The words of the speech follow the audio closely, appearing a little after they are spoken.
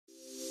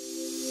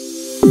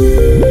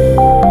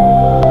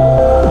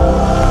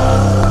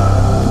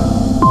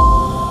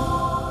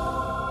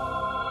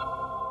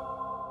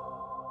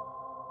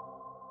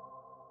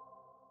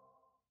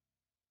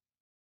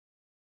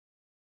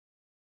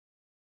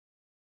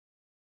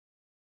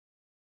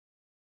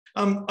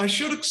I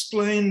should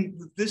explain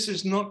that this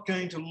is not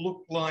going to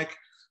look like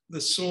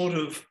the sort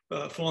of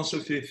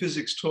philosophy of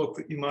physics talk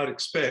that you might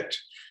expect.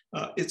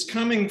 It's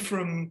coming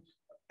from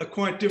a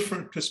quite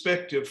different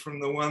perspective from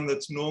the one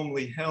that's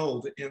normally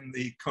held in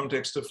the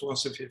context of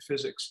philosophy of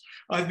physics.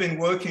 I've been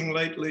working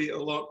lately a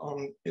lot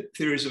on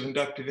theories of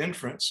inductive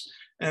inference,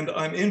 and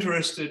I'm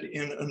interested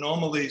in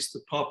anomalies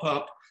that pop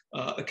up,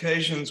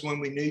 occasions when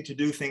we need to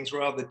do things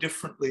rather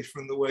differently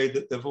from the way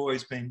that they've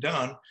always been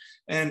done.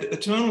 And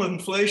eternal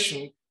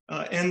inflation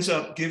ends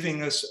up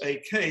giving us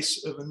a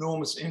case of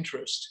enormous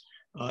interest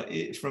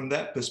from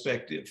that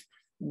perspective.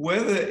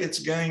 Whether it's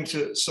going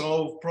to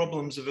solve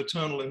problems of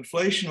eternal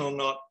inflation or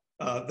not,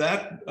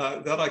 that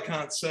I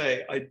can't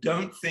say. I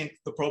don't think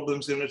the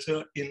problems in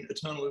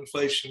eternal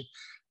inflation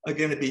are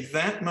going to be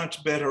that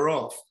much better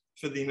off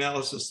for the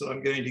analysis that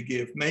I'm going to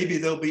give. Maybe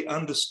they'll be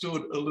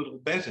understood a little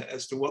better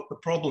as to what the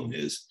problem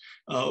is,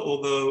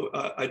 although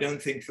I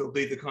don't think there'll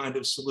be the kind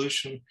of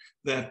solution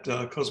that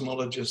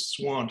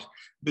cosmologists want.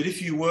 But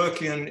if you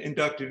work in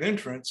inductive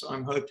inference,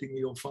 I'm hoping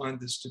you'll find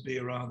this to be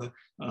a rather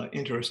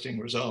interesting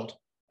result.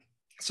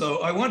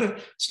 So I want to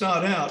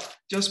start out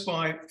just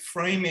by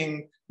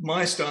framing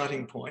my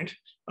starting point.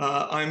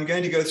 I'm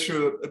going to go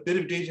through a bit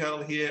of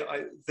detail here.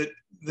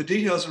 The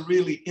details are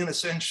really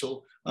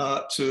inessential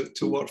to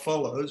what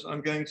follows.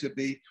 I'm going to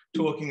be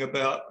talking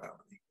about, let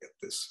me get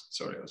this,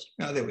 sorry,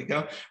 there we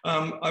go.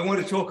 I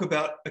want to talk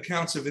about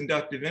accounts of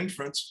inductive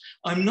inference.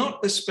 I'm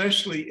not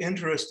especially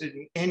interested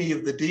in any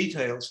of the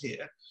details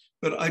here,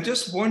 but I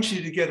just want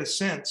you to get a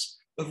sense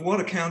of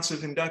what accounts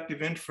of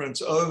inductive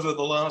inference over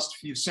the last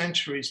few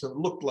centuries have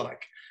looked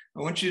like. I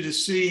want you to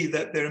see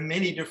that there are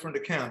many different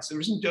accounts. There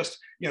isn't just,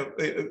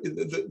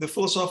 the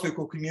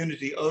philosophical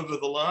community over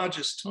the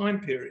largest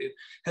time period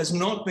has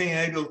not been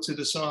able to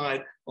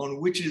decide on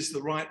which is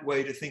the right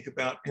way to think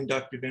about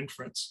inductive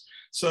inference.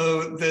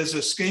 So there's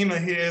a schema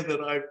here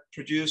that I've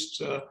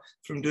produced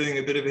from doing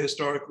a bit of a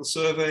historical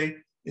survey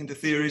into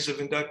theories of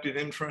inductive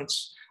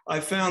inference.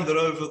 I found that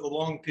over the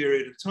long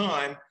period of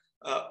time,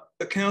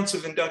 accounts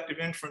of inductive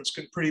inference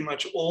can pretty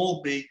much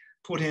all be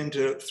put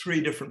into three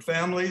different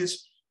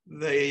families.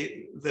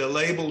 They're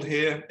labeled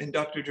here: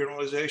 inductive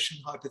generalization,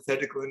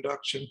 hypothetical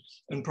induction,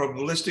 and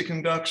probabilistic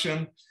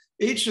induction.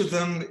 Each of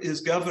them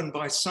is governed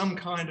by some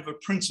kind of a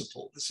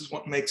principle. This is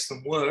what makes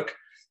them work.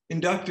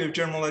 Inductive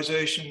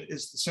generalization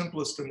is the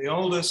simplest and the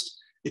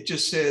oldest. It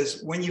just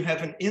says when you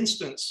have an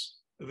instance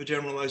of a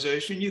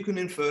generalization, you can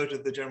infer to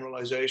the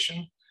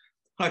generalization.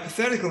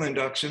 Hypothetical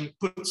induction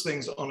puts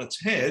things on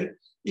its head.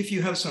 If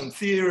you have some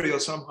theory or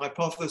some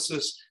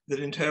hypothesis that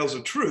entails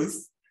a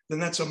truth, then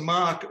that's a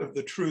mark of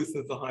the truth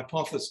of the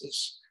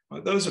hypothesis.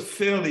 Those are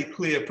fairly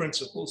clear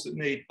principles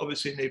that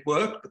obviously need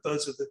work, but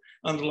those are the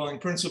underlying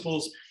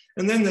principles.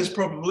 And then there's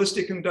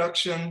probabilistic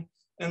induction.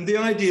 And the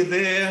idea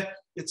there,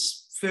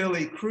 it's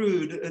fairly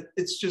crude.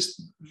 It's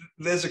just,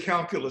 there's a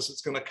calculus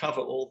that's going to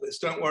cover all this.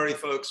 Don't worry,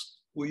 folks.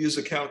 We'll use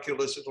a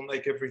calculus. It'll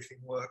make everything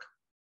work.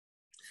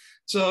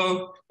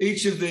 So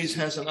each of these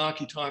has an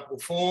archetypal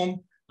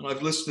form. And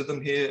I've listed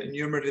them here: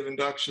 enumerative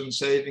induction,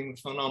 saving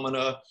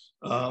phenomena,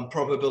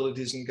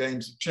 probabilities, and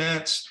games of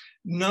chance.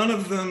 None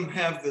of them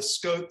have the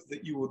scope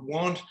that you would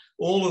want.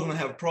 All of them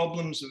have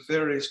problems of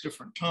various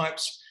different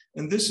types.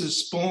 And this has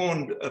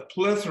spawned a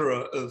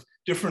plethora of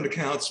different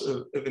accounts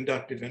of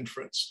inductive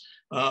inference.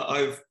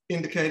 I've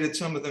indicated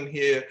some of them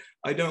here.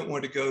 I don't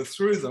want to go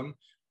through them.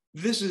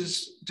 This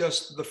is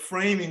just the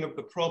framing of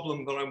the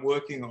problem that I'm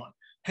working on.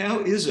 How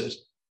is it,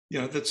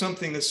 that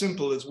something as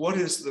simple as what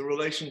is the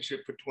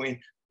relationship between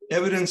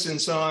evidence in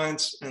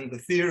science and the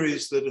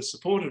theories that are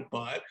supported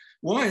by it?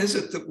 Why is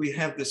it that we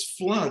have this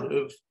flood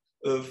of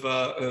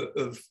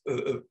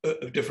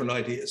different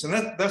ideas? And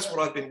that's what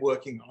I've been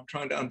working on,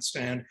 trying to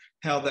understand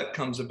how that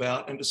comes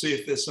about and to see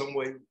if there's some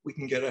way we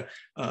can get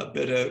a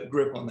better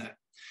grip on that.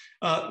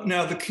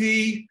 Now, the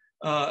key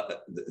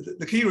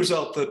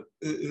result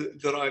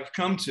that I've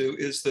come to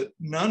is that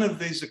none of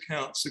these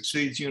accounts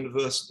succeeds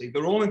universally.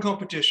 They're all in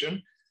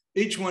competition.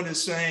 Each one is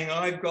saying,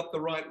 I've got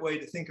the right way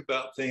to think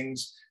about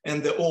things,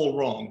 and they're all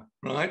wrong,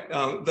 right?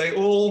 They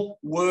all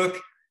work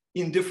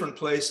in different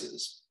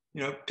places.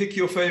 Pick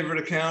your favorite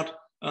account.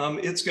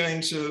 It's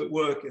going to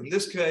work in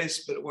this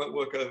case, but it won't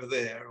work over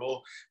there.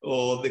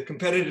 Or the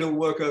competitor will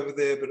work over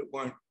there, but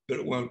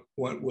it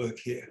won't work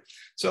here.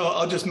 So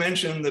I'll just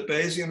mention that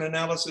Bayesian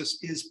analysis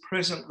is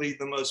presently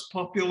the most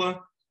popular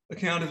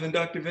account of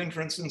inductive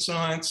inference in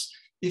science.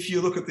 If you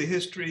look at the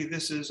history,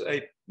 this is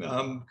a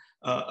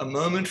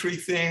momentary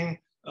thing.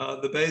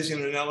 The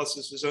Bayesian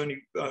analysis has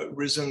only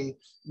risen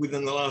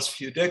within the last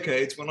few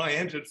decades. When I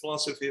entered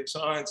philosophy of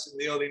science in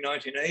the early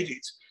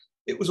 1980s,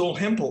 it was all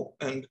Hempel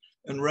and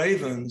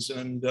Ravens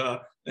and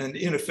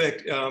in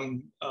effect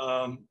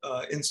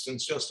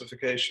instance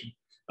justification,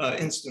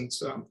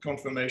 instance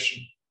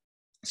confirmation.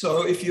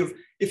 So if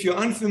you're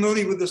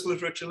unfamiliar with this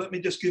literature, let me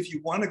just give you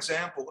one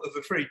example of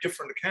a very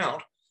different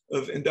account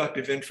of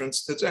inductive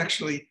inference that's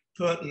actually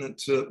pertinent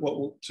to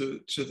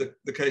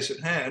the case at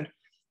hand.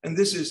 And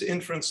this is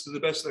inference to the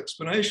best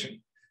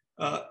explanation.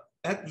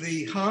 At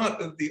the heart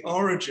of the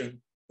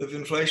origin of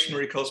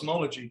inflationary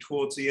cosmology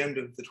towards the end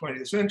of the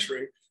 20th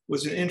century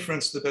was an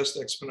inference the best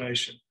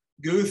explanation.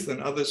 Guth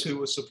and others who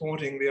were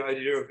supporting the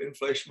idea of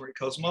inflationary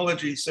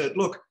cosmology said,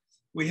 look,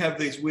 we have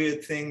these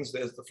weird things.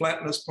 There's the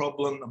flatness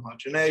problem, the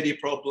homogeneity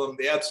problem,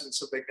 the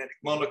absence of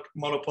magnetic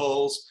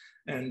monopoles.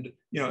 And,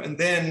 and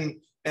then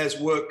as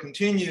work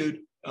continued,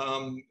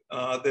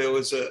 there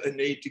was a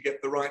need to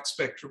get the right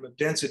spectrum of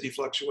density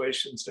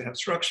fluctuations to have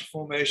structure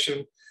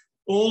formation.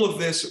 All of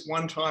this at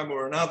one time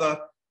or another,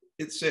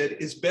 it said,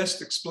 is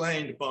best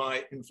explained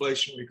by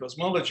inflationary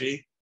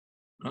cosmology,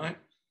 right?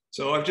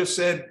 So I've just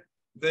said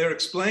they're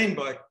explained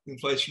by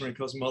inflationary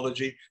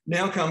cosmology.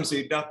 Now comes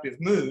the inductive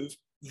move.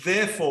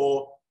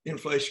 Therefore,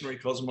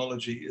 inflationary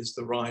cosmology is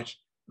the right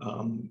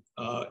account.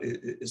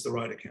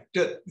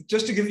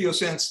 Just to give you a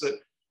sense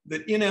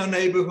that in our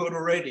neighborhood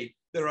already,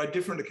 there are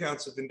different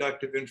accounts of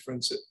inductive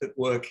inference at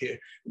work here.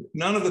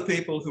 None of the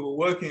people who were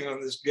working on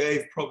this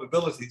gave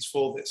probabilities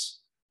for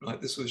this. Right?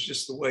 This was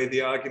just the way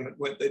the argument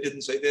went. They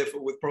didn't say,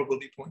 therefore, with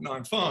probability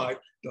 0.95, ...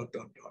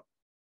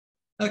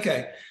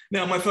 Okay,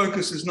 now my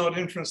focus is not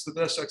inference the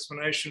best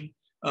explanation.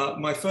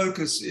 My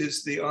focus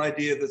is the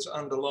idea that's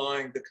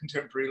underlying the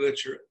contemporary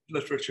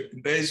literature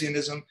in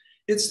Bayesianism.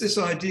 It's this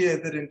idea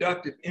that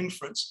inductive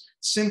inference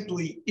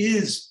simply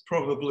is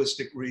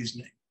probabilistic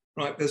reasoning,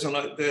 right?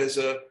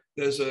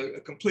 There's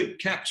a complete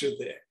capture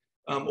there.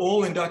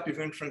 All inductive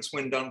inference,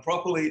 when done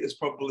properly, is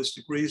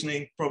probabilistic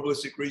reasoning.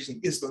 Probabilistic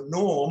reasoning is the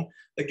norm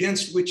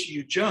against which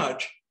you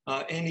judge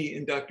any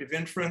inductive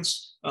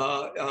inference.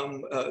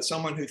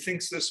 Someone who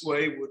thinks this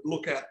way would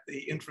look at the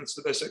inference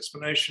the best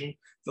explanation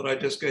that I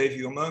just gave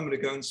you a moment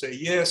ago and say,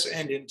 yes,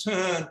 and in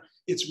turn,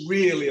 it's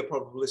really a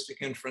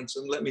probabilistic inference,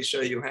 and let me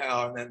show you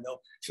how, and then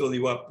they'll fill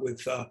you up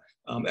with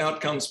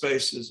outcome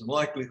spaces and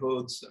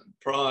likelihoods and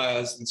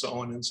priors and so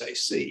on and say,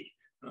 see,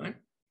 right?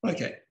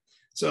 Okay,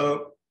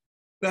 so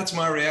that's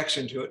my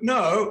reaction to it.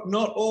 No,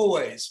 not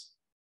always.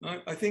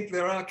 Right? I think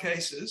there are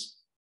cases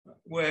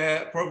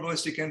where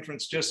probabilistic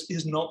inference just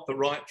is not the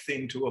right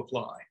thing to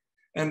apply.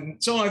 And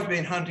so I've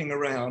been hunting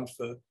around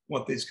for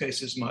what these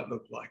cases might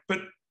look like.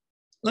 But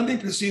let me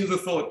pursue the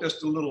thought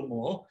just a little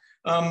more.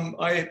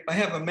 I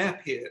have a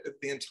map here of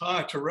the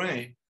entire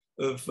terrain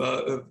of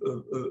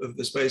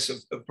the space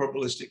of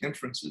probabilistic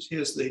inferences.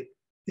 Here's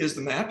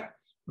the map,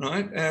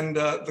 right? And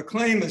the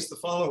claim is the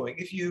following.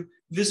 If you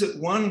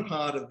visit one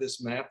part of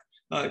this map,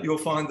 you'll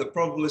find that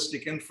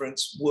probabilistic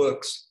inference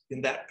works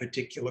in that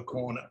particular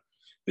corner.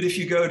 But if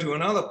you go to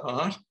another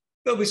part,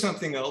 there'll be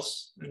something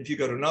else. And if you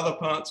go to another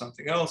part,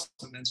 something else,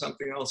 and then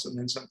something else, and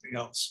then something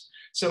else.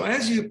 So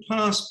as you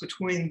pass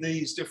between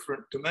these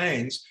different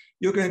domains,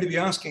 you're going to be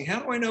asking, how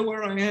do I know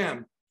where I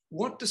am?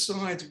 What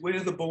decides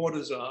where the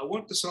borders are?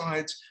 What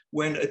decides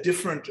when a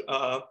different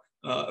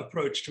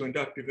approach to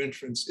inductive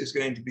inference is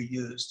going to be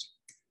used?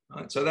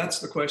 So that's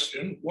the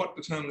question. What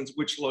determines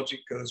which logic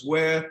goes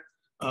where?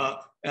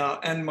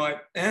 And my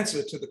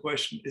answer to the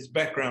question is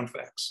background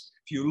facts.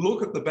 If you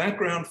look at the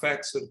background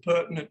facts that are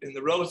pertinent in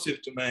the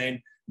relative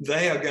domain,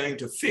 they are going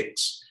to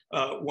fix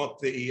what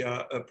the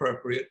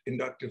appropriate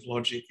inductive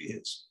logic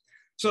is.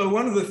 So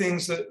one of the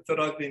things that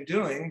I've been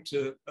doing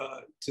to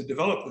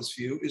develop this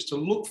view is to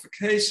look for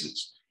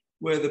cases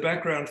where the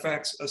background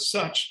facts are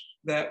such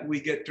that we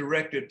get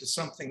directed to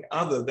something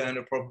other than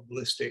a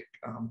probabilistic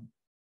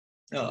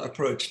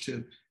approach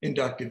to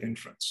inductive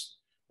inference.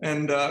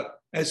 And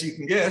as you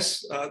can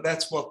guess,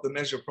 that's what the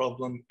measure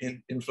problem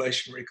in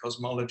inflationary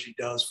cosmology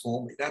does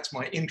for me. That's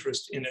my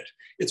interest in it.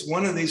 It's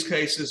one of these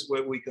cases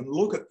where we can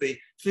look at the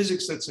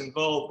physics that's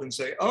involved and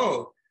say,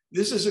 oh,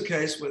 this is a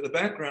case where the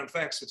background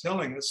facts are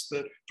telling us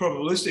that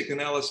probabilistic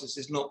analysis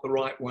is not the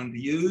right one to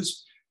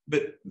use,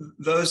 but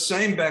those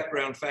same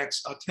background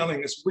facts are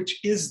telling us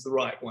which is the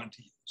right one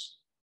to use.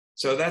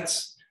 So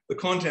that's the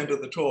content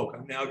of the talk.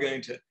 I'm now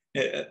going to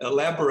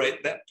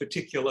elaborate that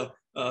particular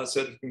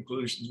set of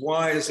conclusions.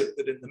 Why is it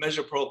that in the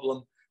measure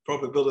problem,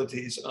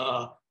 probabilities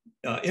are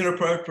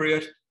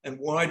inappropriate, and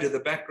why do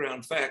the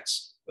background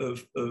facts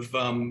of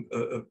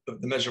the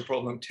measure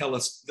problem tell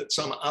us that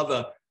some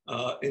other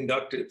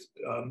inductive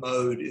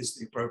mode is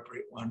the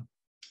appropriate one?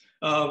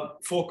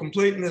 For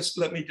completeness,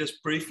 let me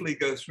just briefly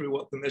go through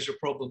what the measure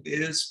problem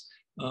is.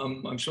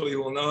 I'm sure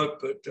you all know it,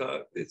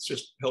 but it's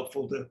just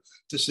helpful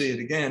to see it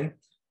again.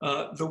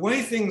 The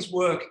way things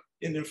work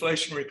in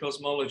inflationary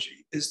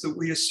cosmology is that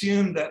we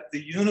assume that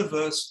the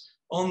universe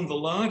on the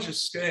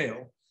largest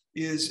scale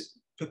is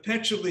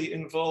perpetually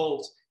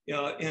involved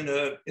in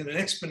an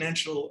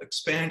exponential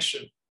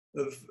expansion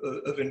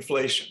of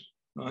inflation.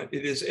 Right?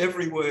 It is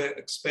everywhere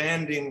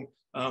expanding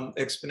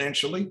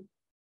exponentially,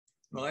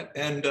 right?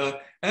 And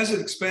as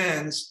it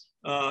expands,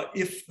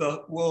 if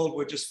the world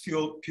were just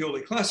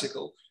purely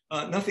classical,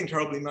 nothing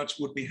terribly much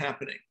would be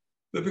happening.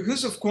 But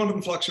because of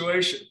quantum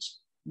fluctuations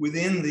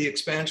within the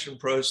expansion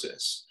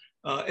process,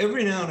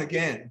 every now and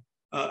again,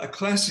 a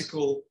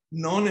classical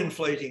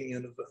non-inflating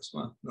universe,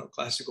 well, not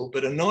classical,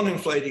 but a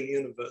non-inflating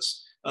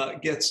universe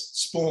gets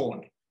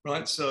spawned,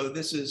 right? So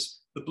this is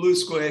the blue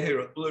square here,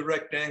 a blue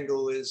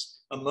rectangle is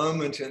a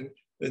moment in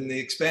in the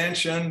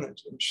expansion, I'm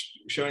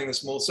showing a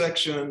small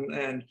section,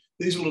 and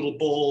these little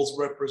balls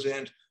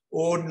represent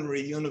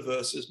ordinary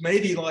universes,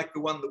 maybe like the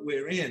one that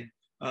we're in,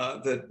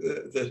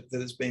 that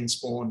has been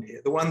spawned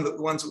here. The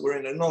ones that we're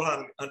in are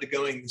not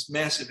undergoing this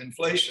massive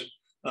inflation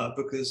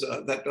because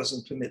that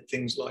doesn't permit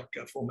things like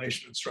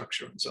formation and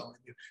structure and so on.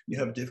 You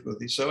have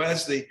difficulties. So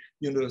as the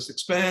universe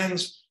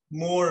expands,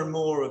 more and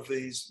more of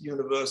these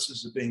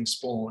universes are being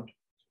spawned.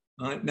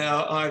 Right?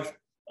 Now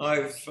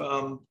I've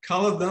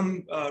colored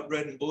them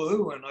red and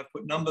blue, and I've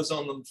put numbers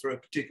on them for a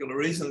particular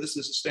reason. This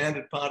is a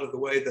standard part of the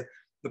way that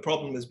the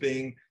problem is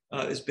being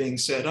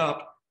set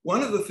up.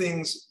 One of the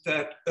things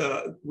that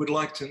we'd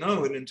like to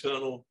know in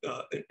internal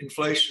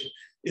inflation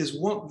is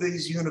what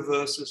these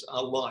universes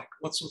are like.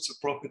 What sorts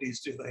of properties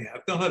do they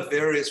have? They'll have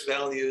various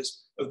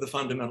values of the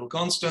fundamental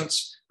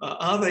constants.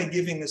 Are they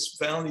giving us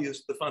values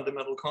of the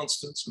fundamental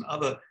constants and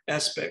other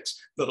aspects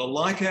that are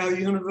like our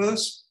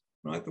universe,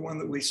 right? The one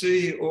that we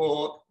see,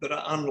 or that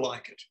are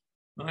unlike it,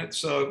 right?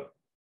 So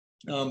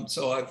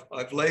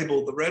I've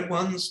labeled the red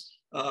ones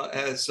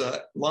as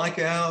like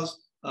ours,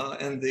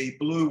 and the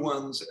blue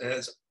ones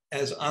as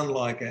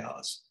unlike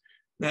ours.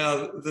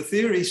 Now, the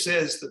theory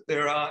says that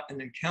there are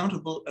a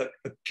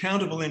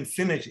countable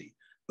infinity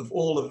of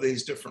all of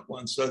these different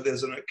ones. So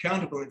there's an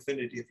accountable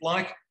infinity of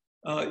like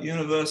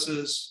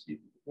universes,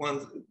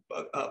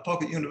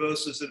 pocket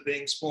universes that are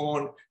being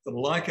spawned that are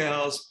like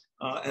ours,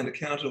 and a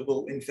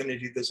countable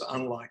infinity that's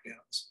unlike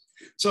ours.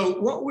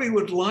 So what we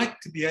would like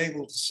to be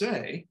able to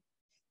say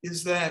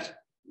is that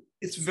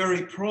it's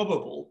very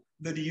probable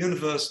that a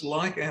universe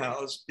like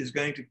ours is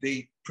going to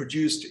be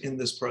produced in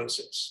this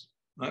process.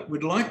 Right?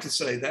 We'd like to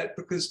say that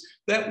because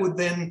that would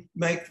then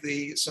make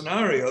the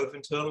scenario of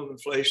internal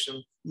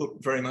inflation look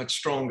very much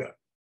stronger.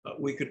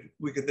 We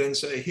could then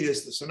say,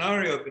 here's the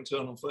scenario of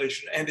internal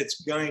inflation, and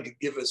it's going to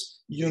give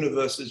us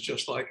universes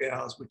just like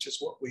ours, which is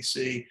what we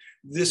see.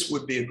 This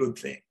would be a good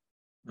thing.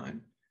 Right?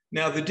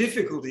 Now, the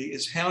difficulty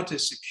is how to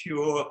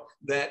secure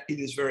that it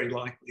is very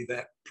likely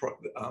that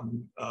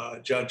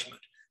judgment.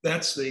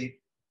 That's the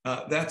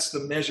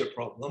measure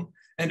problem,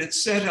 and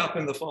it's set up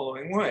in the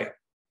following way.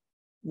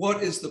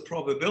 What is the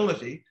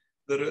probability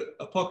that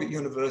a pocket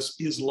universe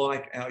is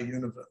like our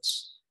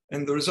universe?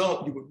 And the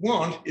result you would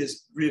want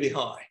is really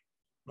high,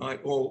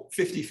 right? Or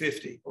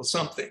 50-50 or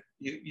something.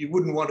 You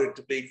wouldn't want it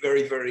to be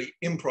very, very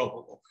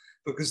improbable,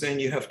 because then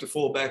you have to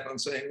fall back on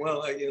saying,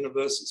 well, our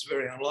universe is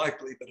very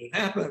unlikely, but it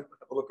happened.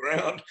 Have a look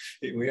around,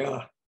 here we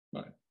are.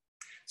 Right.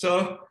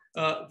 So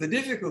the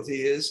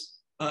difficulty is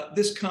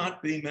this can't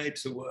be made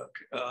to work.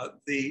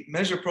 The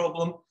measure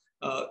problem,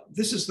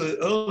 this is the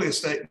earlier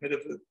statement of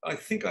it. I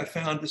think I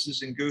found this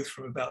is in Guth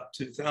from about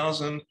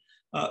 2000.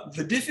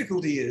 The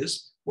difficulty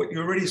is what you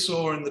already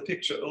saw in the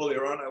picture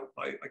earlier on.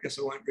 I guess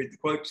I won't read the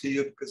quote to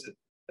you because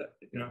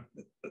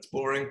that's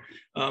boring.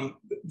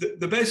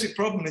 The basic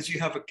problem is you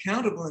have a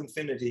countable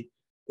infinity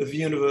of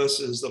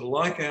universes that are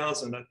like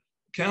ours and a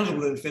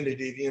countable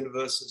infinity of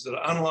universes that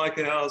are unlike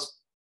ours.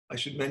 I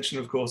should mention,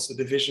 of course, the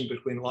division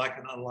between like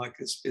and unlike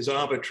is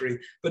arbitrary,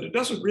 but it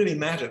doesn't really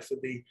matter for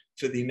the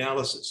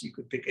analysis. You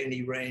could pick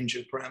any range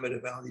of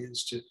parameter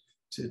values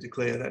to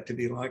declare that to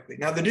be likely.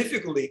 Now, the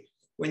difficulty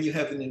when you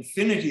have an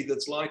infinity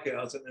that's like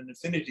ours and an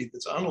infinity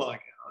that's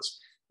unlike ours,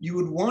 you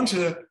would want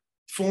to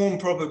form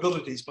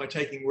probabilities by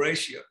taking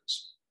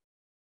ratios,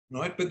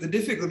 right? But the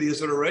difficulty is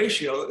that a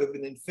ratio of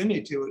an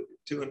infinity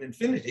to an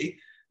infinity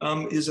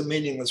is a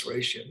meaningless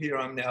ratio. Here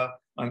I'm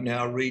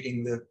now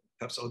reading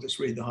perhaps I'll just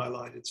read the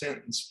highlighted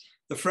sentence.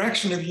 The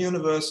fraction of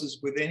universes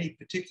with any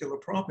particular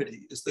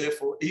property is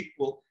therefore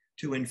equal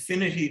to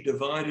infinity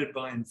divided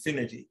by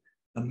infinity,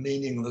 a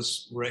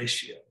meaningless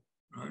ratio,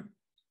 right?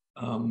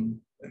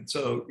 And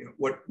so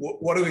what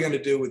are we going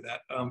to do with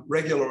that?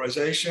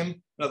 Regularization,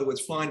 in other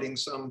words, finding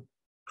some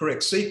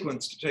correct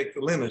sequence to take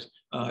the limit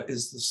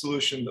is the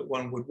solution that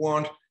one would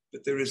want,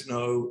 but there is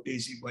no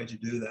easy way to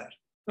do that.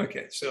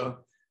 Okay, so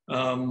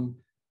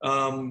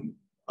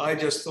I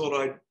just thought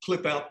I'd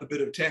clip out the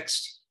bit of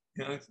text,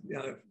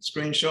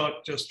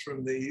 screenshot just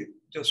from the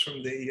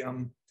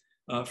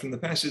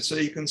passage, so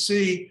you can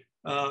see,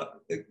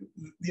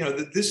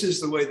 that this is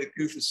the way that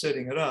Guth is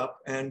setting it up,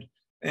 and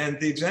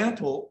the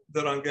example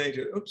that I'm going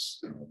to,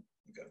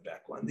 go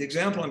back one. The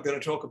example I'm going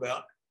to talk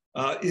about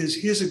is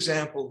his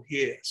example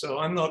here. So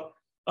I'm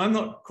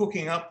not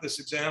cooking up this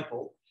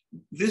example.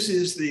 This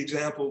is the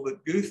example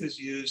that Guth has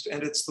used,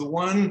 and it's the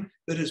one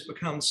that has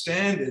become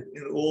standard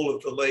in all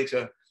of the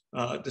later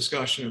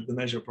discussion of the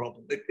measure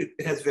problem. It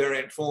has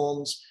variant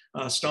forms.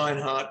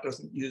 Steinhardt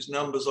doesn't use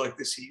numbers like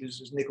this. He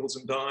uses nickels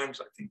and dimes,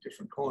 I think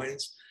different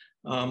coins.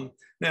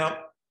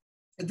 Now,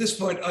 at this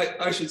point,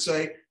 I should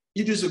say,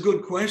 it is a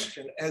good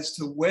question as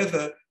to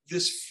whether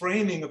this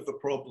framing of the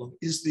problem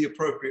is the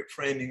appropriate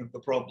framing of the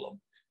problem.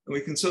 And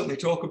we can certainly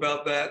talk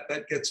about that.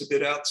 That gets a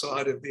bit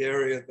outside of the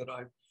area that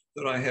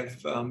I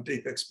have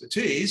deep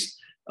expertise.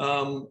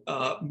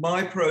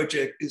 My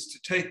project is to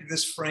take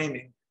this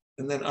framing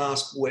and then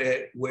ask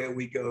where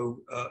we go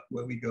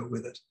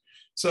with it.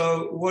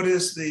 So what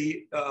is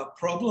the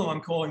problem?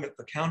 I'm calling it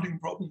the counting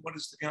problem. What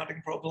is the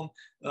counting problem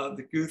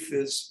that Guth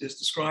is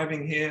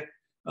describing here?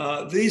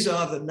 These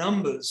are the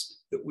numbers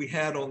that we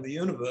had on the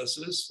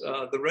universes.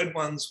 The red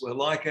ones were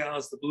like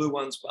ours, the blue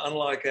ones were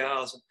unlike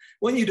ours. And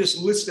when you just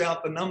list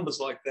out the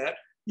numbers like that,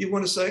 you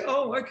want to say,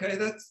 oh, okay,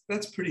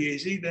 that's pretty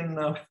easy. Then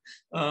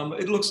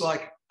it looks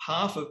like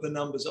half of the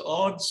numbers are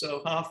odd,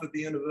 so half of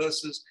the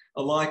universes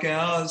are like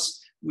ours.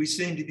 We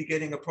seem to be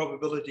getting a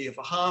probability of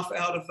a half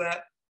out of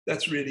that.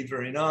 That's really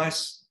very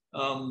nice.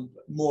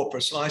 More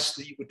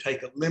precisely, you would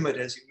take a limit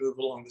as you move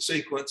along the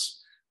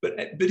sequence. But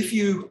if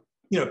you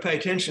pay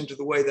attention to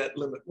the way that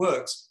limit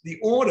works, the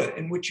order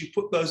in which you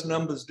put those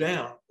numbers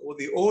down, or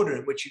the order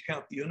in which you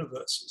count the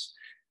universes,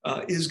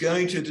 is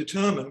going to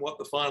determine what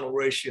the final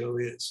ratio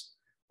is.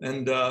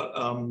 And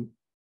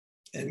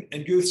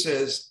Guth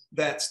says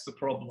that's the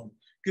problem.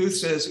 Guth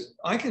says,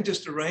 I can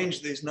just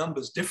arrange these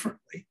numbers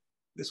differently.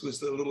 This was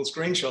the little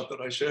screenshot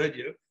that I showed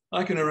you.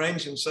 I can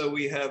arrange them so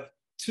we have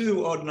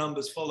 2 odd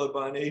numbers followed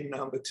by an even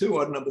number, 2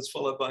 odd numbers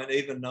followed by an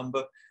even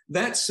number.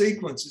 That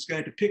sequence is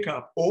going to pick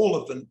up all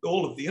of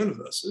the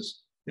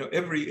universes.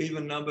 Every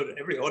even number and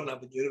every odd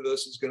number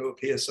universe is going to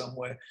appear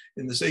somewhere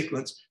in the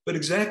sequence. But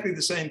exactly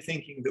the same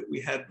thinking that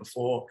we had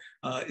before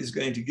is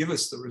going to give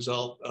us the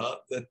result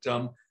that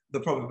the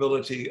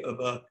probability of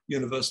a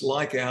universe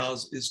like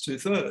ours is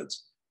 2/3.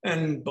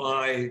 And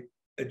by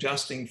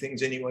adjusting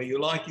things any way you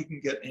like, you can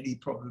get any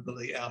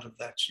probability out of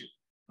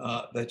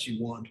that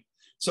you want.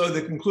 So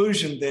the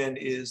conclusion then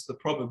is the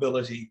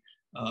probability,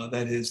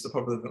 that is the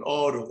probability of an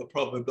odd or the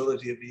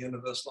probability of a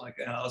universe like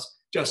ours,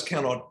 just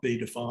cannot be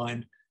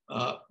defined.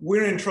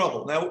 We're in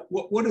trouble. Now,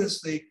 what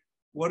is the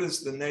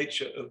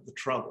nature of the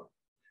trouble?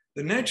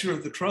 The nature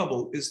of the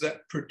trouble is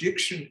that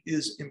prediction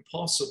is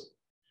impossible.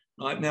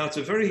 Right? Now, it's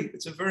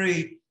a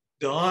very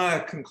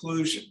dire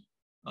conclusion.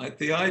 Right?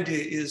 The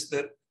idea is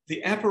that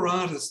the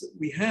apparatus that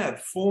we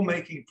have for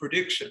making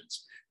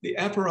predictions, the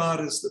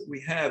apparatus that we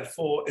have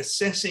for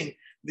assessing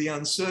the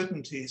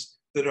uncertainties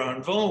that are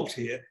involved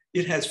here,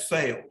 it has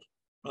failed.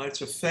 Right?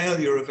 It's a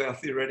failure of our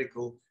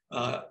theoretical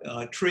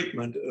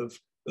treatment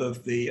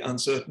of the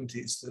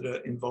uncertainties that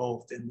are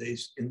involved in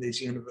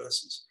these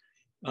universes.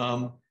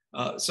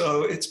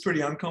 So it's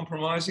pretty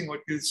uncompromising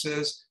what Guth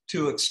says.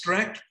 To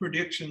extract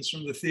predictions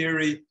from the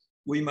theory,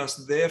 we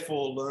must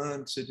therefore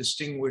learn to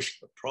distinguish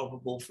the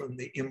probable from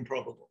the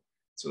improbable.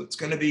 So it's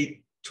going to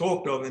be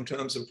talked of in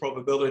terms of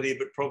probability,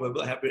 but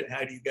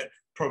how do you get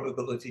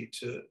probability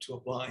to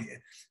apply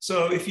here?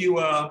 So if you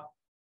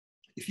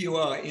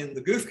are in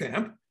the Guth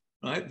camp,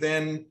 right,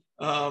 then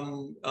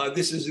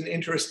this is an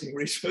interesting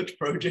research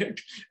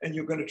project, and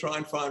you're going to try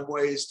and find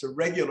ways to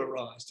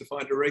regularize, to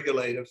find a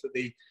regulator for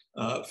the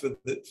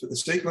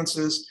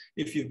sequences.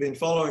 If you've been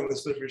following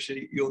this literature,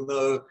 you'll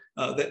know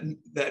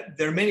that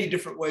there are many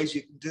different ways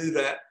you can do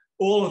that.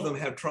 All of them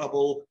have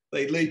trouble.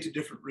 They lead to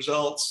different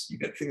results. You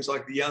get things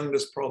like the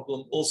youngest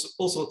problem, all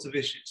sorts of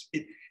issues.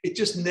 It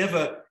just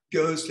never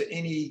goes to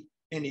any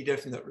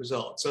definite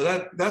result.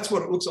 So that's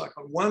what it looks like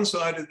on one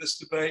side of this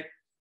debate.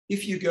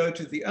 If you go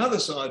to the other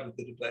side of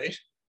the debate,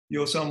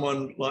 you're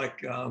someone like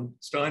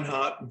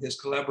Steinhardt and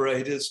his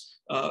collaborators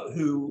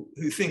who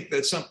think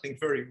there's something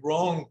very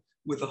wrong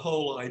with the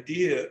whole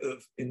idea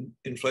of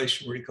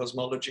inflationary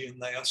cosmology,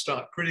 and they are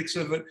stark critics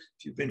of it.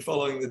 If you've been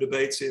following the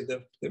debates here,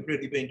 they've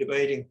really been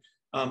debating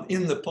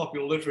in the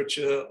popular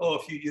literature. A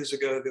few years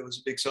ago, there was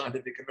a big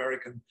Scientific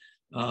American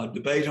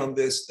debate on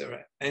this. There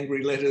are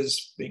angry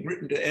letters being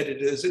written to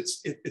editors.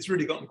 It's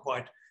really gotten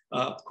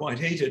quite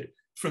heated.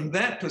 From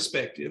that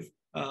perspective,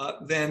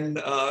 then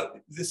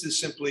this is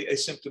simply a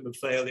symptom of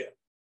failure,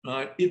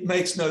 right? It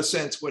makes no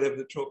sense whatever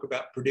to talk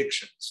about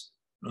predictions,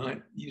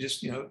 right? You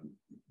just,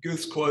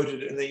 Guth's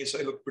quoted it, and then you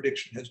say, look,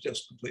 prediction has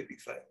just completely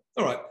failed.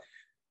 All right,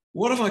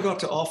 what have I got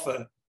to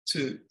offer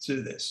to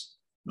this,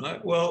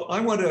 right? Well, I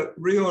want to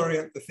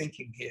reorient the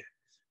thinking here.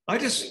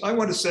 I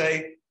want to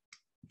say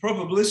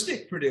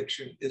probabilistic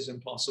prediction is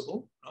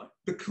impossible, right?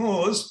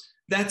 Because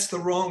that's the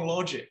wrong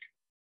logic.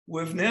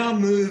 We've now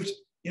moved,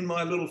 in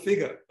my little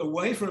figure,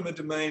 away from a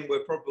domain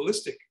where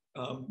probabilistic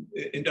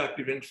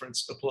inductive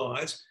inference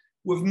applies.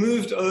 We've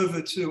moved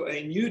over to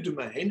a new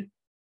domain,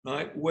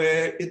 right,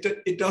 where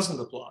it doesn't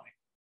apply,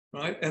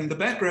 right? And the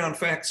background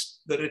facts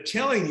that are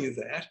telling you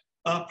that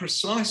are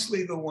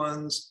precisely the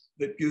ones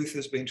that Guth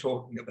has been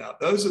talking about.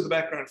 Those are the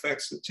background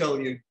facts that tell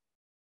you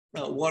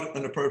what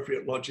an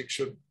appropriate logic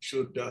should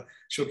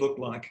look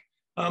like.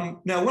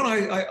 Now, when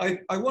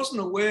I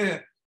wasn't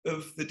aware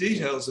of the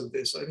details of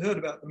this. I'd heard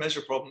about the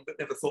measure problem, but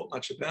never thought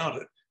much about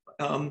it.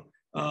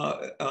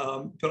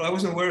 But I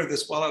wasn't aware of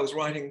this while I was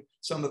writing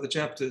some of the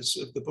chapters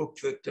of the book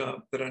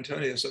that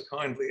Antonio so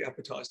kindly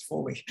appetized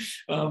for me.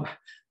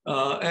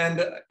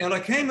 And I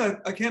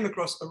came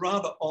across a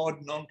rather odd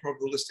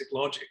non-probabilistic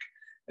logic.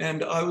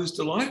 And I was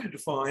delighted to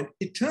find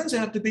it turns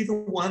out to be the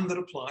one that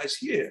applies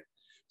here.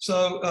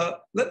 So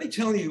let me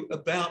tell you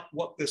about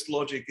what this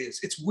logic is.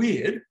 It's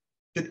weird,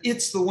 but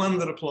it's the one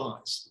that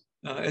applies.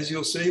 As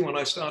you'll see when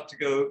I start to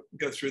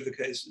go through the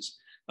cases.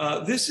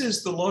 This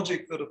is the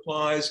logic that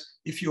applies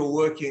if you're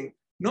working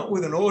not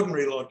with an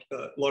ordinary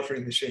lottery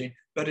machine,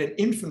 but an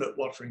infinite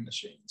lottery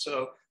machine.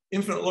 So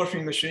infinite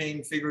lottery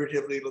machine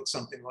figuratively looks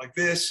something like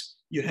this.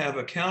 You have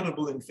a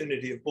countable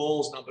infinity of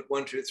balls numbered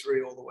 1, 2,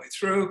 3 all the way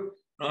through,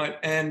 right?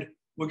 And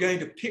we're going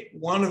to pick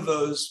one of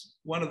those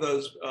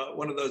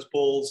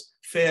balls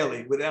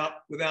fairly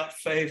without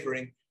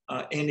favoring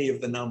any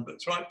of the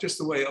numbers, right? Just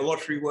the way a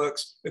lottery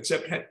works,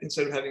 except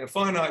instead of having a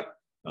finite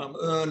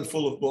urn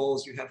full of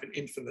balls, you have an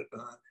infinite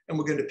urn, and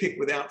we're going to pick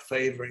without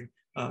favoring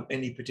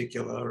any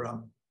particular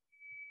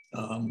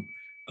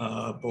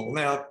ball.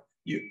 Now,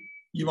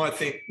 you might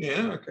think,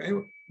 yeah, okay,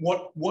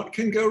 what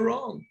can go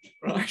wrong,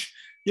 right?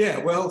 Yeah,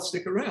 well,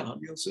 stick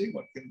around, you'll see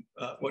what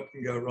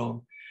can go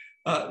wrong.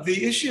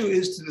 The issue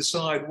is to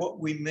decide what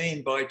we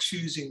mean by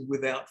choosing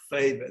without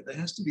favor. There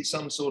has to be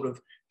some sort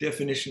of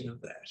definition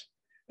of that.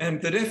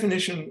 And the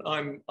definition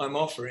I'm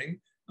offering,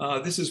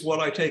 this is what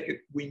I take it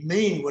we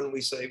mean when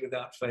we say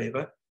without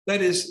favor.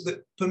 That is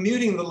that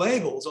permuting the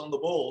labels on the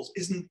balls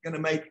isn't going to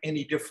make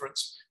any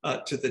difference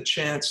to the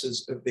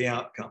chances of the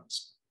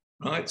outcomes,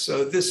 right?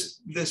 So this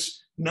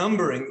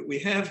numbering that we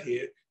have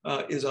here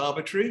is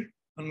arbitrary,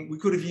 and we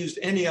could have used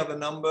any other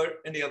numbering,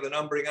 and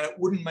it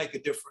wouldn't make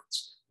a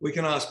difference. We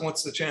can ask,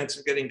 what's the chance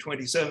of getting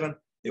 27?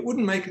 It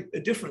wouldn't make a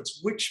difference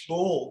which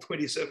ball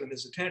 27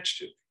 is attached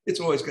to. It's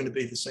always going to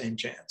be the same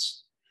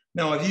chance.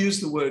 Now, I've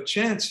used the word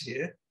chance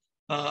here,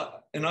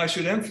 and I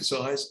should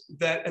emphasize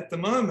that at the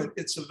moment,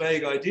 it's a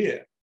vague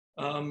idea.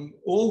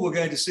 All we're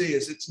going to see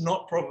is it's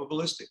not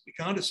probabilistic. We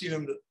can't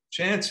assume that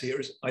chance here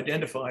is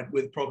identified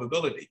with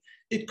probability.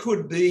 It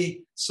could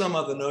be some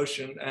other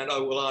notion, and I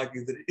will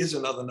argue that it is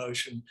another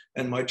notion,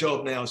 and my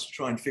job now is to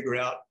try and figure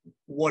out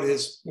what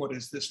is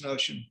this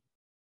notion.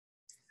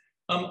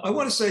 I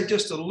want to say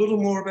just a little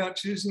more about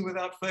choosing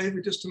without favor,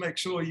 just to make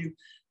sure you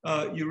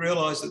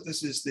realize that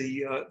this is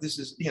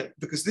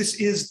because this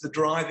is the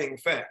driving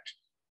fact,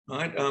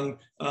 right?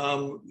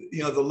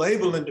 The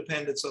label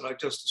independence that I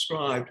just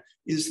described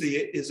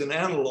is an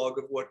analog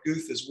of what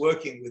Guth is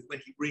working with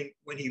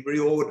when he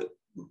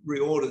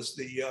reorders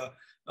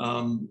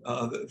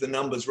the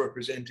numbers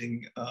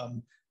representing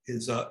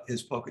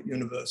his pocket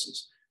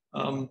universes.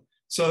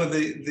 So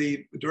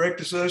the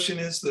direct assertion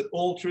is that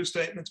all true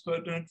statements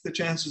pertinent to the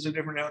chances of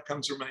different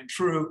outcomes remain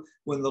true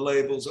when the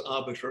labels are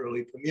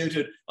arbitrarily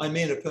permuted. I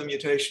mean a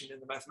permutation in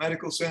the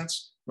mathematical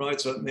sense, right?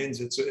 So it means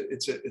it's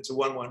a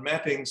 1-1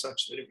 mapping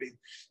such that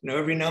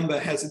every number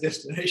has a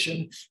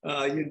destination.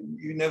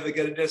 You never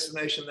get a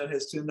destination that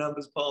has two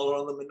numbers polar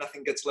on them and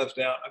nothing gets left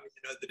out. I mean,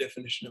 the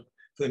definition of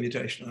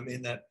permutation. I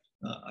mean that.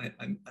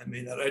 I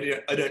mean that.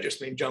 I don't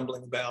just mean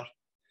jumbling about.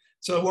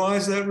 So why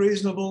is that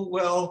reasonable?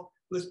 Well,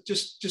 let's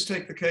just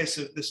take the case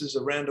of this is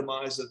a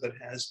randomizer that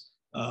has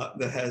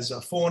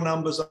 4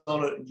 numbers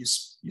on it, and you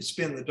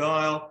spin the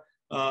dial,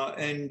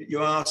 and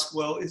you ask,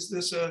 well, is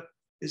this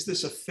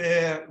a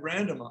fair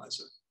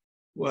randomizer?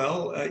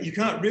 Well, you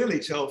can't really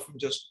tell from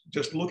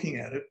just looking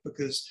at it,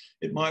 because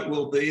it might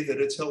well be that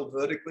it's held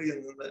vertically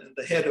and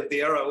the head of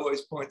the arrow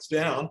always points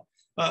down.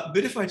 But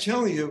if I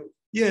tell you,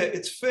 yeah,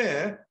 it's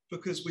fair,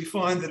 because we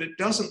find that it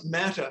doesn't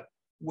matter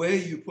where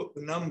you put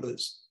the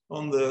numbers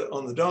on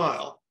the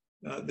dial,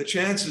 the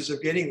chances of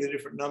getting the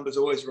different numbers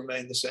always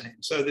remain the same.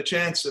 So the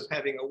chance of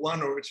having a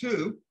 1 or a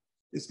 2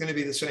 is going to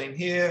be the same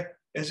here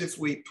as if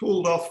we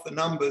pulled off the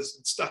numbers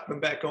and stuck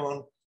them back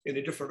on in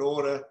a different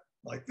order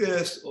like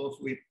this, or if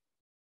we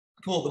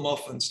pulled them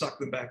off and stuck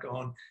them back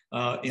on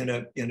in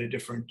a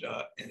different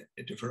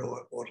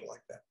order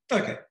like that.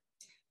 Okay,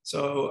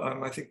 so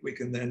I think we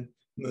can then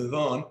move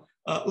on.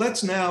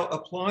 Let's now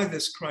apply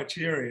this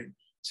criterion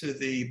to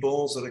the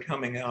balls that are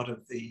coming out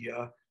of the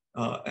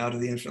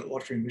infinite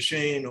lottery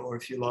machine, or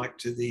if you like,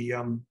 to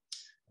the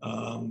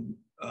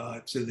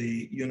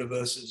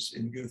universes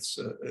in Guth's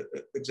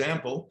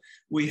example.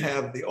 We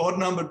have the odd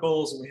numbered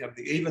balls and we have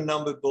the even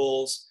numbered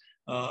balls.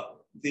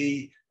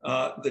 The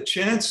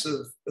chance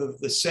of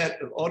the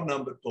set of odd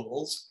numbered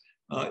balls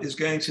is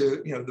going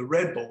to, the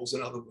red balls,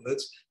 in other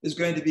words, is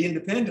going to be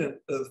independent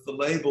of the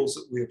labels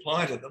that we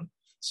apply to them.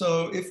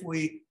 So if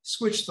we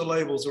switch the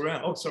labels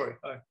around, oh, sorry,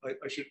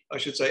 I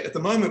should say, at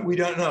the moment, we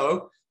don't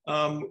know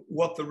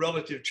what the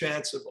relative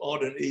chance of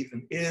odd and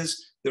even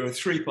is. There are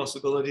 3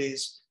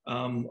 possibilities.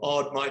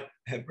 Odd might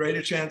have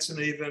greater chance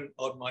than even,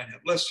 odd might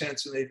have less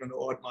chance than even,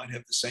 or odd might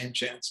have the same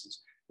chance as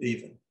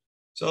even.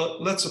 So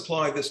let's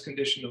apply this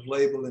condition of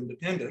label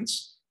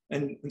independence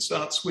and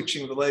start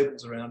switching the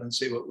labels around and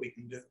see what we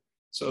can do.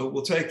 So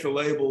we'll take the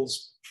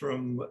labels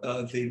from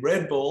the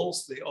red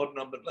balls, the odd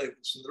numbered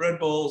labels from the red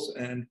balls,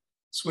 and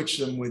switch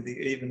them with the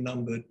even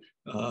numbered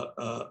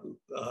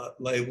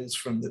labels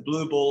from the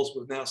blue balls.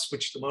 We've now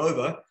switched them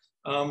over.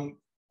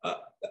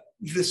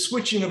 The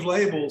switching of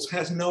labels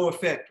has no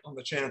effect on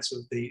the chance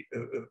of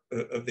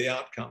the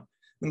outcome.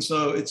 And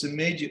so it's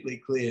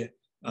immediately clear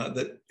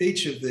that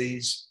each of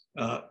these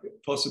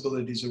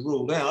possibilities are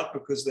ruled out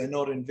because they're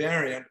not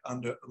invariant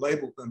under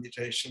label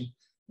permutation.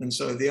 And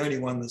so the only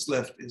one that's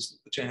left is that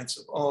the chance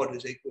of odd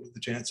is equal to the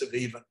chance of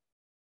even.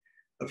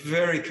 A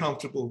very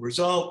comfortable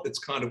result. It's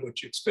kind of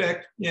what you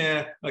expect.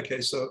 Yeah,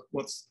 okay, so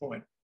what's the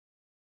point?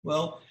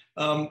 Well,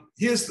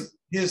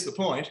 Here's the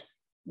point.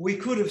 We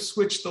could have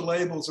switched the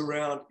labels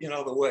around in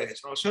other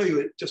ways. And I'll show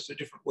you just a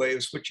different way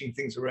of switching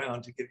things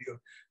around to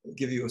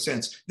give you a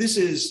sense. This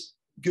is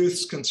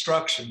Guth's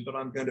construction, but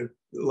I'm going to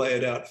lay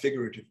it out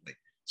figuratively.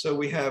 So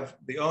we have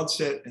the odd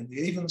set and the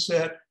even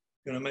set.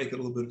 I'm going to make a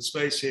little bit of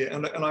space here.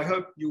 And I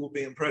hope you will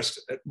be impressed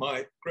at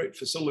my great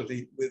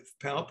facility with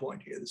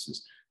PowerPoint here. This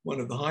is one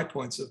of the high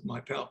points of my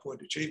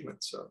PowerPoint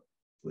achievement. So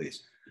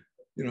please,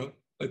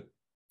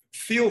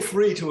 feel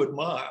free to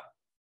admire,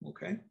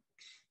 okay?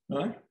 All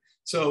right.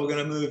 So we're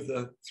going to move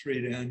the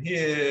 3 down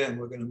here, and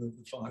we're going to move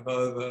the 5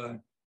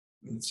 over,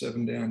 and the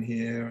 7 down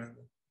here, and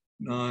the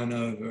 9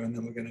 over, and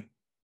then we're going to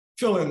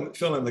fill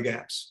in the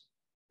gaps.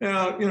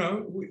 Now,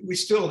 we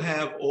still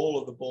have all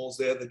of the balls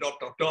there. The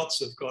dots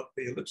have got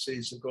the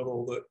ellipses, have got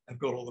all the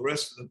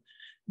rest of them.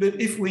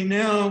 But if we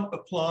now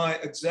apply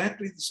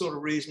exactly the sort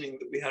of reasoning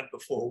that we had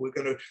before, we're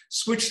going to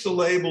switch the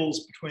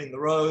labels between the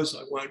rows.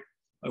 I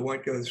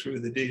won't go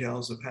through the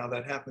details of how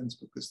that happens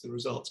because the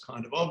result's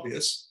kind of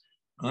obvious.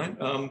 Right?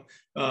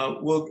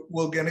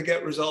 We're going to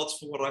get results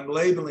for what I'm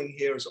labeling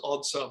here as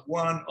odd sub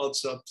 1, odd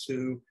sub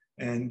 2,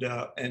 and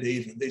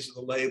even. These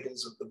are the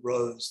labels of the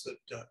rows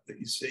that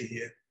you see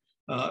here.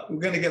 We're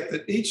going to get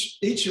that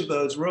each of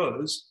those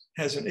rows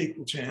has an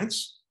equal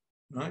chance,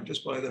 right?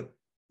 Just by the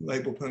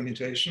label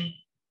permutation.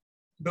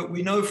 But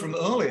we know from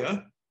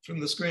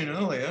the screen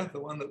earlier, the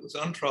one that was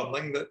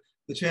untroubling, that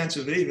the chance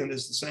of even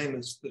is the same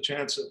as the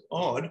chance of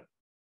odd.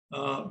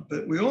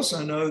 But we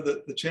also know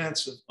that the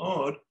chance of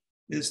odd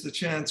is the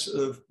chance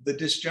of the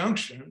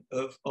disjunction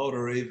of odd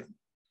or even.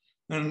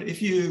 And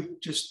if you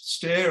just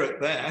stare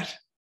at that,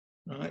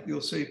 right,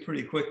 you'll see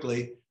pretty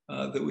quickly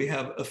that we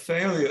have a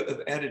failure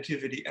of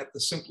additivity at the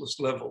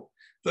simplest level.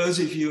 Those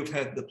of you who have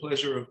had the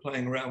pleasure of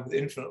playing around with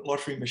infinite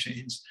lottery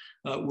machines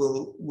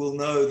will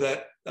know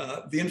that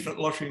the infinite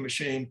lottery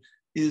machine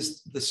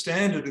is the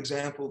standard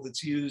example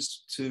that's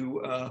used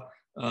to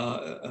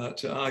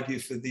argue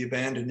for the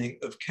abandoning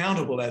of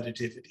countable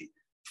additivity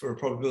for a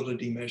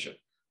probability measure.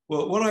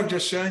 Well, what I've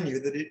just shown you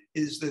that it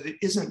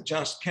isn't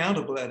just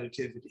countable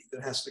additivity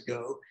that has to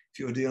go if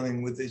you're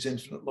dealing with these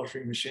infinite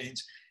lottery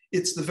machines.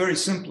 It's the very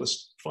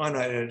simplest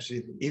finite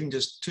additivity. Even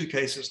just 2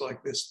 cases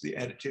like this, the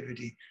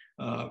additivity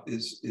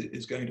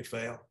is going to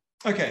fail.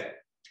 Okay,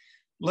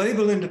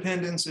 label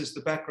independence is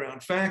the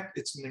background fact.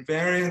 It's an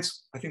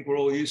invariance. I think we're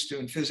all used to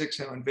in physics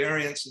how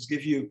invariances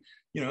give you,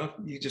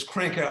 you just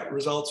crank out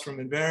results from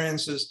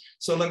invariances.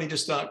 So let me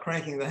just start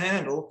cranking the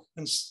handle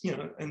and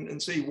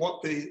and see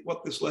what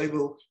this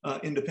label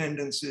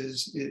independence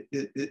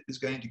is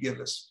going to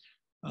give us.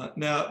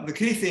 Now the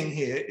key thing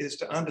here is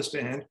to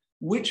understand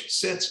which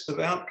sets of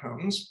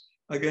outcomes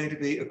are going to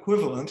be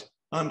equivalent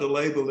under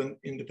label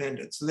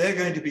independence. They're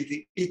going to be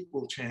the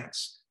equal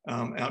chance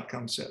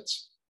outcome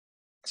sets.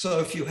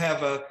 So if you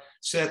have a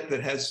set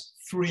that has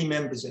 3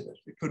 members in it,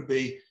 it could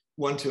be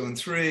 1, 2, and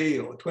 3,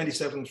 or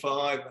 27,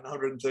 5, and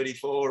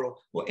 134,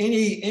 or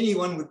any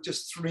one with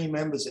just 3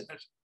 members in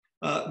it,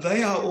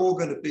 they are all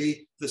going to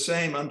be the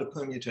same under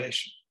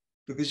permutation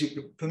because you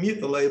can permute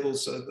the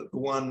labels so that the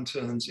one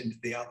turns into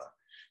the other.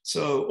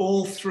 So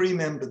all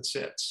 3-membered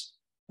sets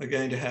are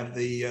going to have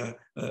the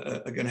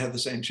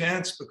same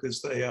chance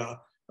because they are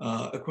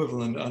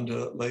equivalent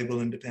under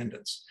label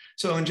independence.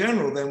 So in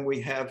general, then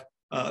we have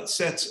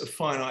sets of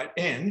finite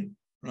n,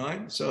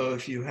 right? So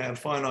if you have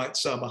finite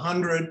sub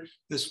 100,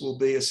 this will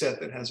be a set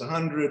that has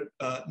 100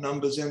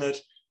 numbers in it,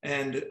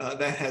 and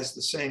that has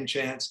the same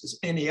chance as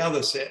any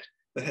other set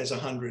that has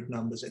 100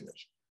 numbers in it.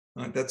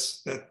 Right?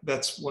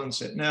 That's one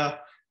set. Now,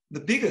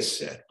 the biggest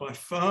set, by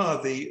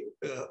far the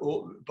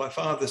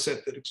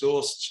set that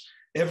exhausts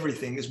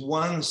everything, is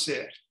one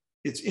set.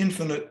 It's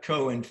infinite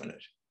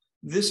co-infinite.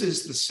 This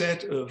is the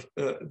set of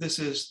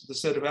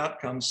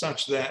outcomes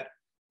such that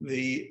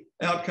the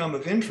outcome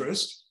of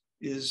interest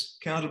is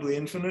countably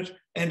infinite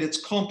and its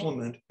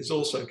complement is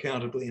also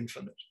countably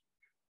infinite.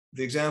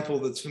 The example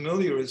that's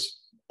familiar is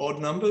odd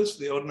numbers.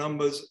 The odd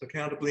numbers are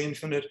countably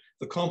infinite.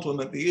 The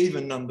complement, the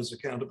even numbers, are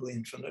countably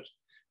infinite.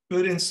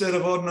 But instead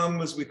of odd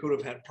numbers, we could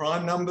have had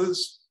prime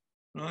numbers,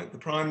 right? The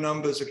prime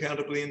numbers are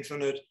countably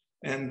infinite,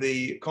 and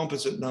the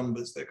composite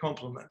numbers, their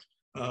complement,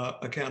 are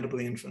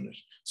countably infinite.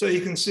 So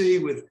you can see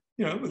with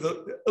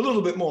a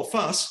little bit more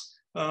fuss,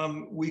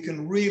 we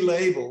can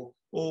relabel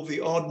all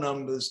the odd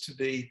numbers to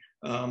be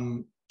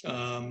prime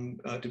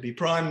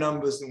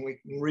numbers, and we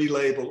can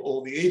relabel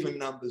all the even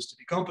numbers to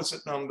be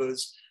composite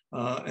numbers.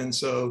 And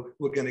so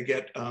we're going to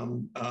get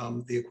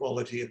the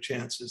equality of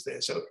chances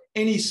there. So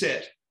any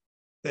set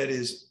that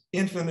is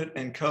infinite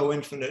and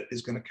co-infinite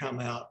is going to come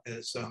out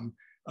as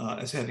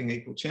having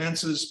equal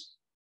chances.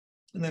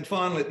 And then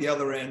finally, at the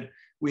other end,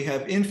 we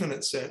have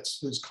infinite sets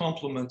whose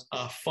complements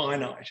are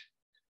finite.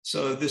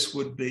 So this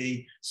would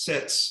be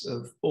sets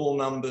of all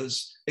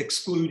numbers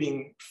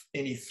excluding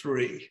any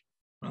 3.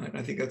 Right?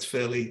 I think that's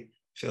fairly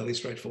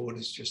straightforward.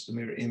 It's just the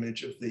mirror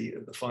image of the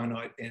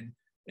finite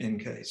n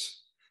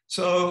case.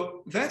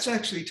 So that's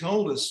actually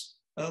told us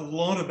a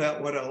lot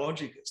about what our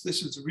logic is.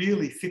 This is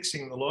really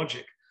fixing the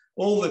logic.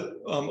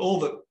 all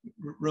that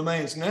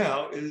remains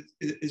now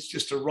is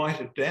just to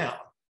write it down,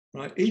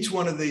 right? Each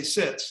one of these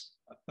sets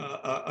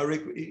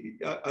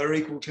are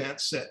equal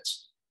chance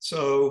sets.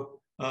 So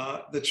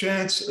the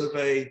chance of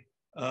a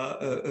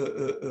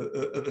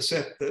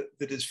set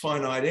that is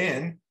finite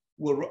n,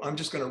 I'm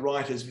just going to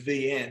write as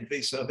Vn,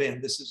 V sub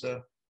n. This is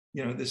a,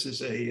 this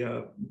is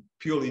a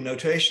purely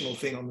notational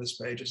thing on this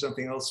page, or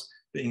something else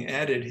being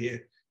added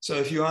here. So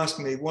if you ask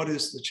me, what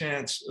is the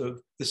chance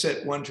of the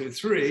set 1, 2,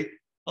 3,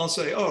 I'll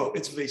say, oh,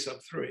 it's V sub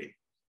 3.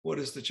 What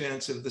is the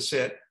chance of the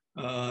set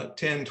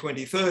 10,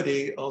 20,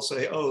 30? I'll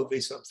say, oh, V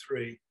sub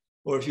 3.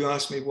 Or if you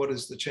ask me, what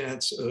is the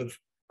chance of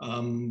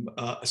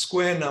a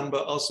square number,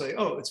 I'll say,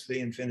 oh, it's V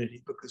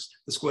infinity, because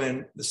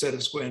the set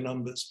of square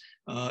numbers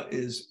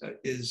is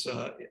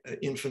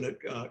infinite,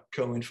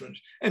 co-infinite,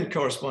 and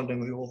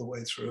correspondingly all the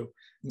way through.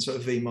 And so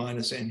V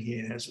minus n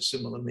here has a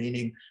similar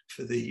meaning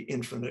for the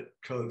infinite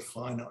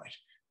co-finite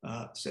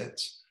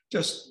sets.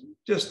 Just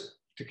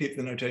to keep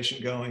the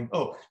notation going.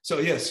 Oh, so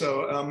yeah,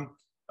 so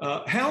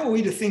how are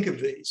we to think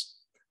of these?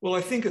 Well,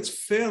 I think it's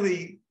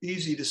fairly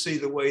easy to see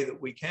the way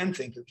that we can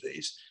think of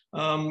these.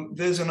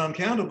 There's an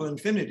uncountable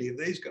infinity of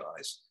these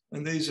guys,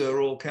 and these are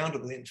all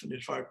countably infinite,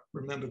 if I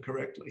remember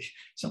correctly,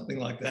 something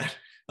like that.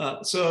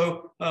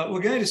 So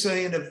we're going to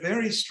say, in a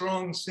very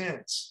strong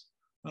sense,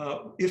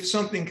 if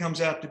something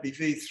comes out to be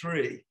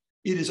V3,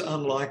 it is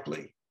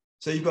unlikely.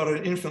 So you've got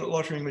an infinite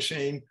lottery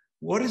machine.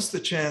 What is the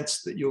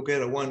chance that you'll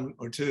get a 1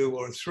 or 2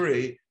 or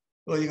 3?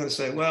 Well, you're going to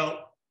say,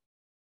 well,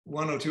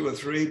 1 or 2 or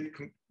 3,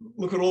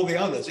 look at all the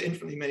others,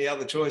 infinitely many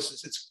other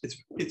choices.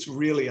 It's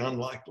really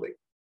unlikely.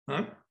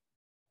 Huh?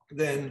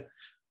 Then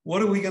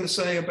what are we going to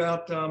say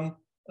about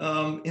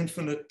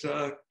infinite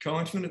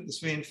co-infinite, this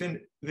V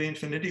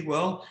infinity?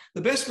 Well,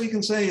 the best we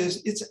can say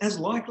is it's as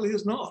likely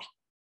as not,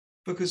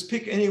 because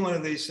pick any one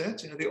of these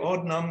sets. An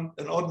odd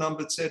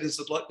numbered set is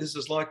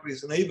as likely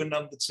as an even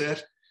numbered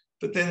set.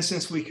 But then,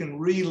 since we can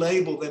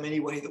relabel them any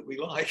way that we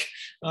like,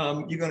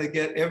 you're going to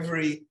get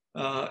every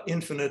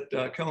infinite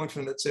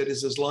co-infinite set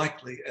is as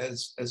likely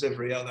as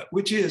every other,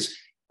 which is,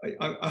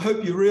 I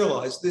hope you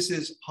realize, this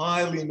is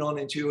highly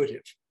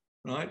non-intuitive,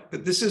 right?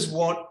 But this is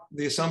what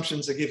the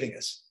assumptions are giving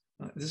us.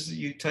 Right? This is,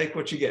 you take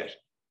what you get.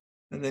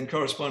 And then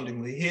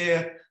correspondingly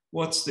here,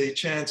 what's the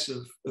chance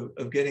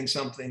of getting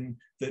something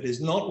that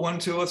is not 1,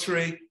 2, or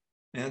 3?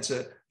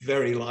 Answer,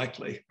 very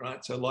likely,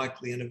 right? So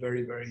likely in a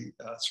very, very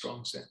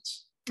strong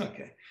sense.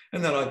 Okay,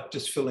 and then I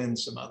just fill in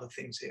some other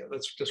things here.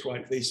 Let's just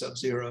write V sub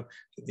 0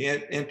 for the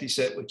empty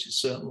set, which is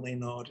certainly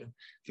not, and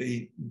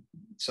V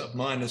sub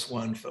minus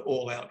 1 for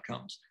all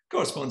outcomes.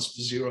 Corresponds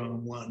to 0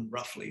 and 1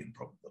 roughly in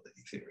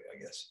probability theory, I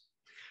guess.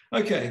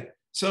 Okay,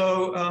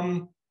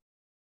 so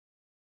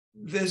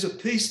there's a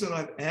piece that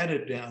I've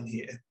added down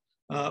here.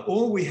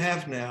 All we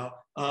have now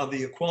are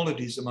the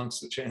equalities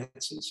amongst the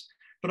chances,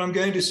 but I'm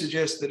going to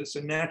suggest that it's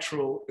a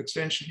natural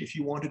extension if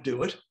you want to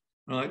do it.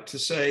 Right, to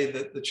say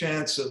that the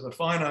chance of a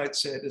finite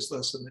set is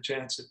less than the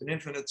chance of an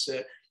infinite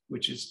set,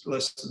 which is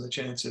less than the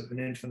chance of an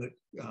infinite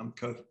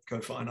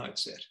co-finite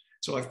set.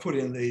 So I've put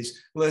in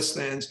these less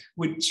thans.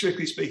 We,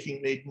 strictly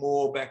speaking, need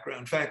more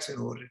background facts in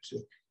order to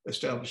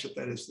establish that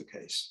that is the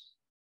case.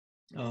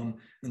 And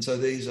so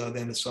these are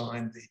then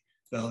assigned the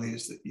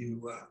values that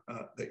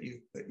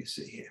you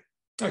see here.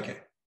 Okay,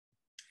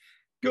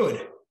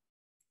 good.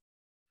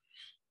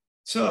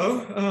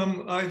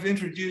 So I've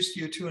introduced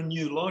you to a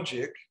new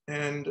logic,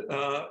 and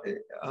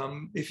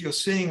if you're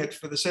seeing it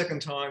for the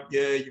second time,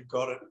 yeah, you've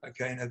got it,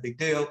 okay, no big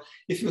deal.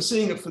 If you're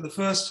seeing it for the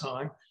first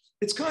time,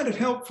 it's kind of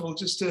helpful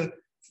just to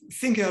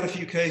think out a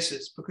few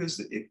cases, because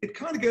it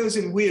kind of goes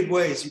in weird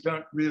ways you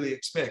don't really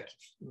expect,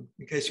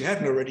 in case you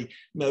hadn't already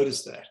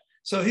noticed that.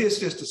 So here's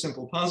just a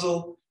simple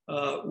puzzle.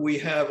 We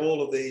have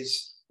all of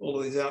these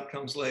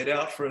outcomes laid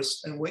out for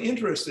us, and we're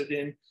interested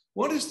in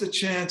what is the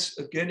chance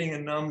of getting a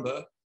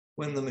number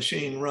when the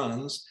machine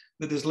runs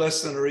that is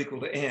less than or equal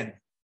to n,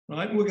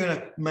 right? We're going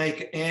to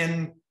make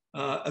n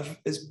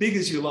as big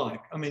as you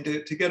like. I mean,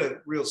 to get a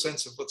real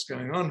sense of what's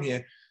going on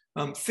here,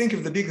 think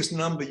of the biggest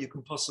number you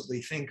can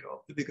possibly think of,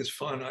 the biggest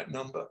finite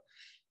number,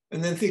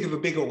 and then think of a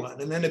bigger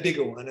one, and then a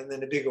bigger one, and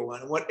then a bigger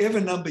one. And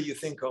whatever number you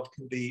think of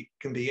can be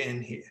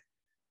n here,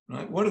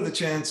 right? What are the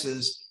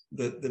chances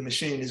that the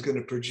machine is going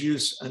to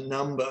produce a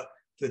number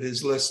that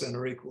is less than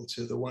or equal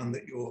to the one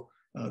that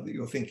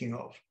you're thinking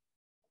of?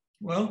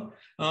 Well,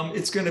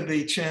 it's going to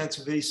be chance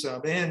V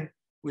sub n,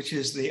 which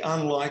is the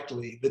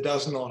unlikely, the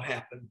does not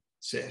happen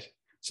set.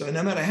 So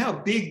no matter how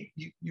big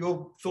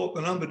you thought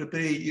the number to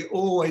be, you're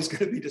always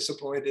going to be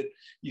disappointed.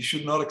 You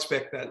should not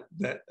expect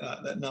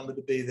that number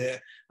to be there.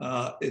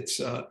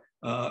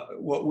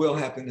 What will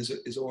happen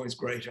is always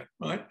greater,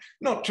 right?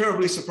 Not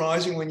terribly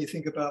surprising when you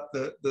think about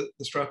the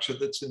structure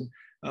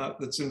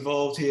that's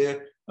involved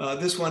here.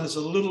 This one is a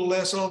little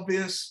less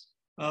obvious.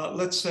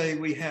 Let's say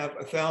we have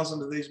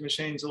 1,000 of these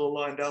machines all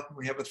lined up, and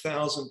we have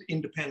 1,000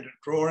 independent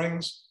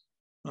drawings,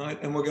 right?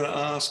 And we're going to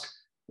ask,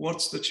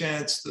 what's the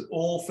chance that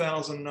all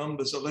 1,000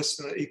 numbers are less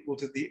than or equal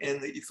to the n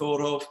that you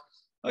thought of?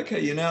 Okay,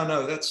 you now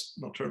know that's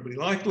not terribly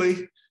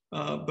likely.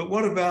 But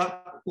what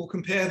about we'll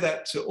compare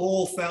that to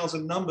all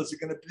 1,000 numbers are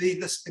going to be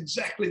this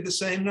exactly the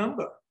same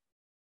number,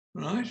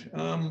 right?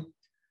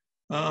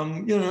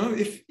 You know,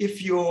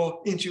 if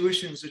your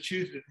intuitions are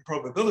tutored in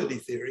probability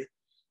theory,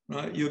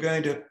 right, you're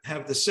going to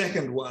have the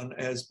second one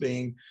as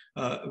being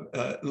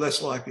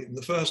less likely than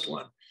the first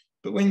one.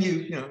 But when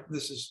you know,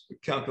 this is a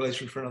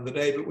calculation for another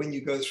day, but when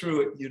you go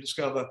through it, you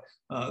discover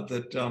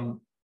that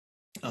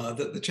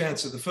the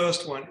chance of the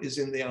first one is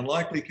in the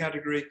unlikely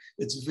category.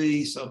 It's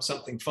V sub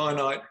something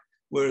finite,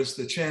 whereas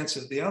the chance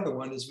of the other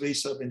one is V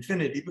sub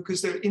infinity,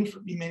 because there are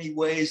infinitely many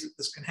ways that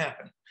this can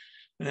happen.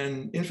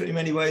 And infinitely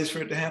many ways for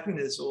it to happen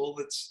is all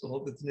that's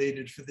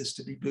needed for this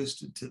to be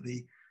boosted to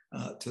the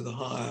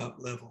higher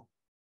level.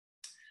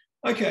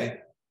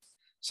 Okay,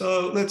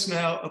 so let's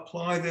now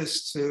apply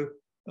this to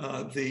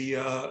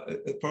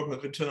the problem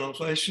of internal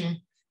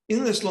inflation.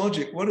 In this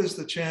logic, what is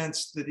the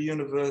chance that the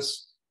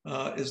universe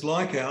is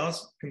like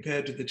ours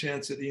compared to the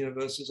chance that the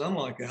universe is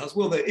unlike ours?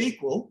 Well, they're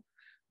equal,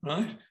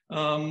 right?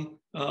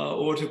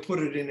 Or to put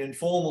it in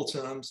informal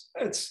terms,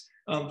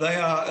 they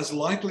are as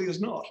likely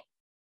as not,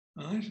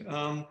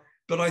 right?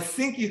 But I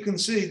think you can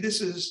see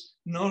this is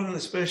not an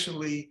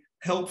especially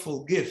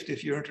helpful gift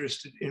if you're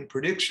interested in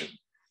prediction,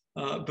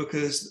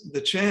 because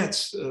the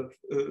chance of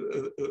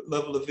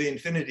level of V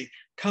infinity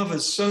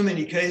covers so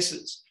many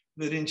cases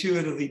that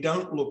intuitively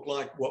don't look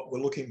like what we're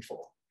looking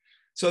for.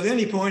 So the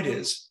only point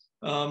is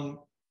the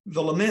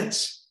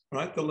laments,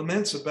 right? The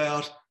laments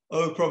about,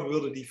 oh,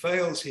 probability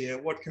fails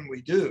here, what can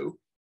we do,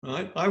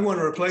 right? I want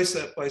to replace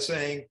that by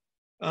saying,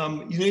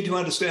 you need to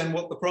understand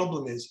what the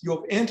problem is.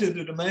 You've entered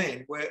a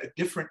domain where a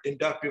different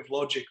inductive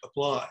logic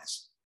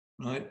applies,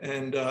 right?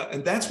 And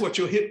that's what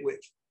you're hit with.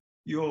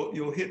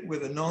 You're hit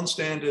with a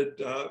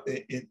non-standard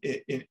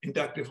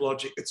inductive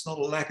logic. It's not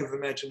a lack of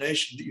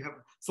imagination that you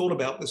haven't thought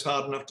about this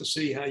hard enough to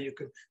see how you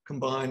can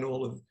combine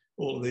all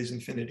of these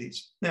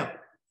infinities. Now,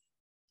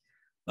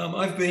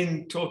 I've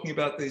been talking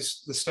about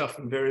this stuff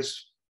in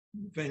various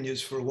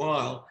venues for a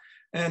while,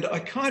 and I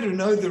kind of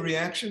know the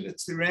reaction.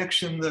 It's the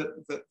reaction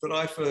that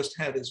I first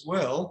had as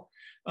well.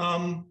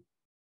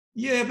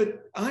 Yeah,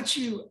 but aren't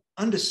you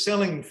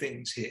underselling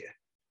things here,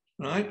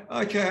 right?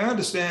 Okay, I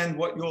understand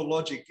what your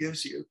logic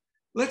gives you.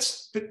 But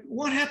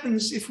what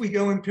happens if we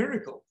go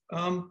empirical?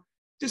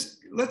 Just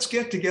let's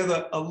get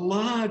together a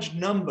large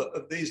number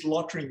of these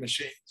lottery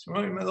machines,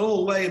 right? I mean, they're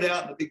all laid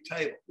out in a big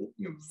table,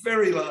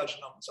 very large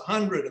numbers,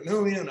 100, 1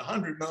 million,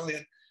 100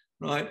 million,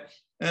 right?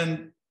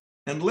 And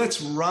let's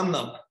run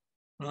them,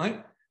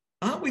 right?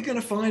 Aren't we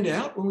going to find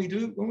out when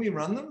we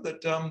run them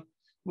that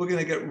we're going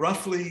to get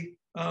roughly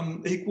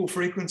equal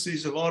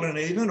frequencies of odd and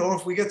even, or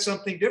if we get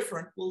something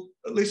different, we'll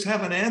at least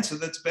have an answer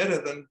that's better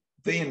than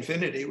V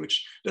infinity,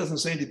 which doesn't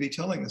seem to be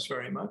telling us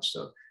very much.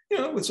 So, you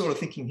know, we're sort of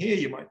thinking here,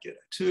 you might get a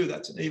 2,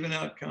 that's an even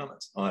outcome,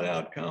 it's an odd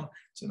outcome,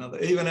 it's another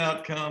even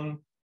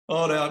outcome,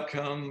 odd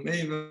outcome,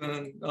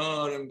 even,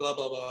 odd, and blah,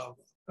 blah, blah.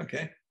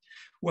 Okay.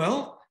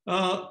 Well,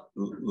 how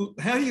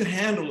do you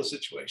handle a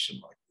situation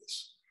like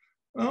this?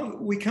 Well,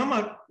 we come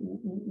up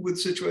with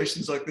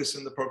situations like this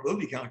in the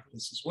probability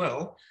calculus as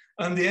well.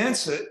 And the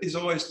answer is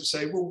always to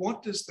say, well,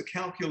 what does the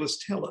calculus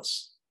tell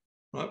us?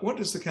 Right? What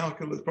is the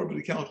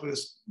probability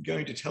calculus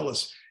going to tell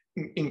us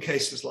in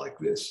cases like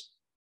this?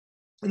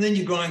 And then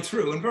you grind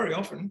through, and very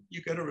often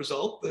you get a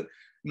result that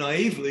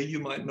naively you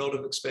might not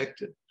have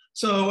expected.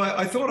 So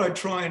I thought I'd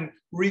try and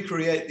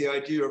recreate the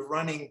idea of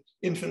running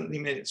finitely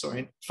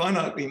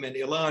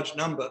many, a large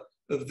number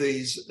of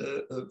these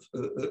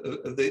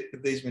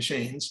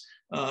machines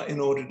in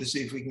order to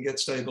see if we can get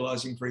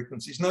stabilizing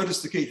frequencies.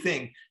 Notice the key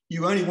thing: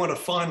 you only want a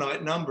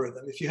finite number of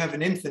them. If you have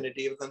an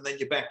infinity of them, then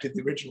you're back to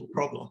the original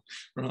problem,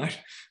 right?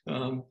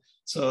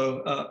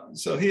 So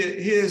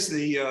here's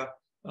the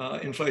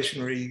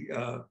inflationary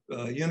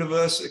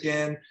universe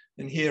again,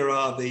 and here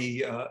are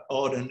the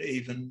odd and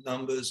even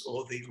numbers,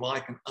 or the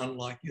like and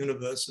unlike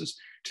universes.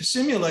 To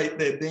simulate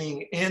there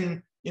being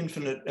n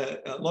infinite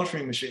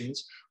lottery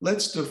machines,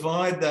 let's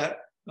divide that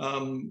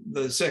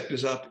the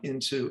sectors up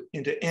into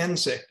n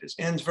sectors.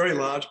 N's very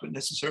large, but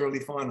necessarily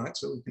finite,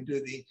 so we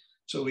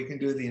can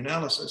do the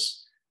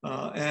analysis.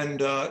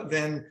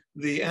 Then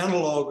the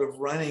analog of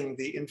running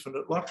the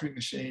infinite lottery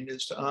machine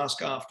is to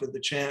ask after the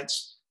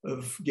chance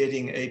of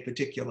getting a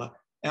particular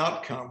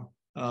outcome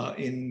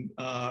in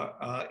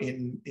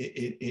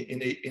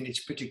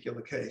each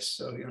particular case.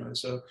 So, you know,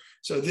 so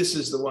this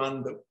is the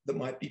one that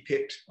might be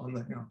picked on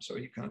the. No,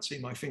 sorry, you can't see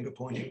my finger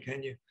pointing,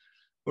 can you?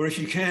 Or if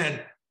you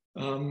can,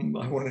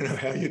 I want to know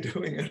how you're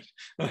doing it.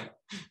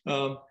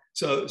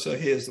 So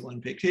here's the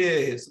one picked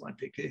here, here's the one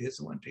picked here, here's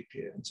the one picked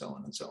here, and so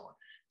on and so on.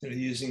 You know,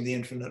 using the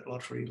infinite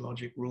lottery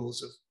logic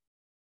rules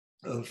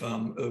of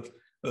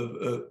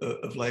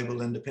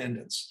label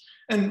independence.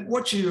 And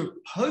what you're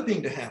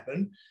hoping to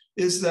happen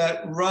is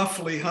that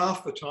roughly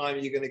half the time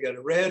you're going to get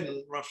a red,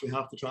 and roughly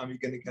half the time you're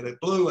going to get a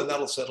blue, and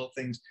that'll settle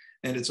things,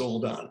 and it's all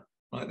done.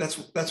 Right?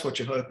 That's what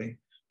you're hoping.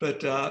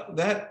 But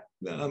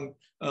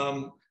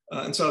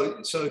and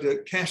so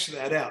to cash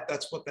that out,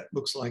 that's what that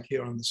looks like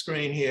here on the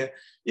screen here.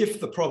 If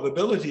the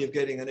probability of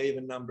getting an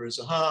even number is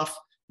a half,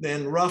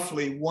 then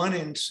roughly 1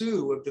 in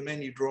 2 of the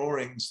many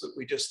drawings that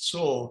we just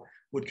saw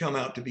would come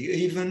out to be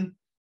even,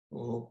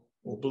 or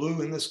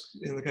blue in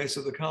the case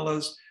of the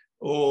colors.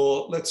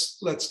 Or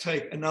let's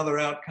take another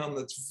outcome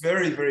that's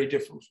very, very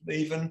different from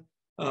even.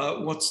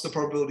 What's the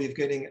probability of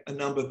getting a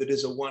number that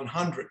is a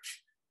 100th?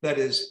 That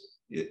is,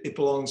 it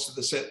belongs to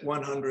the set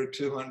 100,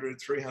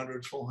 200,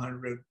 300,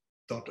 400, ...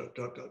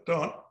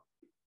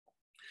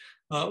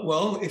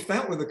 Well, if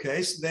that were the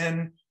case,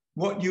 then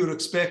what you would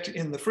expect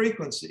in the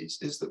frequencies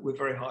is that with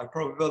very high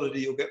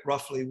probability, you'll get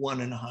roughly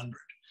 1 in 100.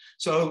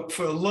 So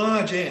for a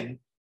large n,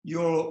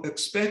 you're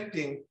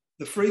expecting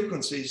the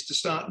frequencies to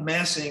start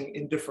massing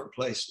in different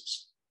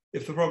places.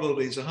 If the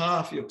probabilities are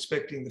half, you're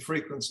expecting the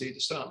frequency to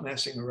start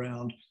massing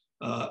around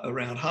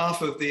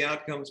half of the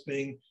outcomes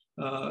being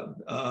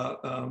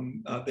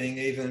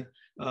even.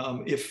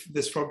 If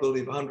this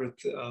probability of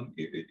 100th,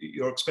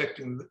 you're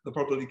expecting the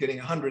probability of getting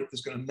 100th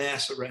is going to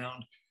mass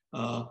around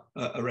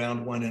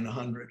 1 in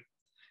 100.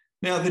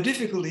 Now, the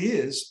difficulty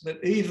is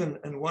that even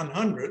and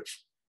 100th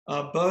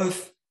are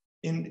both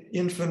in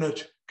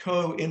infinite,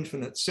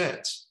 co-infinite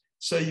sets.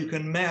 So you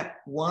can map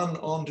one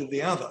onto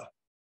the other.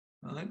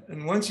 Right?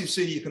 And once you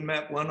see you can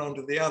map one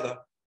onto the other,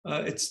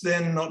 it's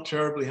then not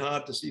terribly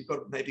hard to see. You've got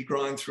to maybe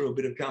grind through a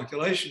bit of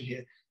calculation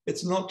here.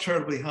 It's not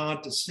terribly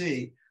hard to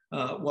see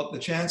what the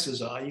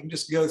chances are. You can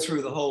just go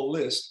through the whole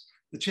list.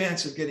 The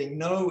chance of getting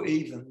no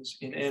evens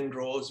in n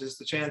draws is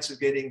the chance of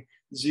getting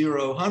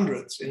 0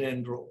 hundredths in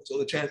n draws, or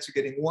the chance of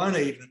getting 1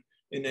 even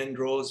in n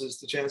draws is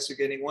the chance of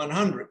getting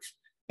 100th.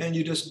 And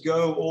you just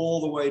go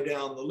all the way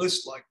down the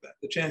list like that.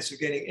 The chance of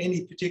getting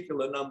any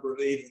particular number of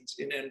evens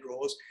in n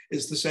draws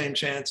is the same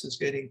chance as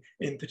getting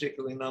any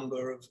particular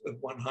number of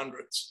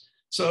 100ths.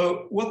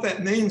 So what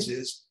that means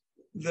is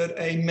that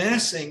a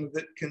massing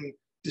that can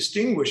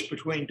distinguish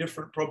between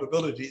different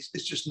probabilities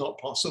is just not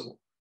possible,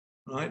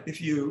 right?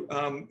 If you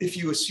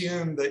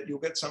assume that you'll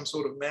get some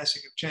sort of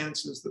massing of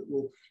chances that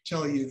will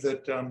tell you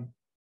that,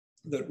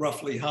 that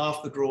roughly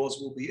half the draws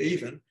will be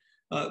even,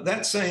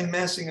 that same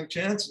massing of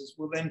chances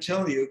will then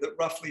tell you that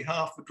roughly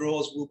half the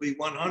draws will be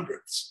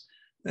 100ths.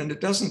 And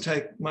it doesn't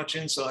take much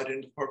insight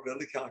into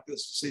probability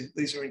calculus to see that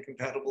these are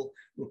incompatible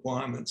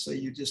requirements. So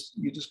you just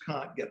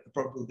can't get the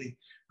probability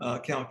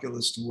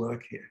calculus to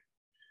work here.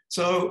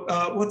 So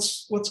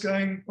what's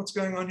going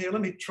on here?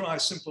 Let me try a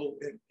simple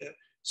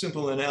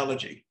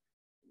analogy.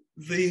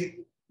 The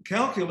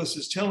calculus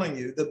is telling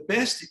you the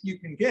best that you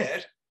can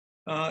get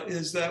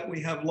is that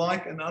we have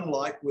like and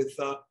unlike with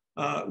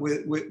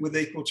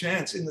equal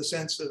chance in the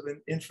sense of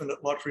an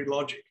infinite lottery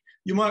logic.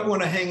 You might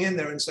want to hang in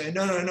there and say,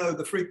 no,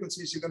 the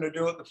frequencies are going to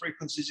do it, the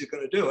frequencies are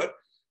going to do it.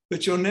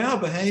 But you're now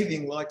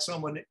behaving like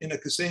someone in a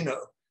casino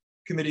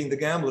committing the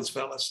gambler's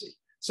fallacy.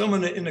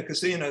 Someone in a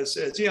casino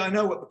says, yeah, I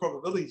know what the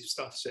probability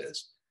stuff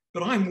says,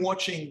 but I'm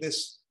watching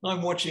this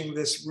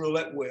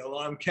roulette wheel.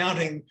 I'm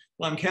counting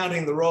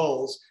the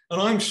rolls,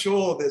 and I'm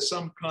sure there's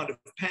some kind of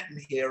pattern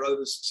here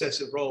over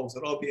successive rolls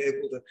that I'll be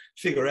able to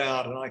figure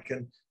out, and I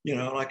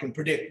can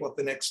predict what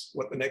the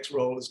next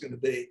roll is going to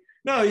be.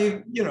 No,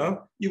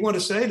 you want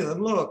to say to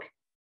them, look,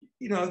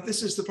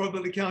 this is the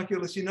probability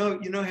calculus. You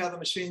know how the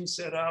machine's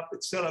set up.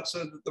 It's set up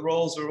so that the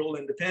rolls are all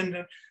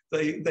independent.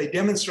 They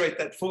demonstrate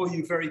that for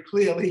you very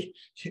clearly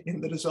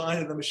in the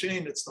design of the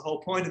machine. It's the whole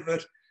point of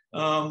it.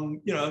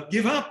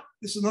 Give up.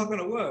 This is not going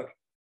to work.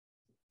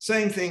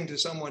 Same thing to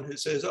someone who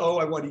says, oh,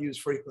 I want to use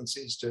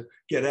frequencies to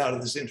get out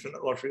of this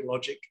infinite lottery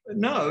logic.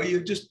 No,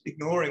 you're just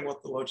ignoring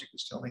what the logic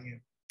is telling you.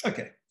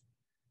 Okay.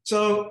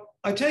 So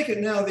I take it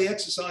now the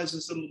exercise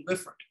is a little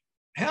different.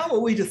 How are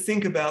we to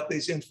think about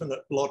these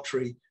infinite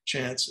lottery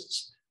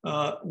chances?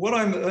 What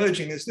I'm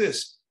urging is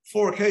this.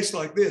 For a case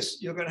like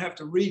this, you're going to have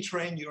to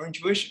retrain your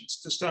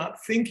intuitions to start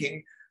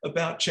thinking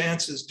about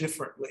chances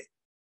differently,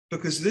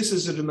 because this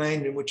is a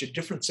domain in which a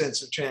different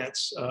sense of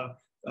chance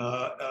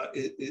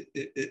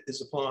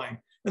is applying.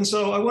 And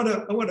so I want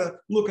to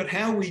look at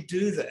how we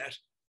do that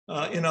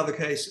in other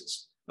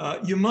cases.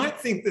 You might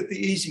think that the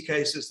easy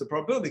case is the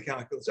probability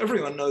calculus.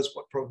 Everyone knows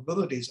what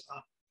probabilities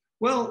are.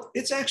 Well,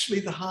 it's actually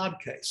the hard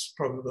case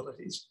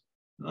probabilities,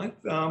 right?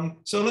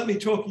 So let me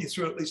talk you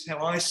through at least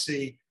how I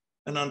see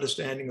an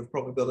understanding of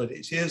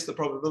probabilities. Here's the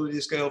probability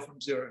scale from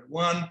 0 to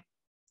 1.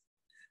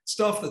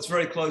 Stuff that's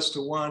very close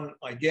to 1,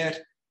 I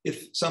get.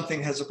 If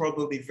something has a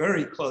probability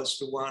very close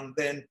to 1,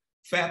 then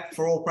FAP,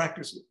 for all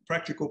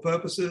practical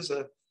purposes,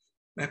 an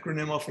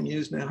acronym often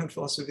used now in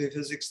philosophy of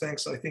physics,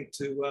 thanks, I think,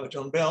 to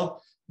John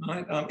Bell,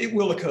 right? It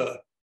will occur,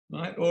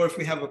 right? Or if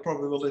we have a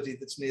probability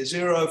that's near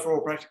 0, for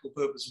all practical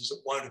purposes,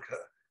 it won't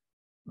occur,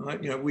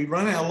 right? We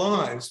run our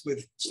lives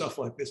with stuff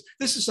like this.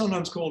 This is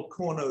sometimes called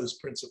Cournot's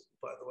principle,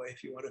 by the way,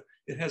 if you want to.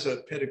 It has a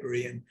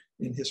pedigree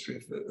in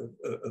history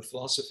of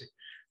philosophy.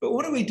 But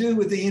what do we do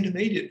with the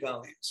intermediate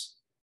values?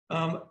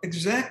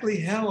 Exactly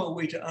how are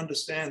we to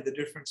understand the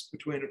difference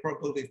between a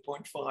probability of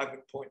 0.5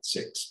 and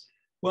 0.6?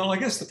 Well, I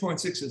guess the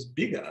 0.6 is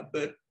bigger,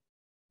 but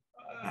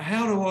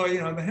how do I,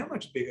 how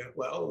much bigger?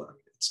 Well,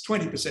 it's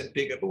 20%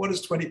 bigger, but what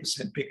does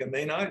 20% bigger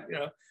mean? I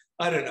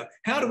don't know.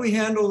 How do we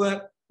handle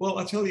that? Well,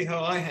 I'll tell you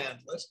how I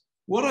handle it.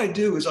 what I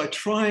do is I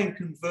try and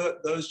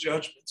convert those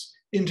judgments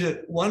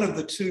into one of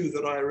the two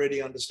that I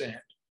already understand,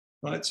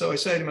 right? So I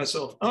say to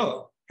myself,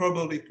 oh,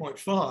 probability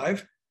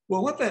 0.5.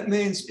 Well, what that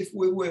means, if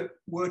we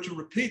were to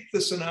repeat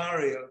the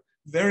scenario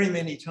very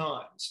many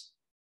times,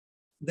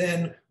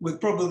 then with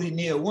probability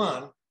near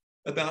 1,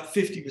 about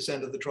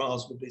 50% of the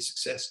trials would be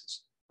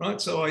successes, right?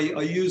 So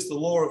I use the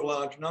law of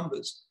large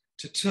numbers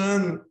to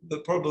turn the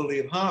probability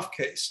of half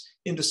case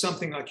into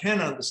something I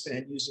can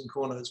understand using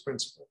Cournot's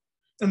principle.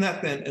 And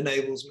that then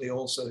enables me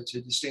also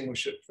to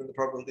distinguish it from the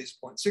probabilities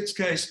 0.6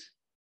 case.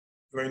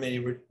 Very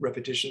many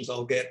repetitions,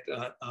 I'll get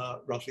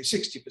roughly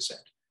 60%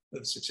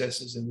 of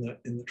successes in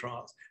the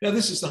trials. Now,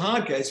 this is the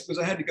hard case because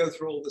I had to go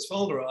through all this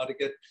folder art to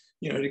get,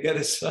 to get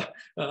us,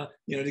 to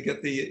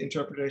get the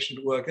interpretation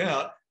to work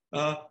out.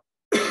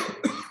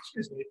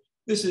 Excuse me.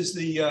 This is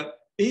the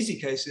easy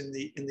case in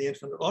the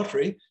infinite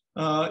lottery.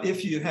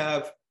 If you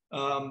have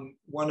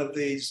one of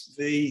these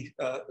v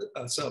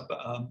sub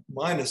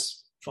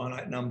minus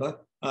finite number,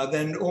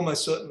 then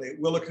almost certainly it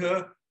will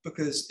occur,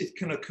 because it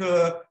can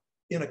occur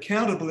in a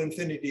countable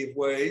infinity of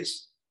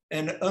ways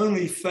and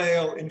only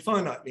fail in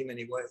finitely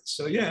many ways.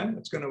 So yeah,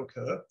 it's going to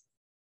occur.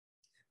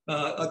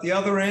 At the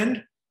other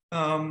end,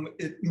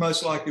 it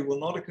most likely will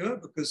not occur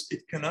because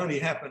it can only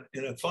happen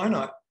in a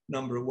finite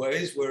number of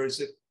ways, whereas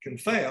it can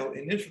fail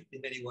in infinitely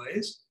many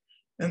ways.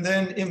 And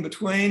then in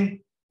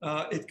between,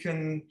 it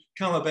can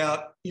come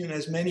about in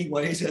as many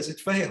ways as it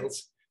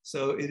fails.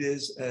 So it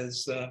is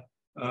as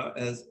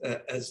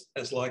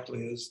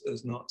likely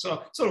as not.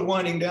 So sort of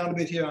winding down a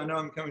bit here. I know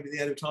I'm coming to the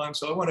end of time,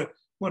 so I want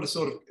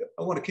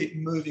to keep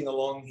moving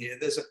along here.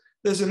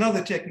 There's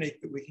another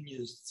technique that we can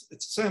use.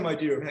 It's the same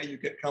idea of how you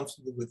get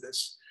comfortable with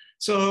this.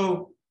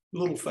 So a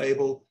little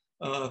fable.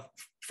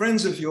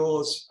 Friends of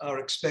yours are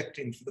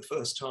expecting for the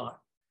first time,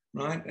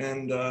 right?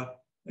 And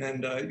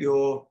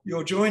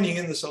you're joining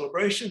in the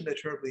celebration. They're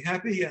terribly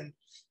happy, and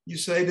you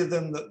say to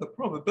them that the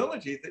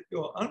probability that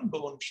your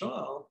unborn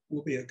child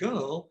will be a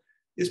girl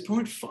is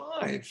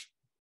 0.5.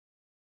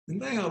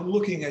 And they are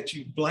looking at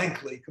you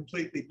blankly,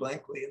 completely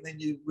blankly. And then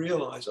you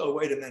realize, oh,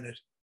 wait a minute,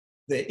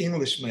 they're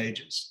English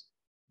majors,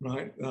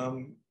 right?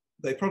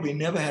 They probably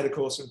never had a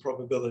course in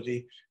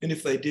probability. And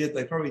if they did,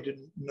 they probably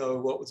didn't know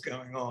what was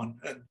going on.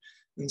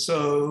 And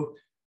so,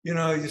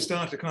 you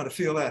start to kind of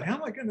feel out, how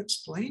am I going to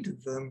explain to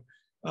them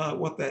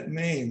what that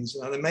means?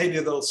 Then maybe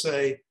they'll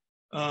say,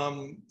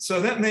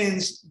 so that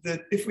means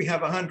that if we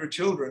have 100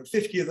 children,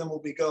 50 of them will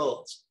be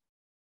girls,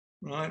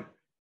 right?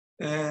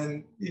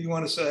 And you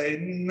want to say,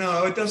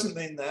 no, it doesn't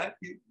mean that.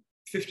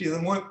 50 of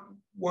them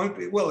won't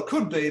be. Well, it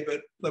could be,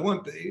 but they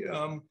won't be.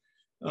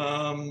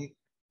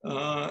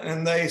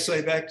 And they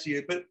say back to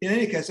you, but in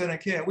any case, I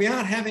don't care. We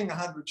aren't having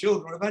 100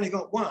 children. We've only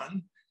got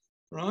one,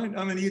 right?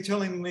 I mean, are you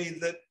telling me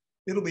that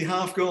it'll be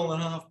half girl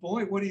and half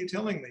boy? What are you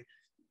telling me?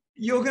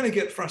 You're going to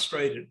get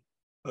frustrated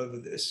over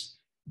this,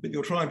 but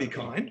you'll try and be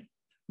kind,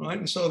 right?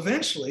 And so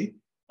eventually,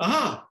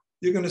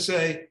 you're going to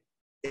say,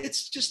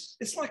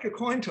 it's like a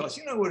coin toss.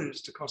 You know what it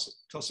is to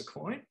toss a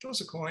coin,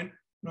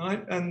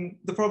 right? And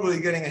the probability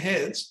of getting a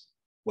heads.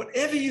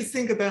 Whatever you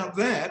think about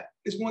that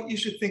is what you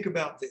should think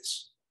about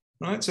this,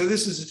 right? So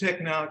this is a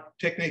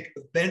technique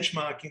of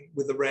benchmarking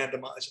with a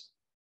randomizer,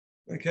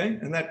 okay?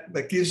 And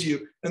that gives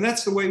you, and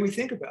that's the way we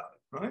think about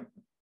it, right?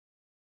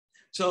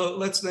 So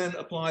let's then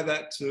apply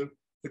that to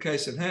the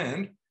case at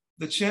hand.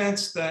 The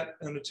chance that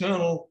an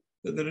eternal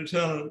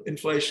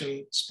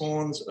inflation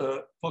spawns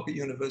a pocket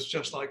universe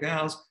just like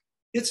ours,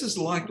 it's as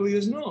likely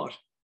as not.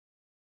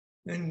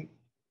 And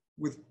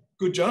with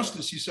good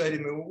justice, you say to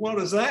me, well, what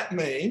does that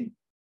mean,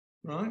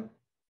 right?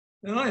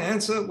 And I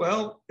answer,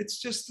 well, it's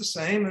just the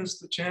same as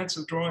the chance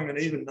of drawing an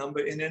even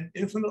number in an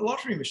infinite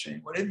lottery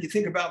machine. Whatever you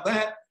think about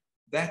that,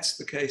 that's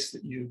the case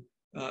that you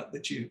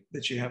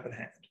have at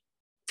hand.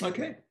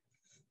 Okay,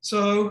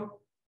 so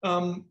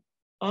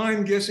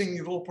I'm guessing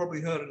you've all probably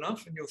heard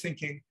enough, and you're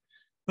thinking,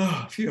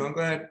 oh, phew, I'm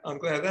glad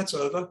that's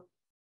over.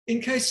 In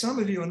case some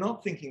of you are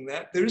not thinking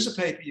that, there is a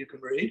paper you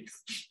can read,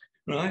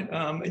 right?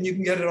 And you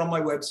can get it on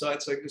my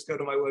website. So just go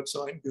to my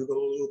website and Google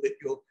a little bit,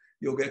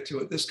 you'll get to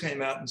it. This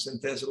came out in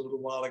Synthèse a little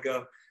while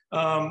ago.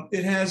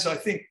 It has, I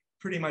think,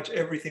 pretty much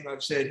everything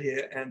I've said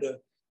here and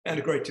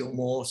a great deal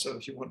more. So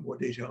if you want more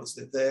details,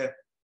 they're there.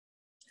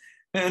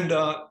 And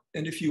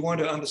if you want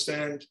to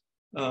understand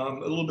a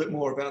little bit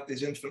more about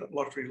these infinite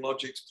lottery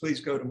logics, please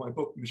go to my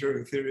book,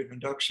 Material Theory of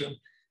Induction.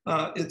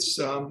 It's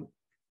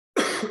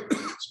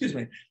excuse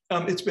me,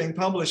 it's being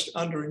published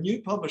under a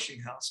new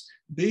publishing house,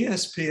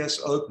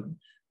 BSPS Open,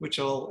 which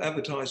I'll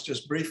advertise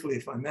just briefly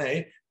if I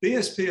may.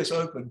 BSPS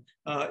Open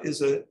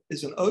is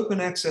an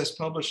open access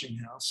publishing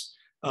house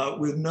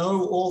with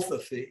no author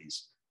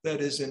fees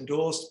that is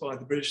endorsed by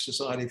the British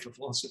Society for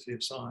Philosophy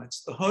of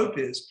Science. The hope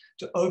is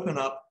to open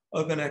up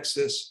open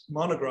access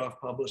monograph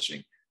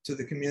publishing to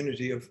the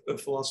community of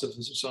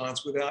philosophers of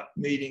science without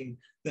needing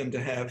them to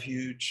have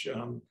huge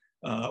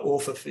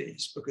author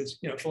fees, because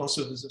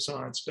philosophers of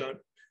science don't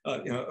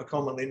are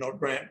commonly not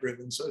grant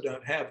driven, so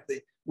don't have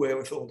the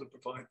wherewithal to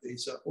provide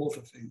these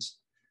author fees.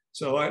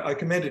 So I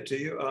commend it to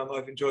you.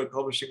 I've enjoyed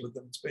publishing with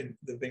them.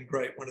 They've been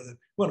great.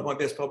 One of my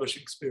best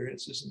publishing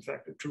experiences. In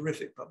fact, a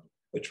terrific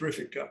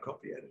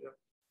copy editor.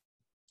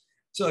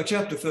 So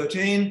chapter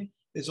 13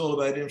 is all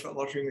about infinite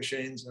lottery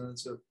machines, and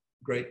it's a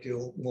great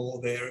deal more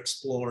there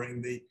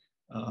exploring the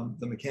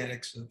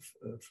mechanics of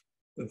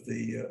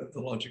the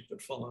logic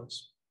that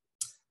follows.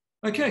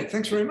 Okay,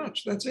 thanks very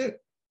much. That's it.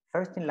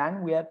 First in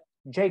line, we have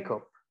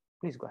Jacob.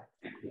 Please go ahead.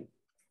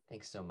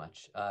 Thanks so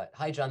much.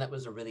 Hi, John. That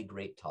was a really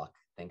great talk.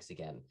 Thanks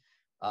again.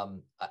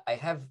 I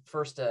have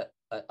first a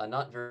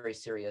not very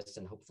serious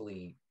and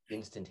hopefully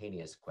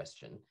instantaneous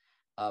question.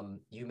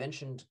 You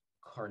mentioned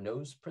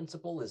Carnot's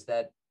principle. Is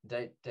that,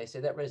 did I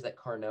say that right? Is that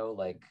Carnot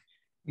like?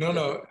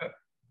 No.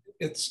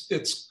 It's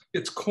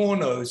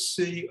Cournot,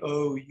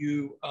 C-O-U-R-N-O-T.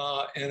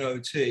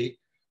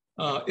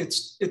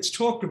 It's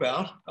talked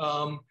about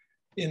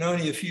in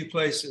only a few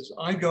places.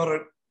 I got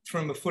it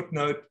from a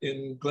footnote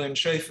in Glenn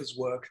Schaefer's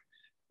work.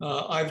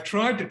 I've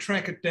tried to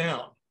track it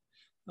down.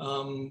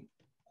 Cournot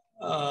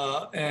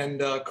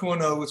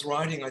was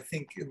writing, I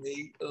think, in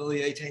the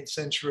early 18th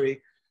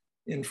century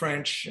in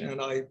French,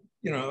 and I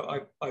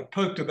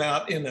poked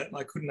about in it, and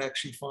I couldn't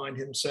actually find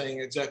him saying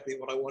exactly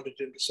what I wanted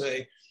him to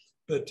say.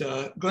 But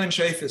Glenn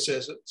Schaefer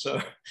says it,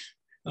 so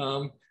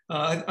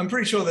I'm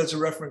pretty sure there's a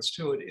reference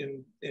to it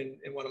in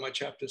one of my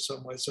chapters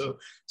somewhere. So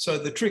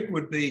the trick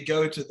would be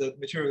go to the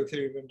Material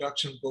Theory of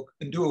Induction book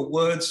and do a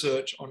word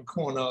search on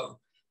Cournot,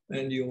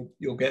 and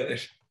you'll get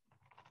it.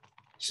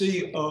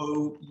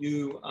 C-O-U-R-N-O-T.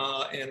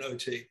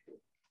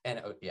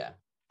 Yeah,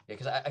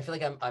 because I feel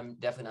like I'm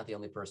definitely not the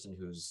only person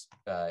who's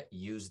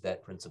used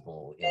that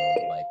principle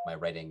in like my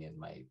writing and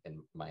my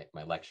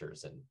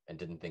lectures, and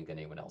didn't think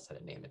anyone else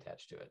had a name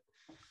attached to it.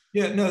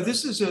 Yeah, no,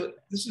 this is a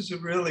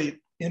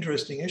really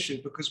interesting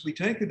issue, because we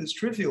take it as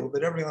trivial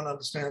that everyone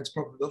understands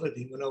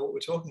probability. We know what we're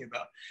talking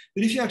about.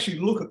 But if you actually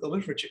look at the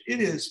literature, it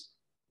is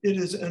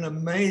an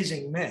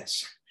amazing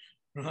mess,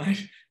 right?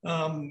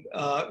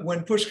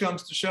 When push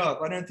comes to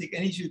shove, I don't think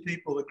any two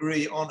people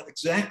agree on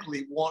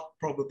exactly what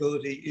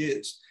probability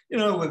is. You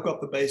know, we've got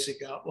the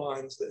basic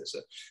outlines. There's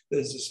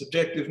a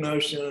subjective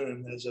notion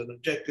and there's an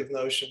objective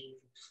notion.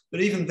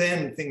 But even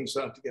then, things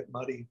start to get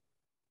muddy.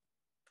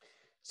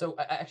 So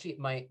actually,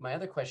 my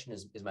other question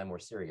is my more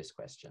serious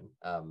question.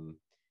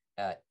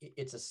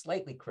 It's a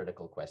slightly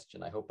critical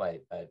question. I hope I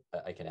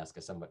can ask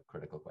a somewhat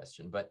critical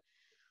question. But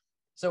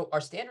so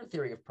our standard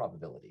theory of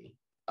probability,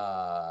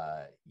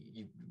 however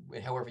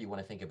you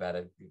want to think about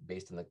it,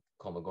 based on the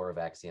Kolmogorov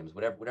axioms,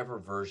 whatever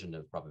version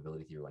of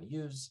probability theory you want to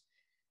use,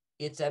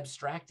 it's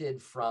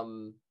abstracted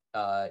from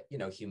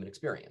human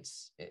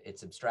experience.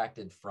 It's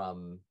abstracted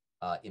from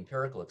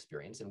empirical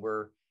experience, and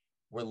we're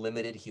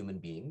limited human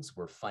beings,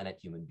 we're finite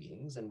human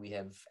beings, and we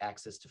have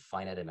access to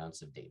finite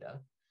amounts of data.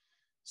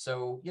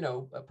 So,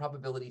 a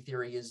probability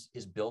theory is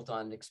built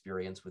on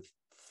experience with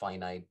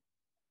finite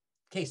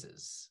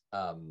cases.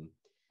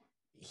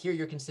 Here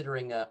you're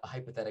considering a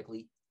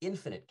hypothetically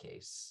infinite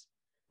case.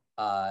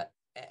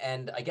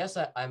 And I guess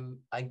I'm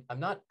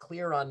not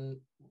clear on,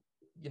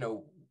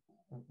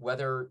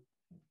 whether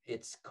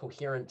it's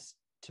coherent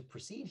to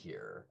proceed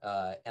here.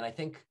 And I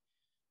think,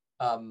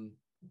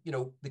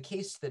 the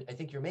case that I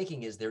think you're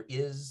making is there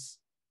is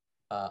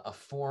a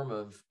form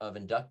of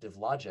inductive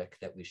logic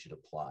that we should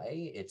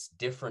apply. It's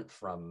different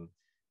from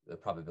the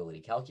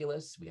probability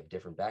calculus. We have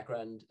different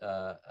background,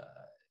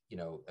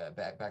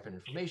 background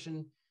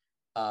information.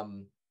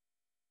 And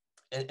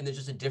there's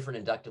just a different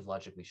inductive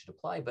logic we should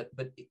apply. But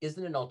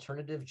isn't an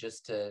alternative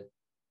just to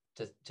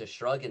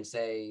shrug and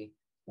say,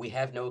 we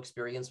have no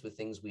experience with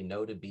things we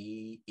know to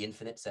be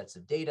infinite sets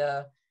of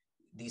data.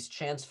 These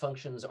chance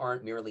functions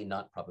aren't merely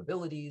not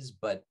probabilities,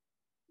 but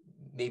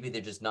maybe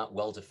they're just not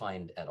well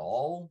defined at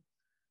all.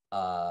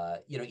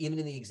 Even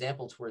in the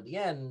example toward the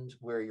end,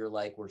 where you're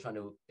like, we're trying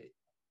to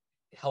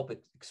help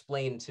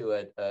explain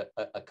to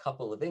a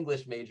couple of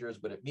English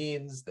majors what it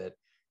means that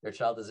their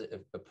child has a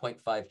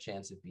 0.5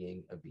 chance of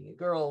being a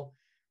girl.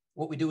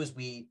 What we do is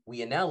we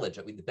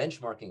analogize, the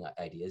benchmarking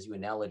idea is you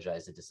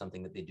analogize it to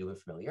something that they do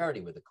have familiarity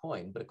with, a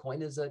coin, but a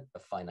coin is a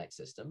finite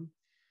system.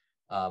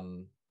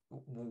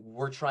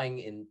 We're trying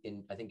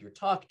in I think your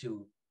talk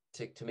to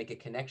make a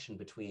connection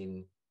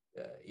between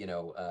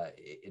an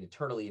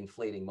eternally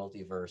inflating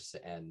multiverse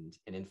and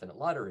an infinite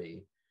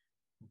lottery,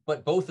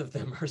 but both of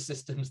them are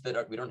systems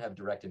that we don't have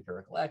direct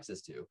empirical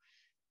access to.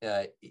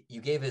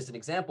 You gave as an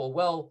example,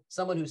 well,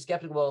 someone who's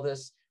skeptical of all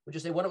this would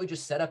just say, why don't we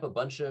just set up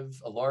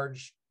a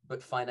large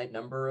but finite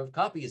number of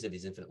copies of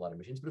these infinite lottery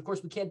machines? But of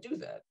course, we can't do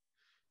that.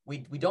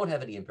 We don't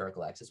have any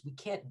empirical access. We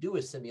can't do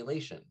a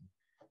simulation,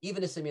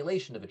 even a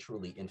simulation of a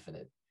truly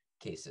infinite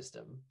case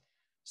system.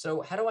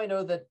 So how do I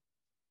know that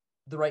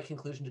the right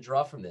conclusion to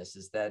draw from this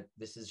is that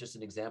this is just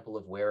an example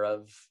of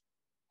whereof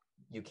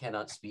you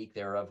cannot speak,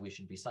 thereof we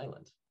should be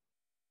silent?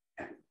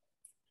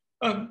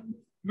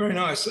 Very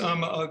nice.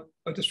 I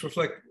just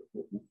reflect.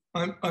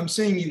 I'm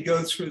seeing you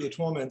go through the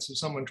torments of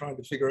someone trying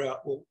to figure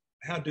out, well,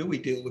 how do we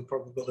deal with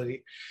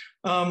probability?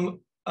 The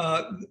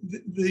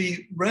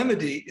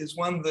remedy is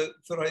one that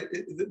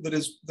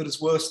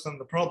is worse than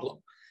the problem.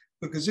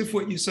 because if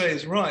what you say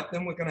is right,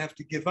 then we're going to have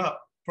to give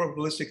up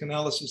probabilistic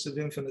analysis of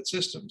infinite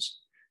systems.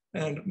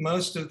 And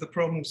most of the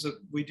problems that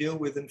we deal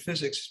with in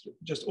physics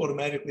just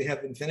automatically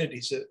have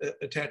infinities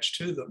attached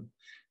to them.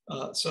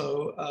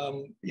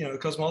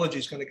 Cosmology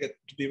is going to get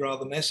to be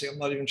rather messy. I'm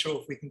not even sure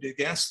if we can do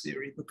gas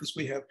theory because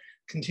we have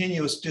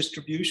continuous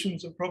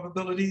distributions of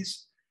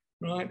probabilities,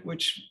 right?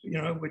 Which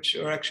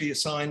are actually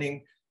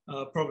assigning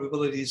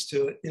probabilities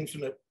to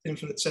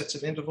infinite sets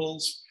of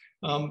intervals.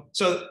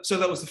 So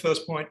that was the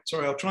first point.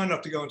 Sorry, I'll try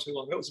not to go on too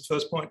long. That was the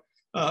first point.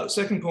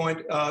 Second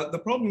point,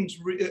 the problems,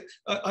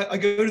 I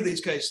go to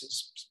these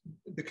cases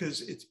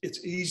because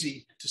it's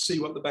easy to see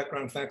what the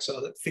background facts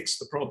are that fix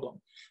the problem.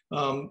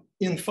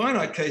 In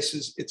finite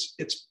cases,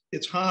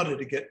 it's harder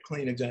to get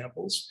clean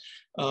examples,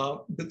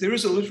 but there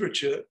is a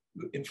literature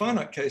in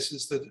finite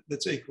cases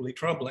that's equally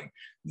troubling.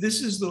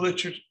 This is the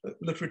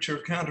literature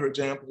of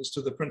counterexamples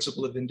to the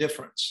principle of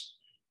indifference,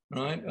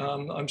 right?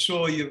 I'm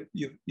sure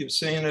you've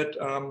seen it.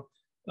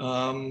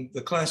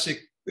 The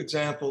classic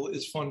example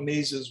is von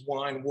Mises'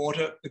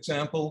 wine-water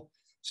example.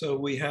 So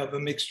we have a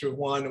mixture of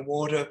wine and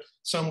water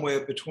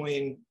somewhere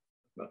between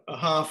a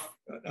half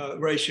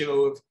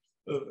ratio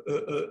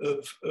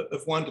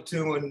of 1 to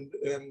 2 and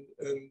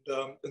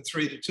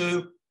 3 to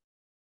 2.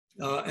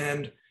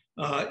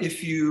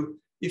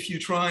 If you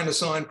try and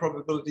assign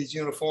probabilities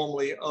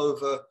uniformly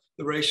over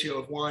the ratio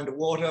of wine to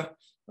water,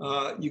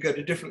 you get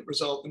a different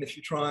result than if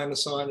you try and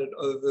assign it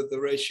over the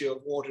ratio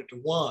of water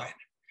to wine.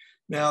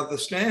 Now, the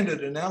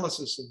standard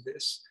analysis of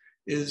this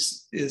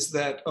is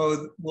that,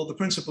 oh, well, the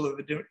principle of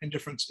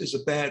indifference is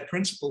a bad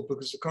principle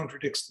because it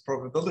contradicts the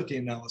probability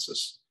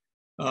analysis.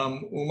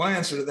 Well, my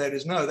answer to that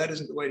is no, that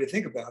isn't the way to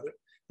think about it.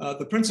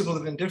 The principle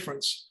of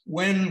indifference,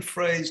 when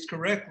phrased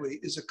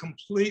correctly, is a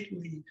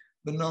completely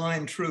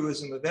benign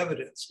truism of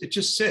evidence. It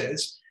just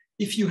says,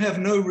 if you have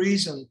no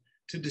reason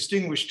to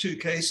distinguish two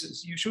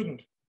cases, you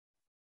shouldn't,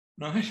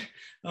 right?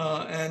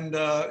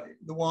 The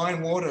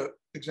wine-water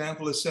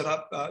example is set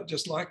up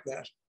just like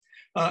that.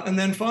 And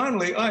then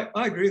finally, I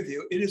agree with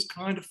you, it is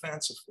kind of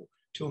fanciful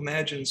to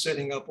imagine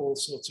setting up all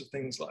sorts of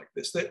things like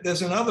this.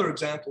 There's another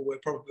example where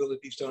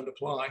probabilities don't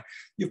apply.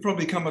 You've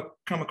probably come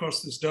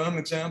across this dome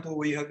example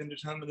where you have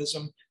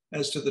indeterminism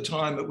as to the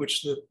time at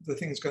which the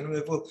thing is going to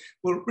move.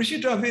 Well,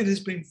 Richard David has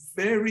been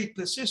very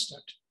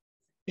persistent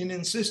in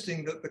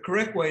insisting that the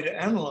correct way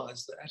to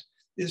analyze that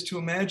is to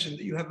imagine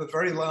that you have a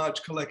very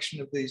large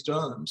collection of these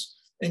domes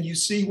and you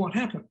see what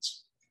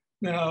happens.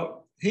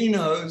 Now, he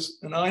knows,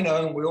 and I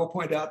know, and we all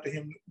point out to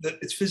him that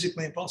it's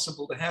physically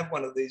impossible to have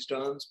one of these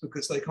domes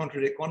because they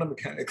contradict quantum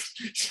mechanics.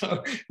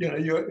 So,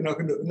 you're not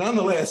going to do it.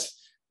 Nonetheless,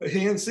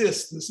 he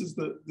insists this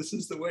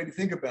is the way to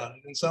think about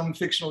it. In some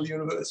fictional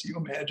universe, you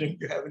imagine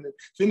you have an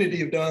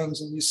infinity of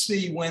domes and you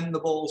see when the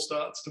ball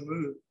starts to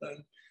move.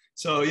 And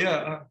so,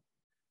 yeah,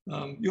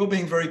 you're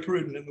being very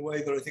prudent in the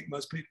way that I think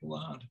most people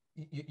aren't.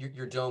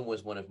 Your dome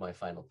was one of my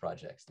final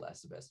projects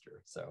last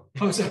semester. So.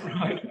 Oh, is that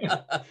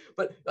right?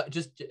 But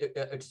just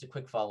a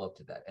quick follow up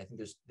to that. I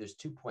think there's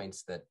 2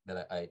 points that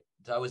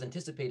I was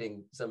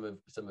anticipating some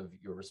of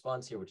your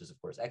response here, which is of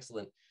course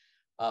excellent.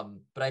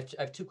 But I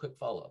have 2 quick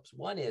follow ups.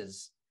 One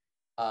is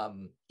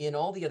in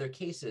all the other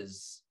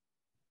cases,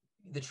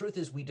 the truth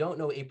is we don't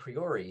know a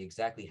priori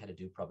exactly how to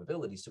do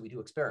probabilities, so we do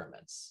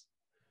experiments.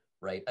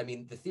 Right? I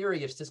mean, the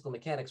theory of statistical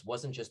mechanics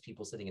wasn't just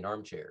people sitting in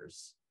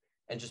armchairs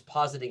and just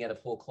positing out of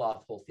whole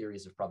cloth whole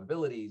theories of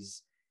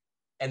probabilities,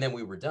 and then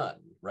we were done,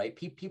 right?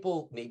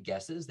 People made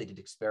guesses, they did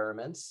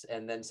experiments,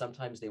 and then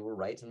sometimes they were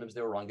right, sometimes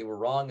they were wrong. They were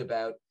wrong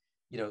about,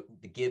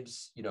 the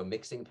Gibbs,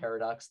 mixing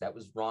paradox. That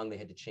was wrong. They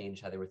had to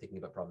change how they were thinking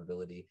about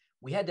probability.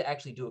 We had to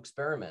actually do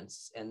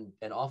experiments, and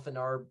often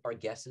our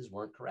guesses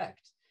weren't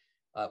correct.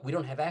 We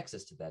don't have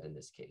access to that in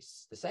this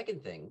case. The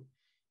second thing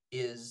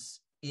is,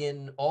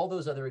 in all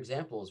those other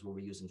examples where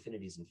we use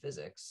infinities in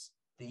physics,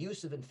 the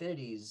use of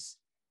infinities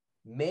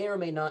may or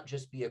may not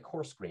just be a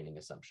coarse graining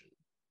assumption,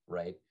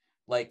 right?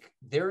 Like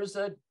there's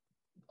a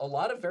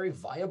lot of very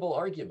viable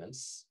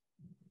arguments.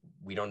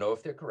 We don't know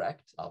if they're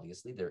correct.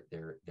 Obviously,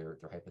 they're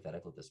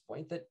hypothetical at this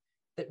point.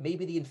 That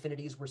maybe the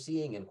infinities we're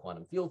seeing in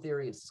quantum field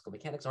theory and statistical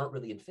mechanics aren't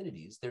really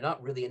infinities. They're not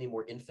really any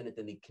more infinite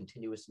than the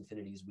continuous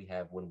infinities we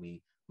have when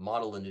we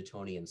model a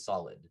Newtonian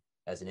solid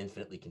as an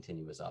infinitely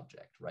continuous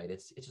object, right?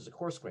 It's just a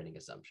coarse graining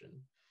assumption.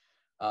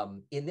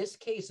 In this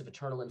case of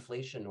eternal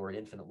inflation or an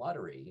infinite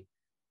lottery,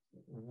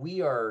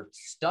 we are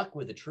stuck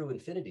with a true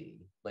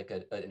infinity, like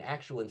an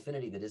actual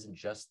infinity that isn't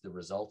just the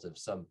result of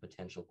some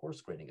potential coarse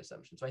graining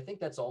assumption. So I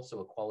think that's also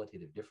a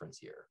qualitative difference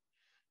here,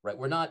 right?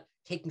 We're not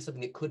taking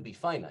something that could be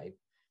finite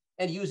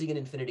and using an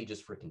infinity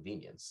just for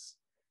convenience,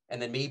 and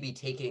then maybe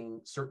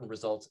taking certain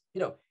results.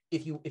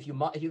 If you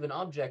have an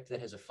object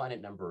that has a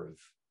finite number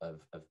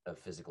of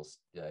physical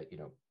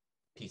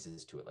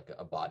pieces to it, like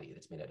a body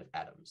that's made out of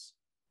atoms,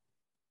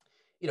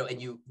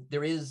 and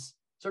there is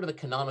sort of a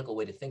canonical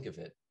way to think of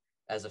it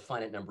as a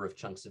finite number of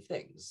chunks of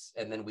things,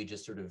 and then we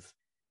just sort of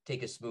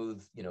take a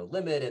smooth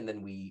limit, and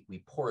then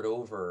we pour it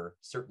over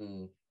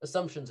certain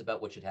assumptions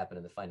about what should happen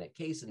in the finite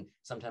case, and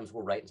sometimes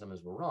we're right and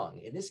sometimes we're wrong.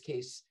 In this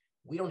case,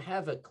 we don't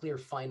have a clear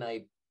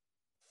finite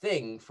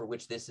thing for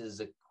which this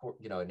is a,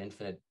 you know, an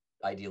infinite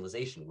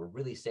idealization. We're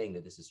really saying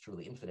that this is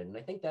truly infinite. And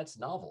I think that's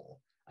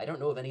novel. I don't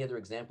know of any other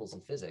examples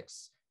in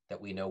physics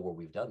that we know where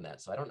we've done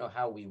that. So I don't know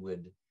how we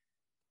would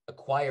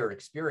acquire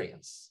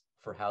experience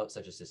for how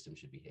such a system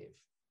should behave.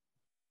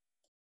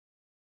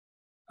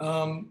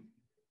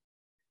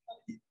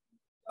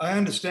 I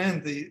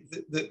understand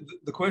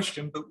the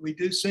question, but we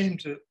do seem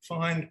to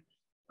find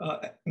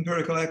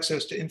empirical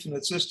access to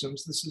infinite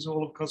systems. This is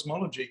all of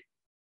cosmology,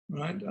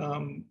 right?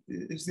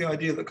 It's the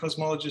idea that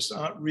cosmologists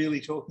aren't really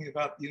talking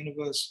about the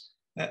universe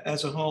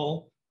as a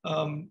whole.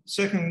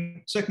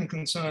 Second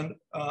concern,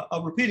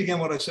 I'll repeat again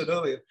what I said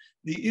earlier.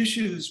 The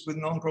issues with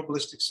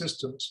non-probabilistic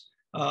systems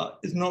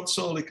is not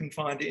solely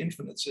confined to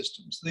infinite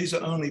systems. These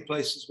are only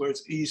places where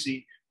it's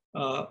easy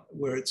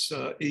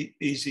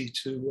easy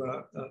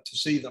to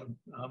see them.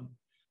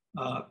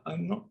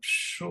 I'm not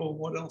sure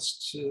what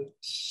else to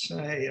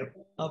say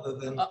other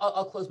than.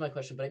 I'll close my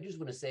question, but I just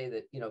want to say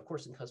that, you know, of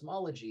course, in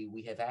cosmology,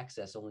 we have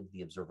access only to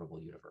the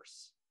observable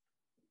universe.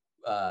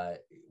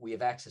 We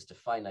have access to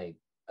finite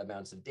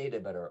amounts of data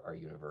about our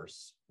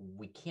universe.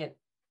 We can't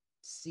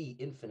see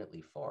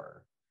infinitely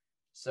far.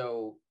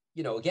 So,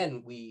 you know,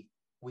 again, we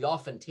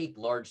often take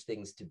large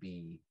things to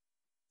be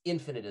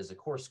infinite as a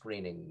coarse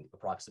graining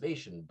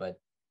approximation, but,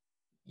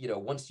 you know,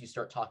 once you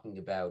start talking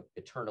about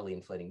eternally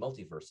inflating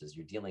multiverses,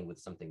 you're dealing with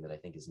something that I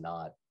think is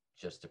not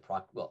just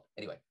well,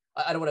 anyway,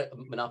 I don't want to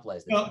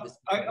monopolize this. Well,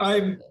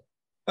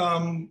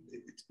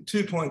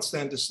 2 points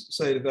then to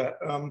say to that.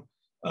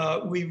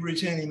 We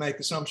routinely make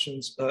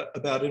assumptions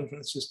about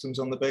infinite systems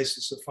on the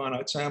basis of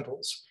finite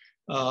samples.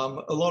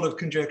 A lot of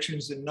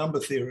conjectures in number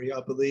theory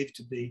are believed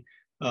to be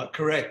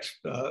correct.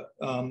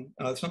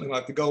 Something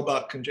like the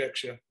Goldbach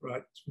conjecture,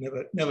 right?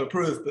 Never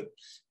proved,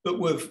 but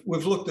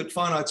we've looked at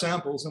finite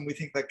samples and we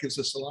think that gives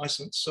us a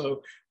license.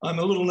 So I'm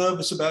a little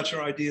nervous about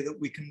your idea that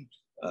we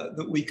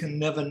can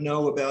never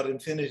know about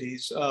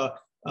infinities.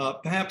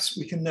 Perhaps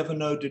we can never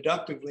know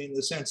deductively in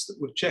the sense that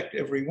we've checked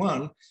every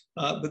one,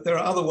 but there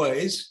are other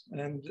ways,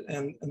 and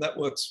that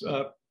works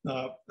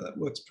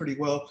pretty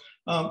well.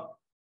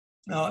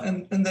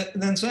 And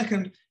then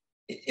second,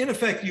 in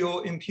effect,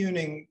 you're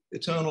impugning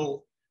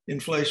eternal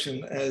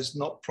inflation as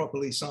not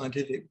properly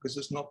scientific because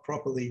it's not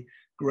properly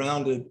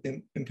grounded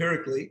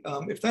empirically.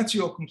 If that's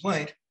your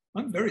complaint,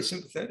 I'm very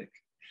sympathetic.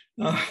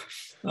 I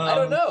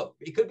don't know.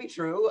 It could be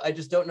true. I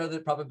just don't know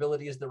that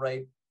probability is the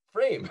right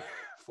frame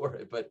for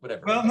it, but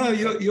whatever. Well, no,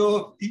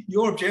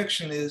 your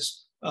objection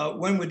is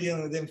when we're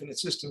dealing with infinite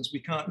systems, we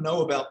can't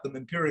know about them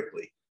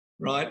empirically,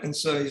 right? And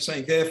so you're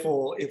saying,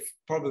 therefore, if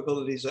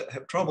probabilities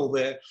have trouble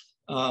there,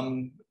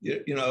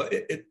 you know,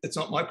 it's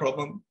not my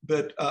problem.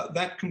 But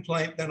that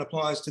complaint then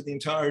applies to the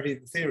entirety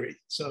of the theory.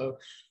 So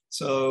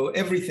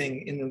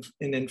everything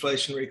in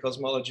inflationary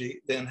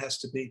cosmology then has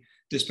to be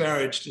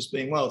disparaged as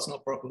being, well, it's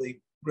not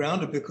properly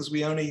grounded because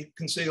we only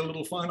can see a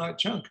little finite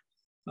chunk.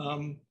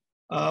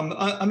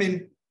 I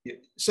mean,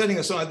 setting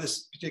aside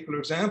this particular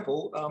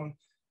example,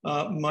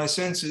 my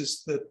sense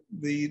is that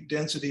the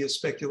density of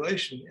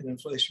speculation in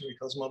inflationary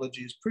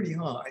cosmology is pretty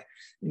high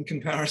in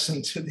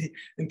comparison to the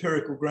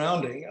empirical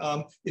grounding.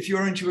 If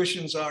your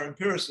intuitions are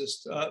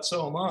empiricist,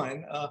 so are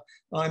mine.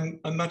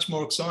 I'm much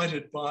more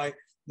excited by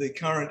the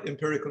current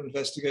empirical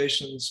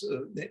investigations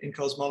in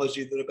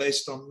cosmology that are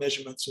based on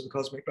measurements of the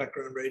cosmic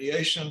background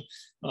radiation.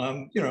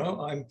 You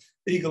know, I'm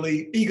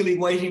eagerly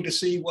waiting to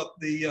see what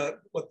the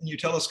new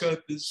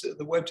telescope is,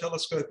 the Webb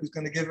telescope is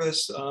going to give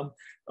us.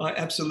 I'm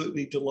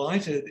absolutely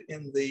delighted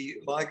in the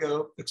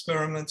LIGO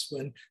experiments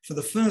when, for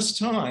the first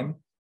time,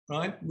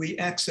 right, we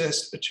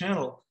accessed a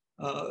channel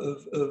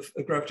of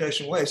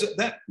gravitational waves.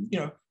 That, you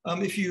know,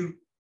 if you,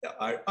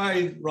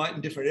 I write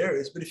in different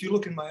areas, but if you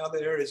look in my other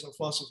areas of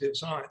philosophy of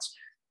science,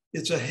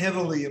 it's a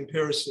heavily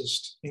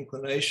empiricist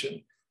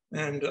inclination.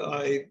 And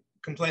I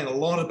complain a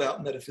lot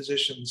about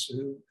metaphysicians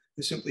who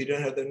simply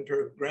don't have that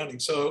empirical grounding.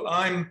 So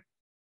I'm,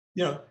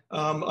 you know,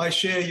 I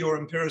share your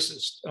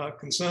empiricist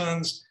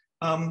concerns.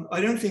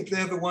 I don't think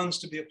they're the ones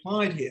to be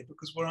applied here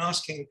because we're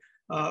asking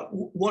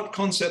what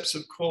concepts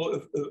of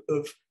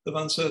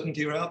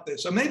uncertainty are out there.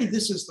 So maybe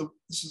this is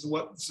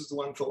the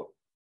one thought.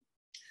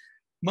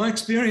 My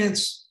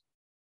experience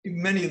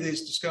in many of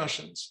these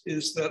discussions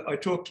is that I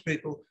talk to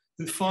people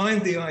who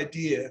find the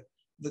idea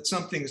that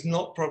something is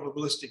not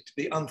probabilistic to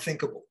be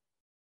unthinkable,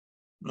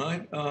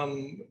 right?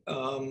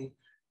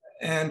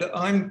 And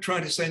I'm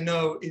trying to say,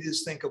 no, it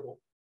is thinkable.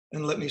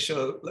 And let me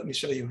show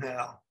you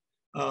how.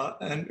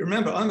 And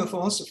remember, I'm a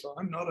philosopher.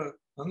 I'm not a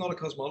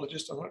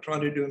cosmologist. I'm not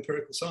trying to do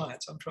empirical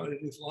science. I'm trying to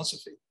do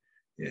philosophy.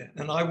 Yeah,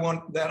 and I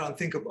want that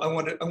unthinkable. I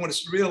want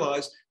us to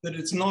realize that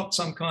it's not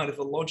some kind of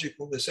a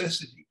logical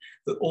necessity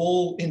that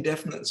all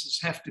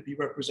indefinites have to be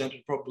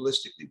represented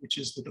probabilistically, which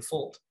is the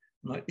default.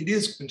 Right? It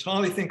is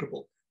entirely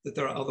thinkable that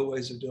there are other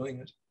ways of doing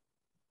it.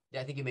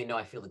 Yeah, I think you may know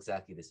I feel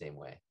exactly the same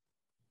way.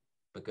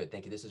 But good,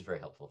 thank you. This is very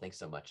helpful. Thanks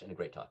so much, and a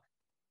great talk.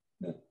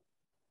 Yeah.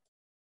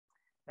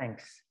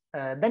 Thanks.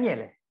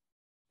 Daniele.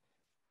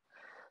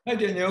 Hi,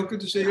 Danielle.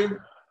 Good to see you.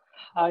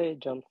 Hi,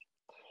 John.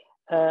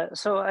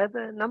 So I have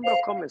a number of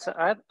comments.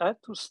 I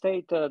have to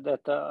state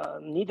that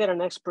neither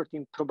an expert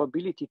in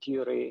probability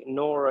theory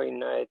nor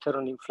in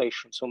eternal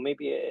inflation. So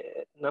maybe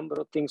a number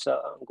of things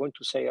I'm going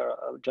to say are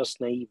just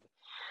naive.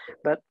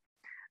 But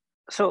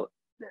so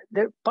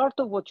part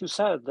of what you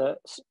said,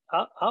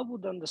 I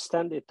would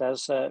understand it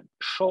as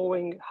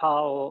showing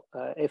how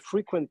a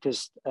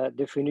frequentist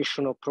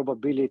definition of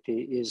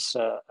probability is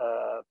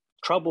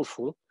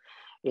troubleful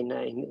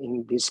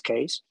in this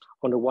case,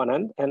 on the one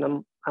hand,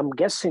 and I'm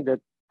guessing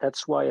that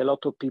that's why a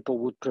lot of people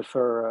would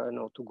prefer,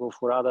 to go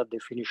for other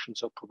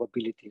definitions of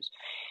probabilities,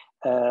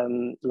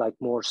 like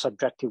more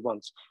subjective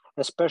ones.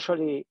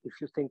 Especially if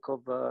you think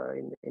of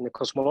in a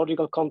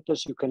cosmological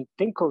context, you can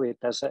think of it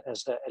as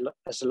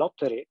a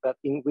lottery, but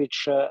in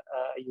which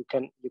you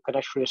can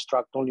actually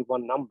extract only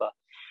one number,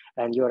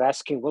 and you're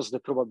asking what's the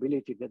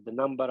probability that the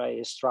number I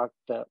extract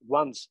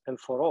once and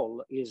for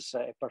all is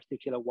a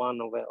particular one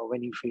of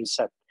an infinite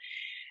set.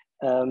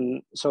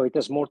 So it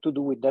has more to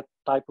do with that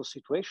type of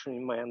situation,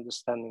 in my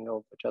understanding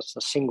of just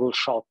a single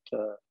shot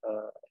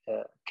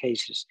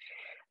cases.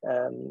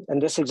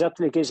 And that's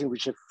exactly the case in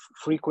which a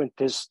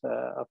frequentist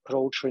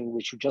approach, in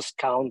which you just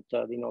count,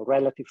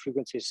 relative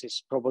frequencies,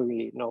 is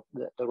probably not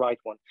the right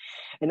one.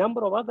 A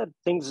number of other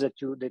things that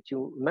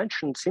you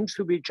mentioned seems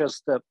to be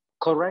just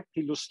correct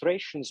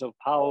illustrations of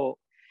how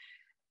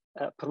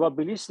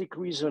probabilistic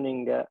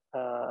reasoning,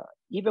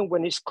 even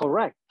when it's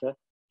correct,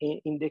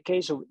 in the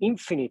case of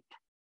infinite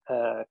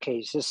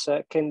cases,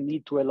 can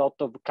lead to a lot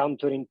of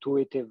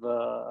counterintuitive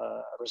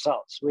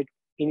results, which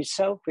in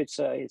itself it's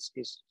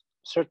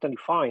certainly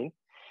fine,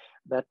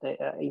 but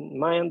in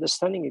my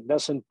understanding, it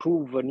doesn't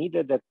prove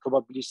neither that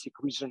probabilistic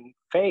reasoning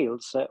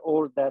fails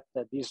or that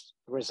these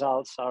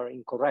results are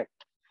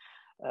incorrect.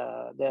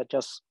 They're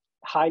just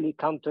highly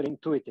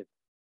counterintuitive.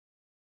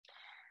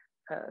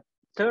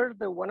 Third,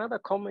 one other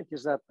comment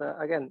is that,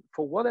 again,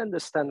 for what I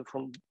understand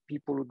from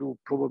people who do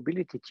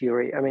probability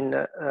theory, I mean,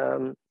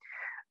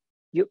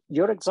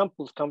 your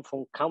examples come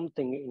from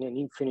counting in an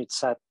infinite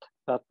set,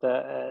 but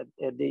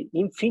the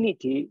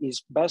infinity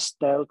is best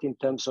dealt in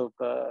terms of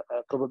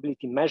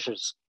probability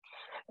measures.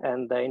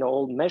 And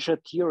all measure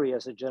theory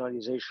as a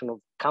generalization of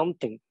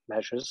counting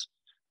measures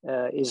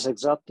is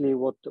exactly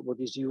what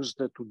is used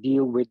to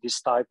deal with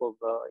this type of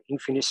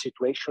infinite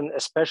situation,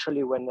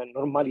 especially when a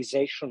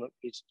normalization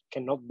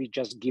cannot be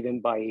just given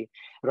by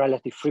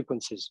relative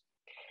frequencies.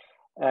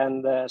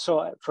 And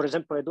so, for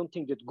example, I don't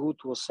think that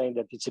Gut was saying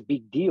that it's a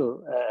big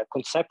deal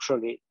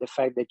conceptually, the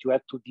fact that you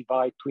have to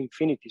divide two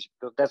infinities,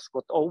 because that's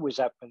what always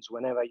happens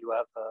whenever you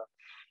have,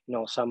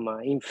 some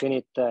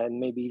infinite and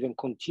maybe even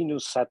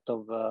continuous set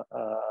of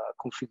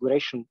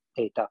configuration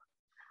data,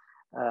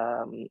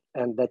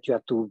 and that you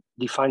have to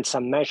define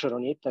some measure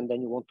on it, and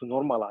then you want to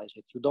normalize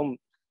it. You don't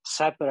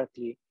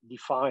separately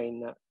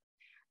define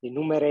the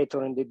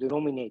numerator and the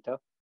denominator,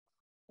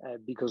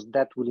 because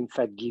that will in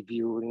fact give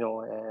you,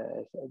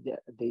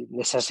 the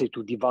necessity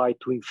to divide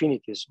two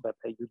infinities, but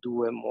you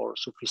do a more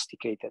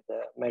sophisticated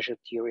measure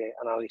theory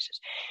analysis.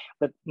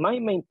 But my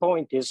main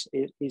point is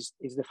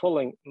the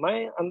following.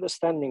 My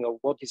understanding of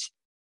what is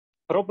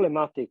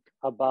problematic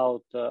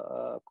about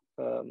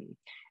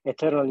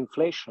eternal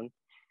inflation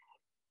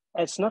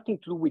has nothing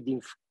to do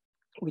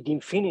with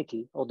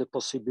infinity or the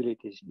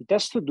possibilities. It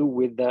has to do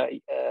with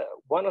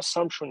one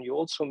assumption you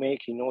also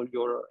make in all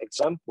your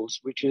examples,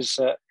 which is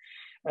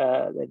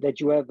that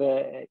you have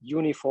a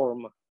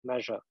uniform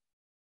measure,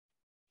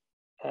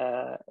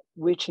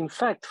 which in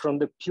fact, from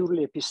the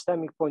purely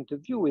epistemic point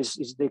of view,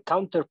 is the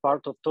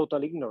counterpart of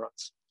total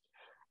ignorance.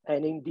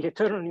 And in the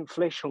eternal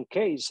inflation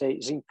case,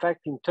 is in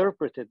fact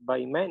interpreted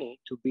by many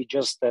to be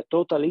just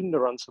total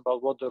ignorance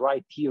about what the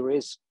right theory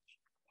is.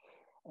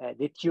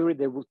 The theory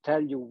that will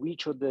tell you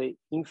which of the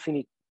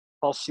infinite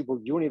possible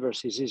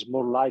universes is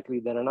more likely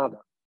than another.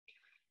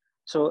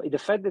 So the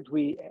fact that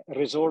we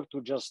resort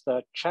to just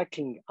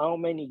checking how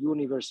many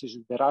universes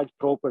with the right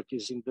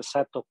properties in the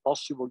set of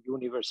possible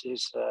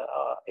universes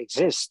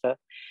exist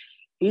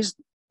is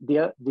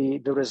the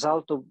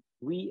result of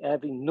we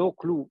having no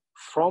clue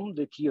from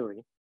the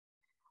theory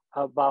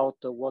about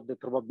what the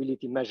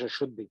probability measure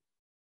should be,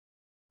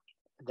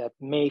 that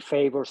may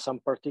favor some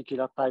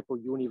particular type of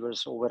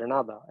universe over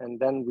another. And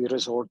then we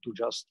resort to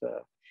just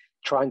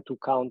trying to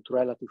count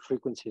relative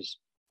frequencies.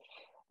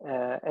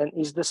 And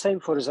it's the same,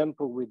 for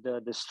example, with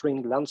the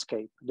string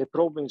landscape. The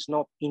problem is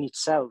not in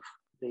itself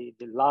the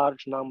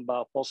large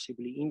number,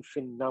 possibly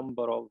infinite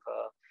number of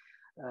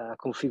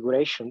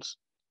configurations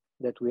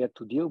that we have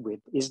to deal with.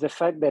 Is the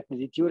fact that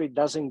the theory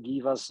doesn't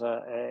give us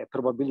a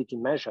probability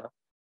measure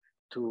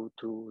to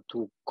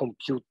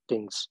compute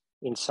things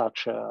in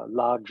such a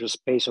large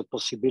space of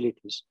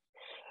possibilities.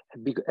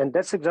 And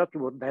that's exactly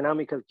what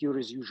dynamical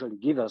theories usually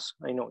give us.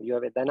 I know you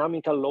have a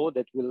dynamical law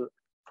that will,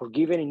 for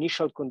given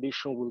initial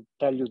condition, will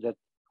tell you that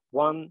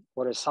one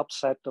or a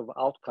subset of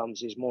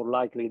outcomes is more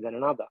likely than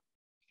another.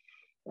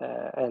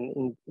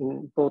 And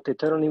in both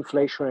eternal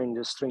inflation and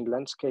the string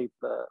landscape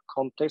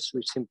context,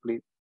 we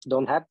simply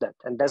don't have that.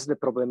 And that's the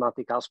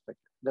problematic aspect.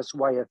 That's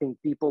why I think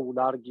people would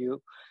argue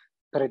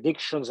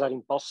predictions are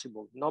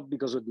impossible, not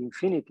because of the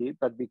infinity,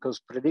 but because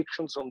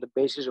predictions on the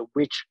basis of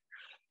which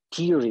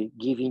theory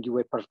giving you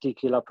a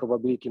particular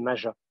probability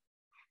measure.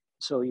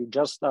 So you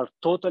just are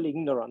totally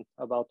ignorant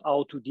about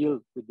how to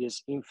deal with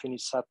this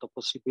infinite set of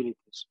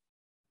possibilities.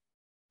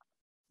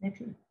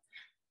 Okay.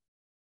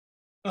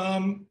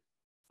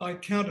 I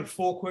counted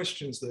 4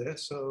 questions there,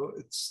 so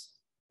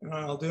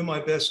I'll do my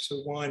best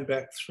to wind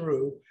back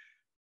through.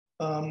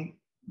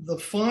 The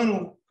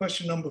final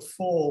question, number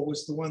 4,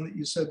 was the one that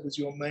you said was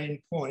your main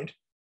point.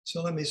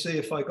 So let me see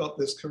if I got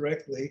this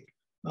correctly.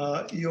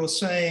 You're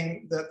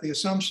saying that the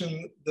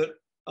assumption that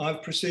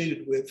I've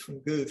proceeded with from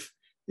Guth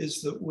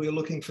is that we're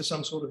looking for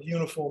some sort of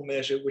uniform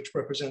measure which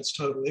represents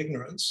total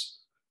ignorance.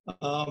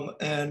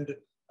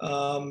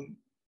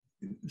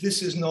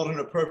 This is not an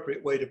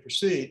appropriate way to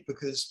proceed,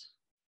 because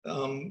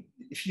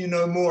if you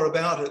know more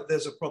about it,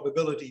 there's a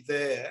probability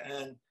there,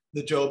 and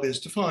the job is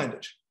to find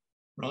it,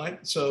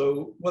 right?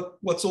 So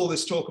what's all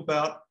this talk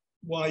about?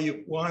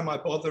 Why am I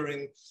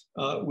bothering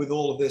with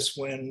all of this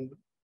when,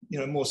 you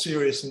know, more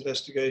serious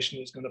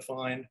investigation is going to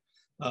find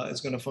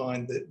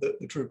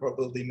the true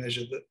probability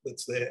measure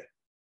that's there?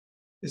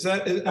 Is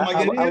that, am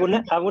I getting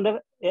it?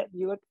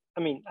 I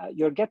mean,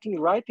 you're getting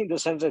right in the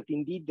sense that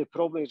indeed the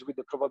problem is with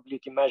the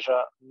probability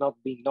measure not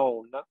being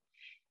known.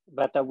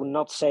 But I would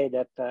not say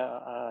that,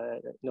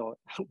 no,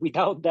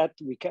 without that,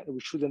 we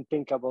shouldn't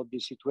think about the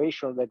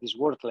situation that is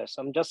worthless.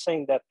 I'm just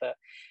saying that,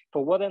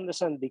 for what I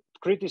understand, the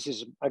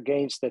criticism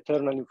against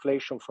eternal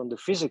inflation from the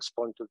physics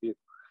point of view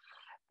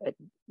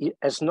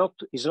is not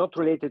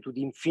related to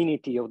the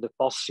infinity of the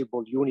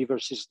possible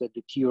universes that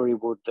the theory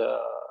would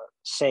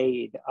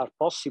say are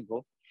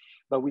possible,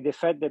 but with the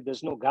fact that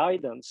there's no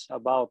guidance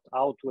about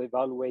how to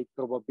evaluate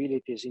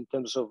probabilities in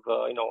terms of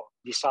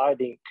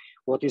deciding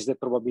what is the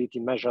probability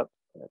measure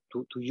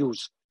to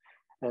use.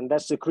 And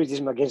that's the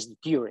criticism against the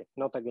theory,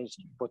 not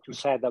against what you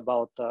said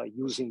about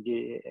using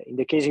in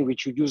the case in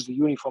which you use the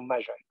uniform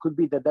measure. It could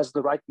be that that's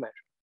the right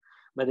measure,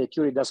 but the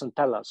theory doesn't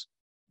tell us.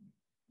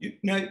 You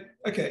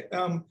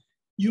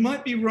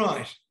might be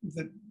right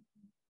that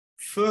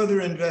further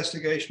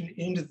investigation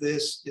into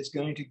this is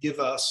going to give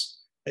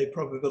us a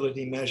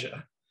probability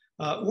measure.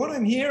 What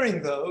I'm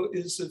hearing, though,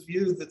 is a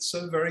view that's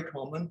so very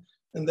common,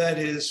 and that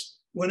is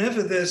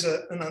whenever there's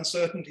an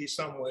uncertainty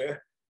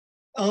somewhere,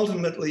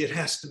 ultimately it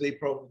has to be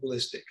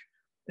probabilistic.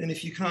 And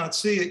if you can't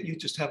see it, you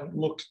just haven't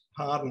looked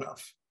hard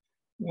enough.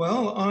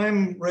 Well,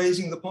 I'm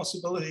raising the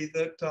possibility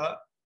that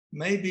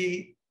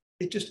maybe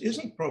it just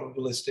isn't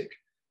probabilistic.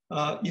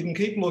 You can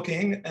keep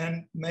looking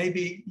and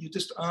maybe you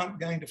just aren't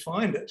going to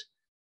find it.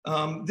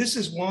 This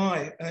is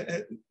why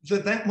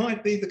that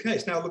might be the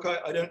case. Now, look,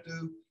 I don't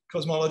do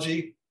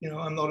cosmology.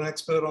 I'm not an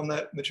expert on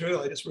that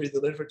material. I just read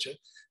the literature.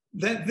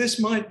 That this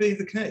might be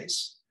the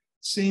case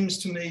seems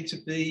to me to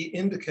be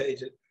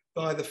indicated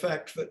by the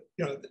fact that,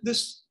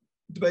 this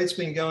debate's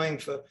been going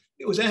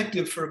it was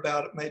active for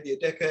about maybe a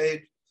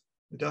decade,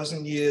 a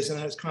dozen years, and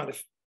then it's kind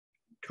of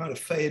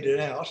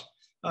faded out.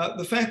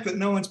 The fact that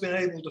no one's been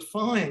able to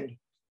find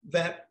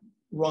that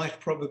right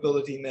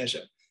probability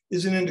measure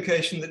is an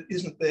indication that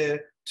isn't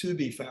there to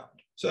be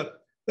found. So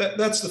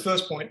that's the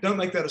first point. Don't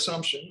make that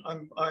assumption.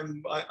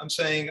 I'm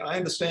saying I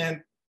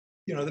understand,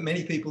 that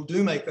many people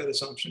do make that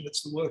assumption.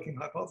 It's the working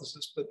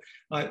hypothesis, but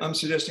I'm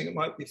suggesting it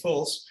might be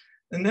false.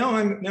 And now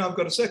I've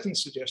got a second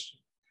suggestion.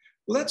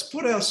 Let's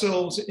put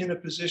ourselves in a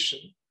position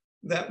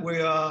that we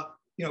are,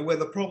 where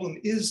the problem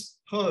is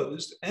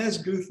posed as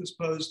Guth has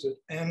posed it,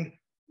 and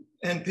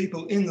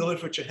people in the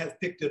literature have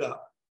picked it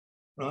up,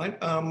 right?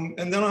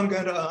 And then I'm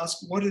going to ask,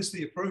 what is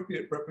the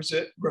appropriate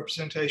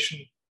representation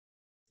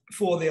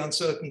for the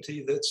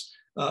uncertainty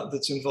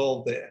that's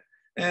involved there?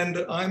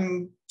 And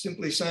I'm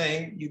simply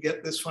saying you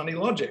get this funny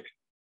logic,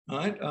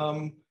 right?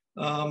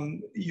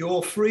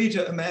 You're free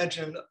to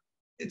imagine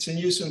it's a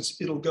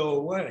nuisance, it'll go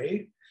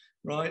away,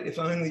 right? If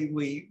only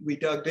we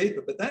dug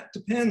deeper. But that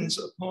depends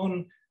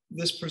upon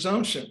this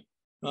presumption,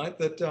 right?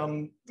 That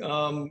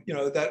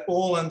that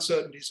all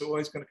uncertainties are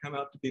always going to come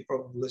out to be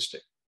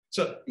probabilistic.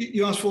 So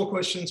you asked 4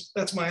 questions.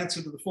 That's my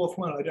answer to the 4th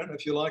one. I don't know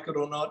if you like it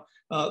or not.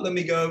 Let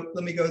me go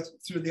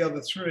through the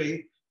other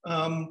 3.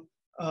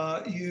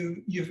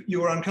 You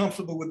were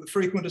uncomfortable with the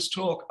frequentist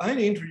talk. I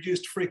only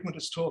introduced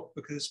frequentist talk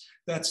because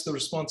that's the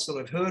response that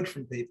I've heard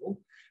from people.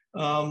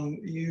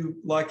 You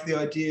like the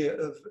idea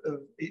of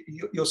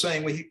you're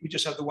saying we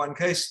just have the one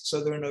case,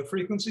 so there are no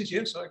frequencies.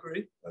 Yes, I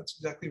agree. That's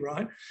exactly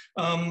right.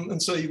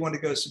 And so you want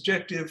to go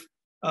subjective.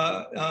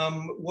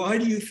 Why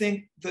do you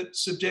think that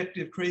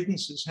subjective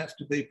credences have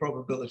to be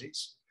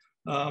probabilities?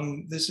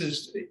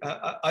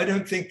 I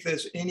don't think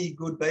there's any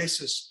good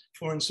basis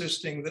for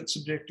insisting that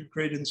subjective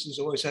credences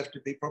always have to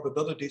be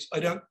probabilities.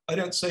 I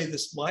don't say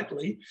this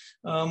lightly.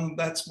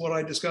 That's what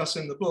I discuss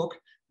in the book.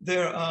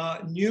 There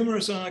are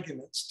numerous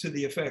arguments to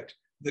the effect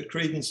that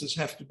credences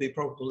have to be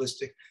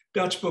probabilistic.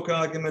 Dutch book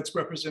arguments,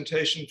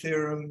 representation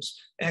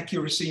theorems,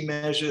 accuracy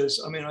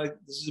measures. I mean,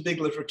 this is a big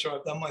literature.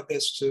 I've done my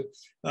best to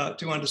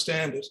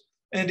understand it.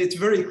 And it's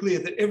very clear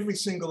that every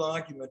single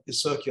argument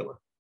is circular.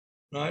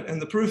 right?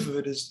 And the proof of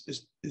it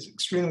is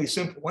extremely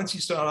simple. Once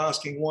you start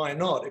asking why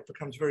not, it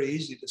becomes very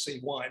easy to see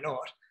why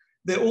not.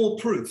 They're all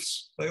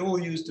proofs. They all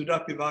use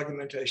deductive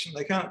argumentation.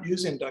 They can't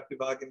use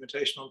inductive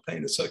argumentation on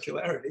pain of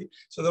circularity.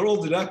 So they're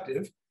all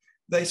deductive.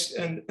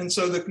 And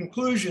so the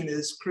conclusion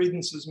is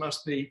credences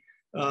must be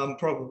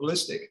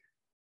probabilistic.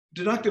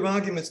 Deductive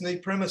arguments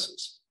need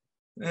premises.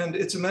 And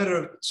it's a matter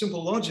of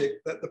simple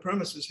logic that the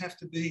premises have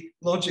to be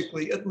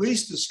logically at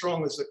least as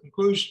strong as the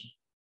conclusion.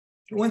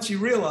 Once you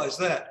realize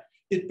that,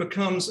 it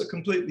becomes a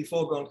completely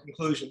foregone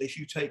conclusion. If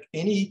you take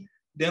any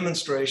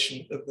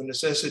demonstration of the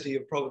necessity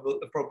of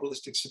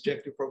probabilistic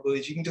subjective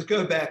probabilities, you can just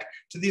go back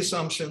to the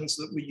assumptions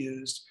that we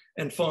used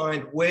and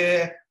find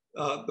where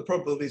the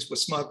probabilities were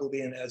smuggled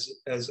in as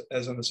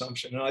an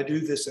assumption. And I do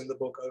this in the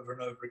book over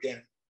and over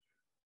again.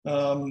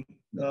 I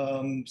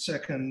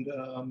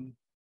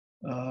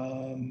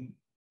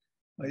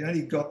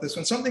only got this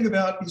one. Something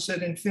about, you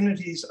said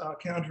infinities are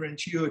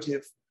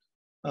counterintuitive.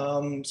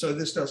 So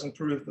this doesn't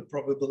prove the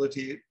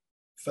probability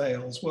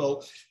fails.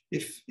 Well,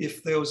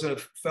 if there was a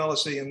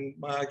fallacy in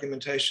my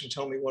argumentation,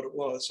 tell me what it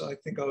was. I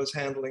think I was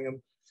handling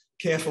them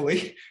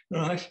carefully,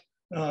 right?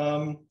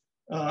 Now,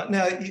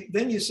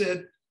 then you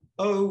said,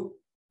 oh,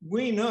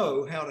 we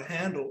know how to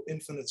handle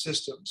infinite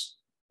systems,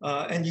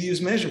 and you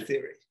use measure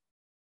theory,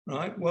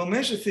 right? Well,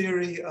 measure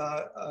theory,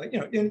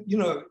 you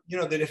know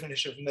the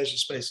definition of measure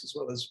space as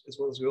well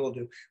as we all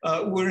do.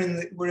 We're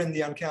in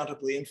the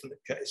uncountably infinite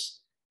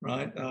case,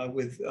 right?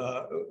 With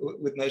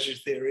measure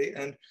theory,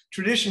 and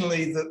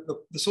traditionally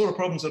the sort of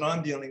problems that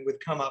I'm dealing with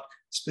come up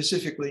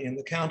specifically in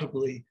the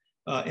countably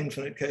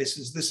infinite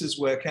cases. This is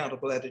where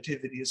countable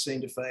additivity is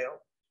seen to fail,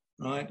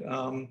 right?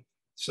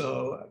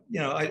 So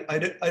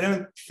I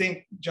don't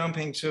think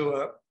jumping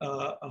to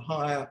a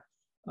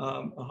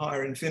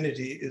higher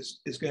infinity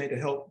is going to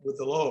help with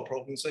the lower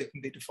problems. They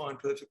can be defined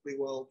perfectly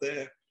well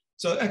there.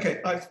 So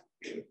okay,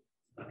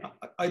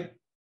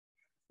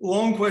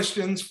 long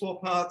questions, 4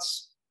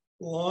 parts,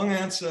 long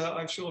answer.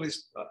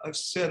 I've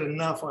said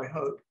enough, I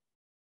hope,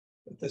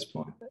 at this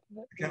point.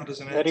 Count as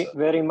an answer.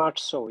 Very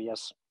much so,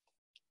 yes.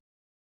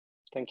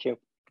 Thank you.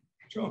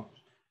 Sure.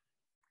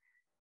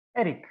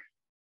 Eric.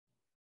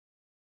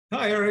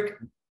 Hi, Eric.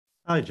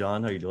 Hi,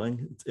 John. How are you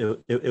doing?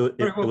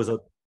 It was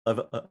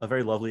a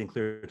very lovely and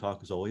clear talk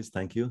as always.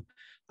 Thank you.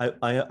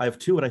 I have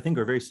 2 what I think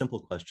are very simple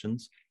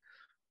questions.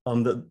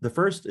 The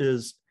first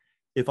is,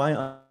 if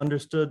I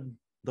understood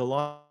the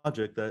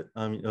logic that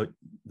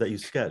that you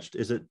sketched,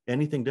 is it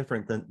anything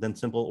different than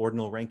simple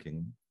ordinal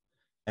ranking?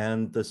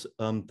 And this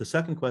the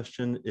second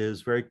question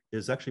is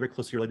actually very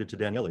closely related to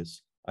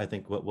Daniele's. I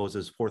think what was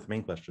his 4th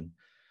main question,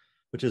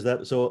 which is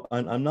that, so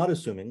I'm not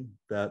assuming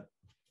that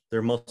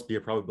there must be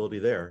a probability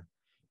there,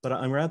 but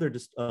I'm rather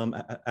just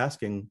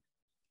asking,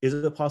 is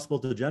it possible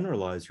to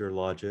generalize your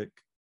logic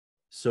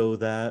so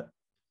that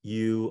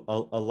you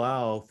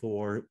allow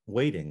for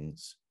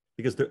weightings?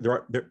 Because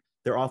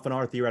there often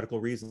are theoretical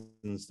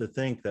reasons to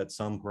think that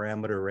some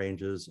parameter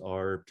ranges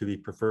are to be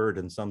preferred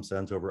in some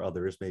sense over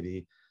others,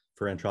 maybe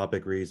for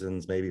entropic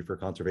reasons, maybe for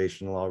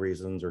conservation law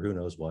reasons, or who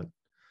knows what.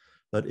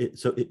 But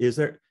so is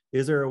there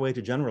a way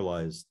to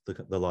generalize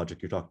the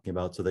logic you're talking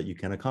about so that you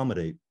can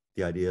accommodate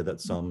the idea that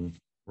some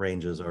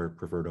ranges are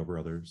preferred over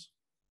others?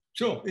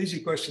 Sure, easy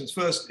questions.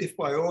 First, if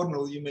by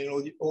ordinal you mean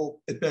or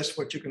at best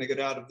what you're going to get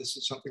out of this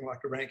is something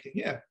like a ranking,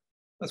 yeah,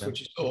 that's what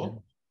you saw.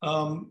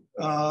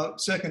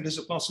 Second, is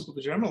it possible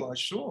to generalize?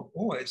 Sure,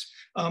 always.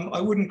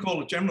 I wouldn't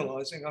call it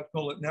generalizing, I'd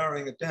call it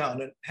narrowing it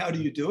down. And how do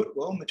you do it?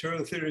 Well,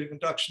 material theory of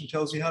induction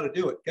tells you how to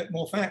do it. Get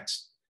more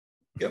facts.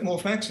 Get more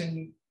facts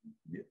and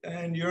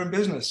you're in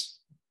business.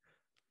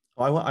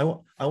 I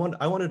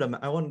wanted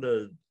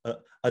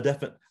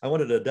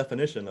a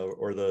definition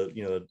or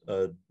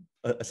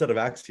a set of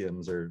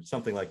axioms or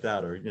something like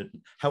that, or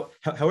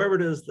however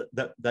it is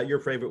that your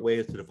favorite way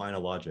is to define a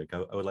logic.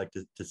 I would like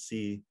to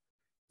see.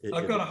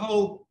 I've got a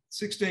whole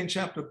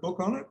 16-chapter book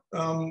on it,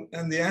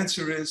 and the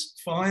answer is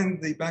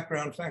find the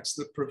background facts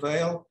that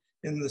prevail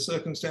in the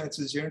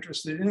circumstances you're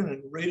interested in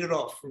and read it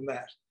off from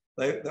that.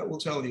 That will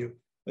tell you.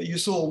 You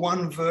saw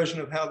one version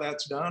of how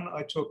that's done.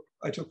 I took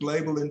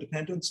label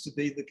independence to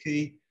be the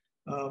key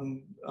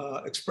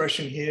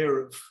expression here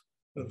of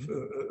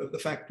the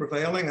fact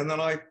prevailing, and then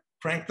I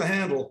cranked the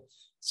handle.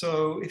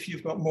 So if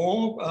you've got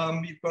more,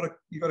 you've got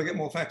to get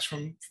more facts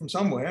from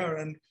somewhere,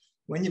 and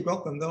when you've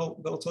got them,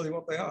 they'll tell you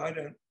what they are. I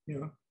don't,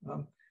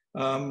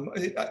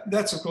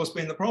 that's of course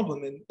been the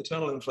problem in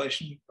eternal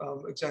inflation,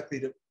 exactly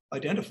to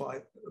identify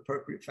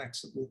appropriate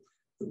facts that will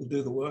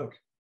do the work.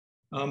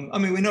 I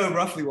mean, we know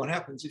roughly what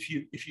happens if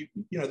you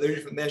there are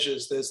different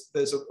measures.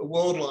 There's a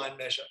world line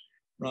measure,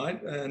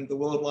 right? And the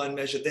world line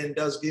measure then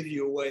does give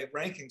you a way of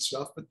ranking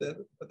stuff, but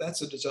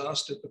that's a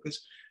disaster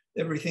because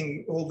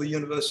all the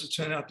universes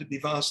turn out to be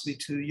vastly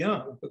too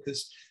young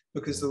because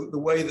the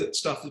way that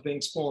stuff is being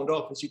spawned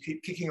off is you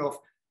keep kicking off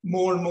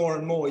more and more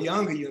and more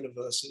younger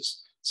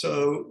universes.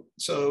 So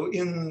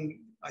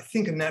I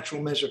think a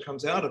natural measure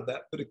comes out of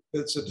that, but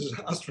it's a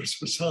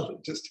disastrous result.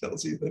 It just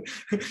tells you that,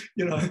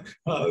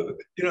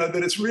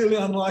 that it's really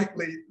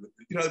unlikely,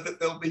 you know, that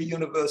there'll be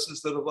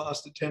universes that have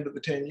lasted 10 to the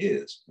 10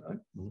 years, right?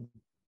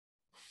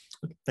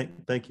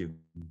 Thank you.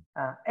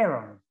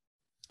 Aaron.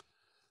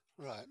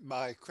 Right,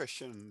 my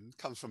question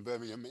comes from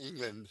Birmingham,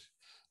 England.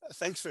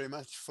 Thanks very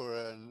much for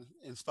an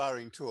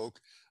inspiring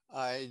talk.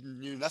 I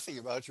knew nothing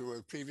about your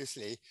work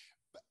previously,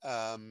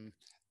 and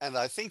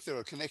I think there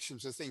are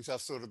connections to things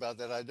I've thought about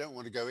that I don't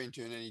want to go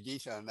into in any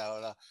detail now.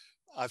 And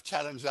I've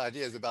challenged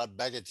ideas about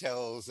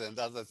bagatelles and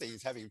other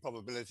things having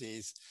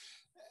probabilities,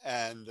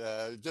 and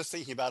just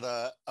thinking about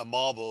a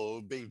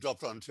marble being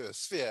dropped onto a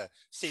sphere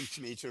seems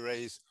to me to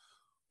raise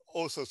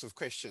all sorts of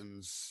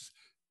questions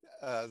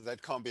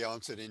that can't be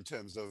answered in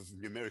terms of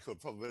numerical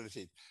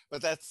probability.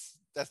 But that's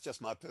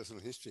just my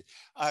personal history.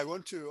 I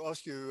want to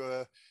ask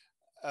you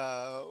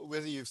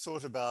whether you've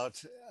thought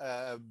about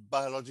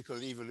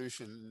biological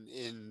evolution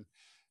in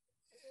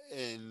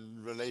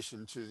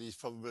relation to these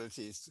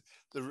probabilities.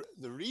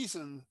 The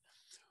reason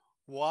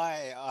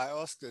why I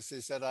ask this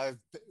is that I've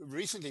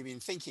recently been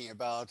thinking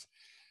about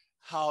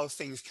how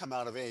things come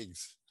out of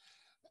eggs.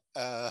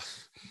 Or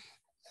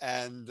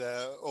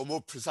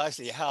more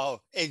precisely,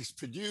 how eggs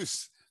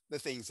produce the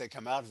things that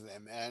come out of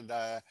them. And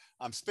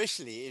I'm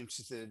especially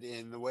interested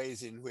in the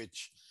ways in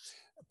which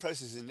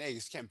processes in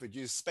eggs can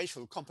produce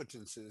spatial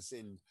competences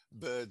in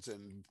birds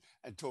and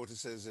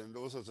tortoises and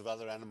all sorts of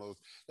other animals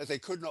that they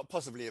could not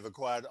possibly have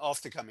acquired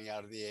after coming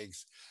out of the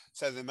eggs.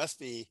 So there must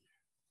be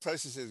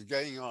processes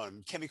going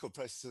on, chemical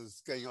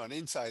processes going on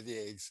inside the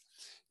eggs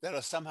that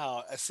are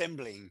somehow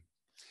assembling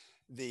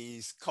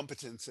these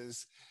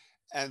competences.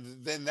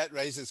 And then that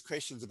raises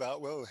questions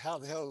about, well, how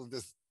the hell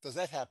does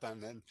that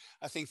happen? And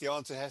I think the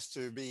answer has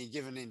to be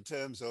given in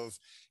terms of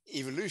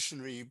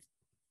evolutionary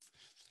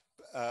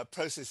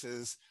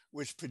processes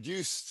which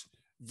produced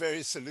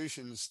various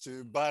solutions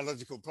to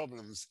biological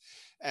problems.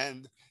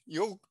 And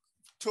your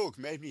talk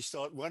made me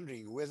start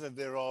wondering whether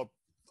there are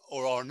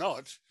or are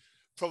not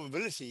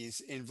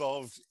probabilities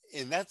involved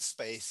in that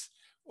space,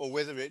 or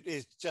whether it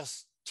is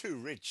just too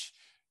rich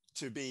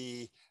to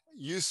be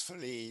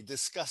usefully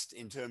discussed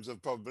in terms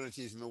of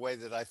probabilities in the way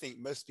that I think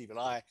most people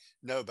I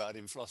know about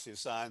in philosophy of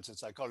science and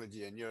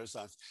psychology and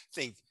neuroscience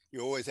think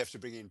you always have to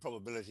bring in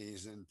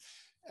probabilities, and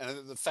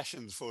the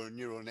fashions for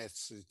neural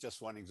nets is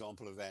just one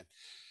example of that.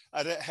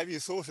 Have you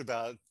thought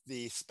about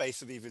the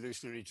space of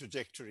evolutionary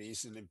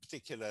trajectories, and in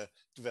particular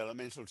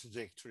developmental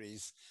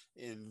trajectories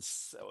in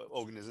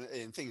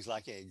things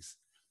like eggs?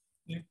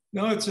 Yeah.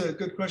 No, it's a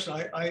good question.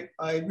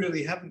 I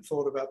really haven't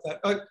thought about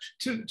that.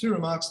 Two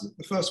remarks.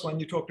 The first one,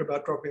 you talked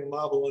about dropping a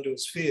marble onto a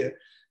sphere.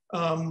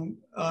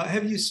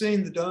 Have you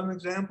seen the dome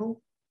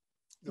example?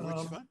 Which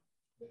one?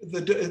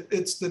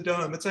 It's the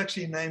dome. It's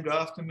actually named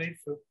after me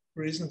for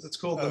reasons. It's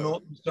called the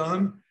Norton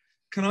dome.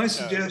 Can I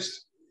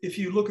suggest, if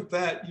you look at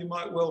that, you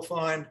might well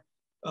find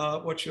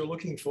what you're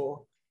looking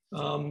for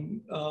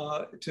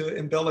to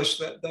embellish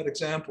that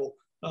example.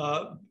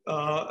 A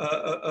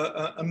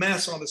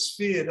mass on a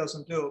sphere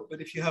doesn't do it, but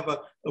if you have an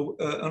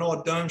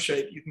odd dome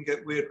shape, you can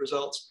get weird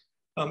results.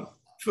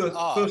 First,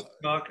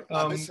 Mark.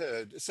 I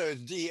misheard. So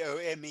it's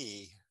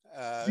D-O-M-E.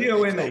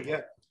 D-O-M-E,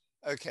 yeah.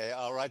 Okay,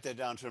 I'll write that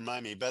down to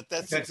remind me. But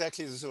that's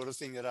exactly the sort of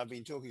thing that I've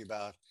been talking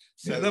about.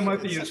 So yeah, that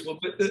might be useful.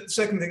 But the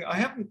second thing, I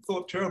haven't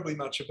thought terribly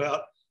much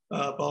about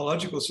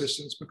biological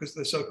systems because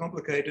they're so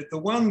complicated. The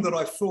one that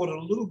I've thought a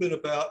little bit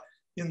about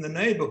in the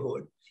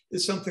neighborhood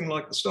is something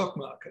like the stock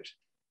market.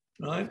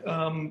 Right?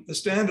 The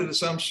standard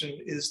assumption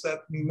is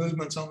that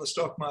movements on the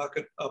stock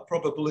market are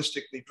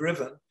probabilistically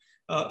driven.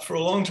 For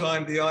a long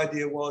time, the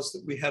idea was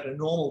that we had a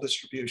normal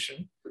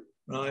distribution,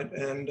 right?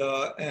 And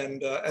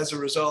as a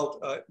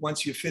result,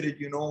 once you fitted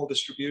your normal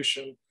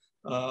distribution,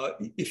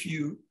 if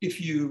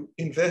you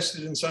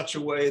invested in such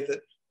a way that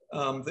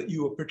that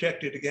you were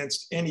protected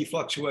against any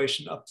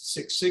fluctuation up to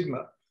 6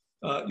 sigma,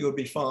 you'll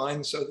be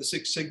fine. So the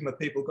 6 sigma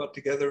people got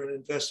together and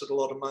invested a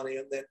lot of money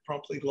and then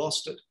promptly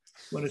lost it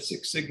when a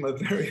 6 sigma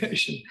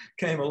variation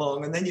came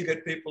along. And then you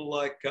get people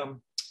like,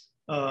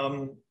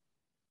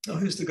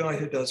 who's the guy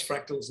who does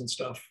fractals and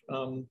stuff?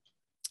 I'm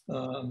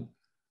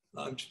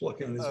just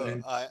blocking on his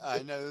name.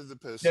 I know the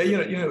person.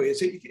 Yeah, you know who he is.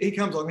 He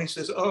comes along and he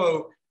says,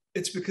 oh,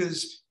 it's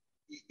because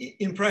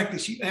in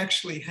practice, you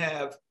actually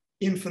have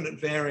infinite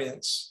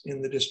variance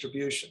in the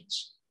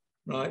distributions,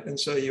 right? And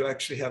so you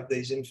actually have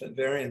these infinite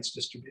variance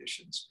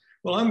distributions.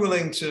 Well, I'm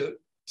willing to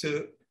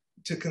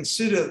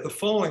consider the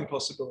following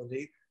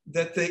possibility,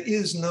 that there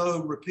is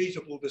no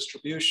repeatable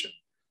distribution.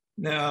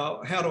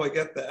 Now, how do I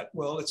get that?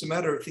 Well, it's a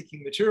matter of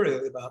thinking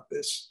materially about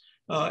this.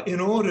 In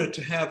order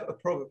to have a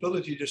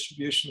probability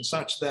distribution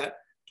such that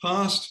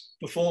past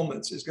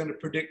performance is going to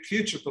predict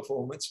future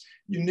performance,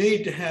 you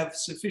need to have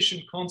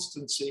sufficient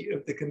constancy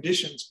of the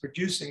conditions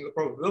producing the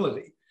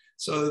probability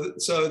so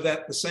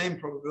that the same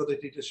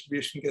probability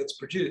distribution gets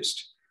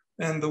produced.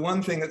 And the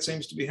one thing that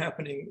seems to be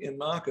happening in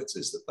markets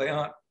is that they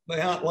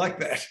aren't like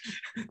that.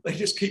 They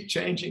just keep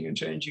changing and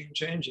changing and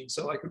changing.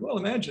 So I could well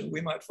imagine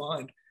we might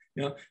find,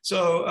 you know.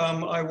 So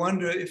I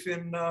wonder if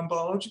in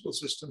biological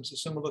systems a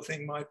similar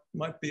thing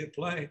might be at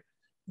play.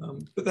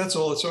 But that's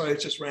all. Sorry,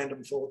 it's just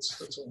random thoughts.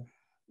 That's all.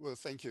 Well,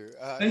 thank you.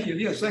 Thank you.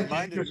 Yes, thank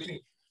you.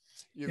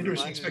 You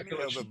Interesting reminded me of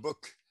a speculation.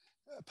 book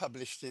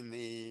published in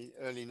the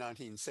early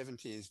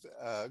 1970s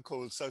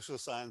called Social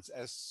Science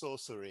as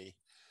Sorcery.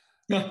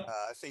 Yeah.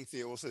 I think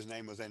the author's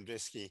name was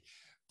Andreski.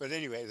 But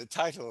anyway, the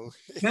title...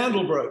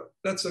 Mandelbrot,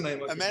 that's the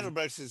name.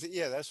 Mandelbrot is,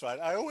 yeah, that's right.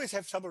 I always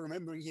have trouble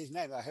remembering his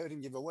name. I heard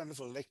him give a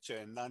wonderful lecture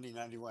in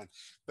 1991.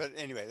 But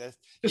anyway, that's...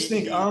 Just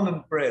think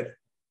almond bread.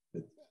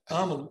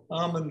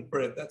 Almond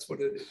bread, that's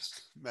what it is.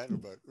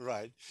 Mandelbrot,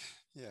 right.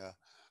 Yeah.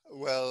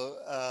 Well,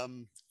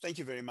 thank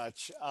you very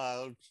much.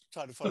 I'll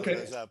try to follow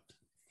those up.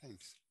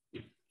 Thanks.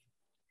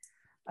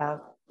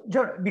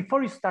 John,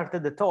 before you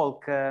started the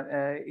talk,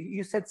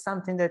 you said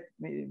something that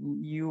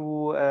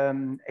you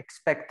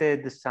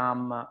expected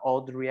some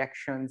odd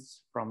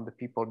reactions from the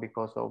people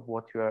because of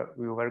what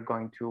we were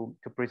going to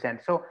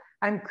present. So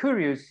I'm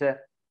curious,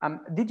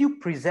 did you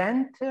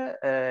present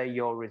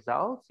your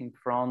results in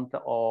front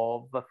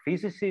of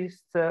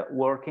physicists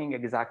working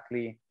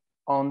exactly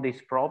on this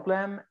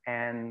problem,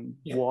 and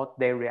what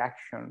their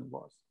reaction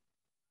was?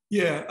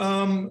 Yeah,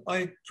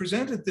 I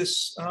presented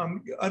this, I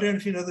don't know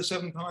if you know the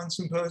Seven Pines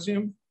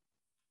Symposium.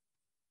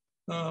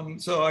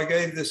 So I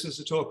gave this as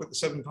a talk at the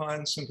Seven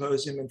Pines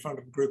Symposium in front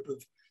of a group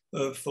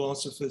of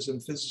philosophers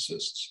and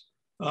physicists.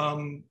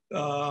 Bob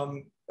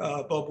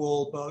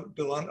Wall,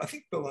 I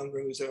think Bill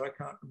Unruh was there, I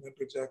can't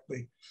remember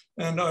exactly.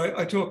 And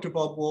I talked to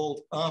Bob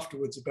Wall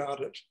afterwards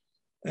about it.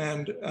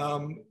 And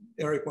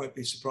Eric won't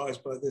be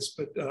surprised by this,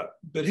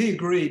 but he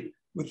agreed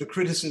with the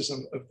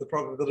criticism of the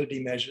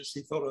probability measures.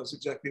 He thought I was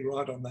exactly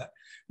right on that,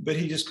 but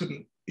he just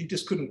couldn't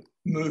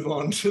move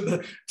on to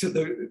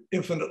the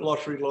infinite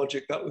lottery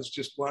logic. That was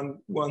just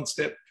one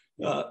step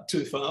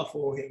too far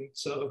for him.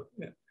 So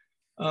yeah,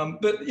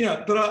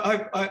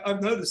 but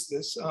I've noticed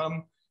this.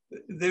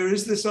 There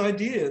is this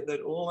idea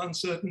that all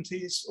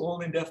uncertainties,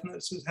 all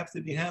indefinites have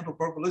to be handled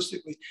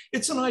probabilistically.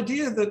 It's an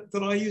idea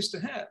that I used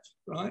to have,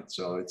 right?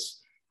 So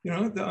it's, you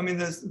know, I mean,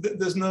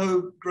 there's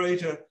no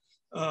greater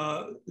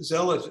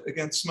zealot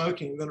against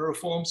smoking than a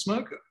reformed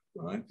smoker,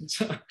 right? And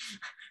so,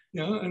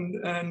 you know,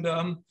 and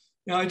you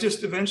know, I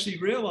just eventually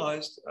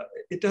realized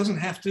it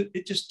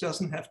just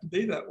doesn't have to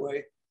be that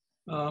way.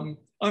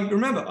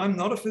 Remember, I'm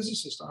not a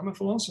physicist, I'm a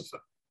philosopher.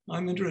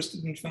 I'm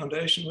interested in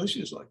foundational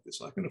issues like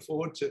this. I can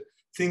afford to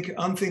think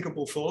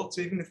unthinkable thoughts,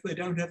 even if they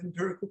don't have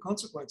empirical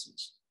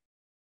consequences.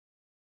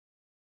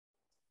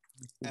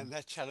 And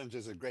that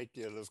challenges a great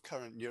deal of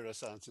current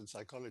neuroscience and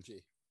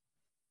psychology.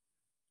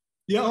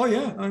 Yeah, oh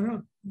yeah, I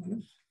know.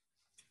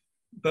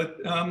 But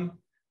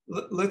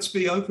let's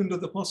be open to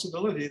the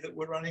possibility that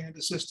we're running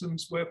into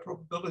systems where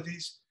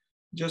probabilities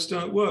just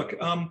don't work.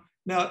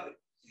 Now,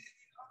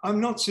 I'm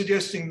not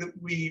suggesting that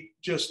we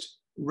just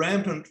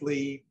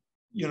rampantly,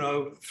 you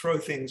know, throw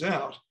things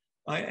out.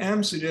 I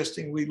am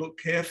suggesting we look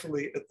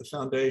carefully at the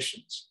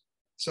foundations.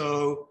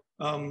 So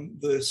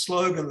the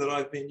slogan that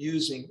I've been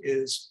using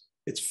is,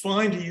 it's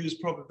fine to use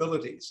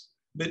probabilities,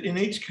 but in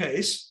each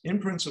case, in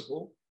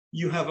principle,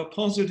 you have a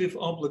positive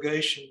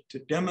obligation to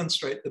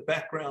demonstrate the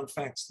background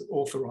facts that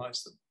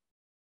authorize them.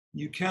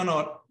 You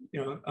cannot,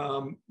 you know,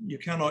 you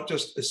cannot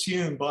just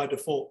assume by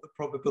default that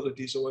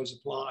probabilities always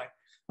apply.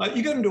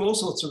 You get into all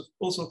sorts of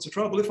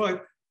trouble. If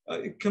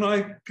can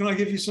I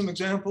give you some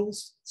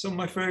examples, some of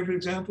my favorite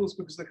examples,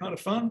 because they're kind of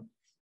fun.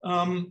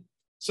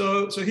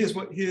 So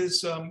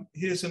here's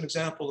an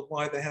example of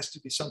why there has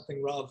to be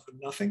something rather than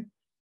nothing.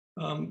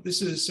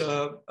 This is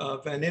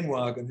Van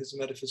Inwagen, who's a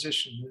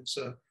metaphysician,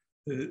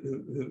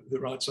 who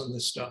writes on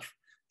this stuff.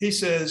 He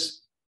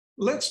says,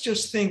 let's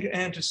just think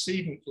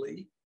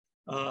antecedently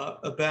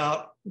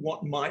about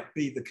what might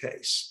be the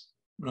case,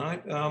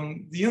 right?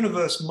 The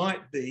universe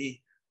might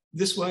be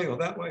this way or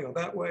that way or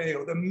that way,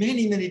 or there are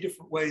many, many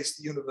different ways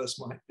the universe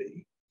might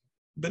be.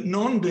 But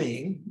not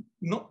being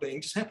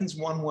just happens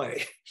one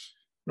way,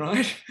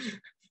 right?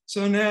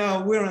 So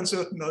now we're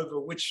uncertain over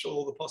which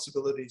all the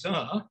possibilities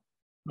are,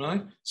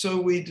 right? So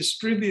we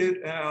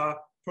distribute our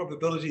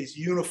probabilities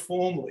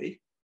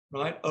uniformly,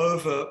 right,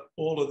 over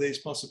all of these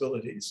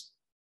possibilities,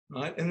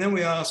 right? And then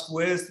we ask,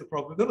 where's the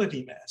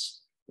probability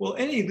mass? Well,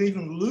 any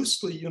even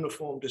loosely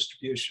uniform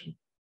distribution,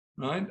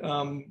 right,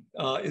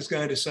 is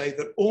going to say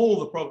that all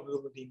the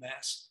probability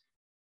mass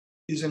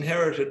is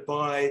inherited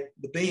by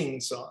the being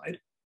side,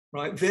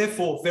 right?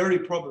 Therefore, very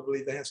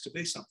probably there has to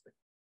be something.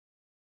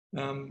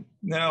 Now,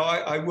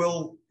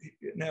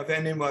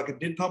 Van Inwagen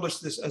did publish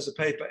this as a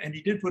paper, and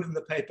he did put in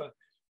the paper,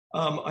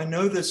 I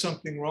know there's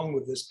something wrong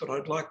with this, but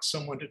I'd like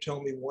someone to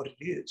tell me what it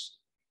is,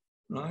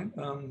 right?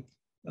 And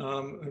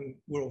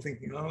we're all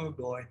thinking, oh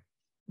boy.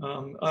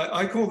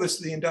 I call this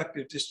the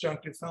inductive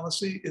disjunctive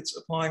fallacy. It's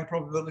applying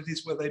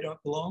probabilities where they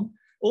don't belong.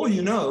 All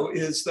you know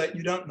is that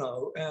you don't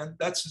know, and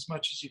that's as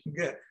much as you can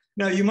get.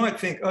 Now, you might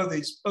think, oh,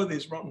 these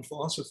rotten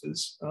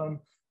philosophers, of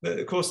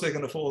course they're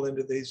going to fall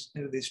into these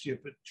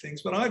stupid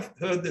things. But I've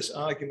heard this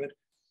argument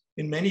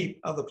in many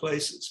other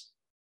places.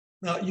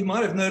 Now, you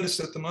might have noticed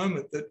at the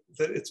moment that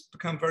it's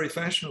become very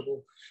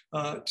fashionable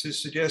to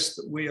suggest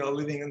that we are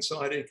living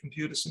inside a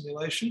computer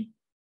simulation.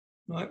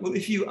 Right? Well,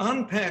 if you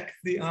unpack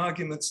the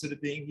arguments that are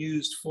being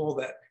used for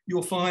that,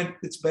 you'll find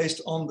it's based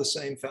on the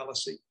same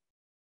fallacy.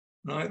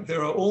 right?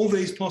 There are all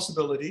these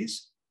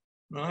possibilities,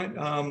 right?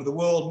 The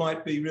world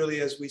might be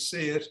really as we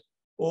see it,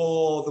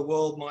 or the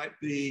world might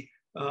be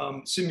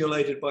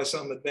simulated by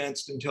some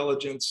advanced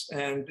intelligence.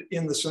 And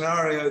in the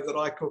scenario that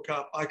I cook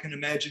up, I can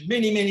imagine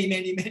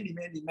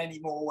many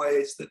more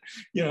ways that,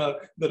 you know,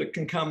 that it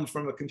can come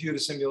from a computer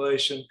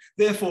simulation.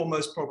 Therefore,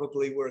 most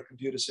probably we're a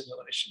computer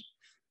simulation.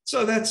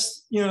 So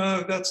that's, you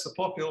know, that's the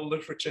popular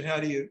literature. How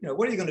do you, you know,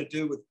 what are you going to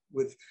do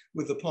with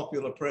the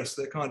popular press?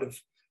 They're kind of,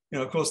 you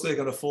know, of course, they're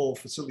going to fall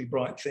for silly,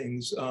 bright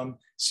things.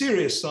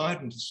 Serious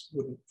scientists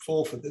wouldn't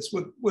fall for this,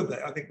 would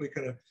they? I think we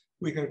can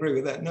agree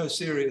with that. No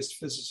serious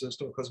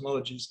physicist or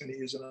cosmologist is going to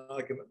use an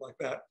argument like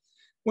that.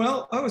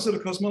 Well, I was at a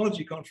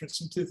cosmology conference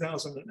in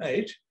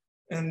 2008,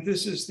 and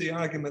this is the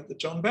argument that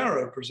John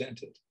Barrow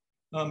presented.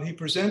 He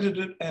presented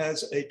it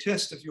as a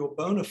test of your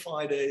bona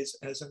fides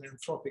as an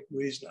anthropic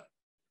reasoner.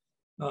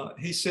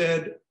 He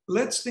said,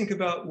 let's think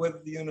about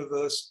whether the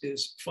universe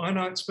is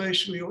finite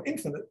spatially or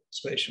infinite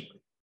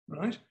spatially,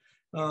 right?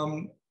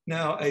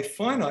 Now, a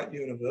finite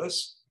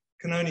universe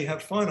can only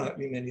have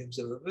finitely many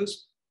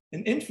observers.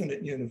 An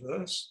infinite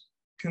universe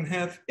can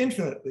have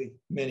infinitely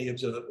many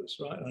observers,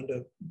 right,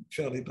 under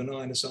fairly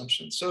benign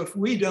assumptions. So if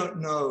we don't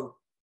know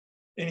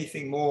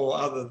anything more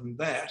other than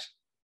that,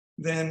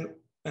 then,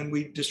 and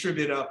we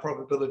distribute our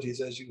probabilities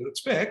as you would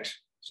expect,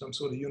 some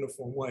sort of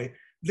uniform way,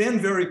 then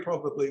very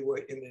probably we're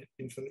in an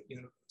infinite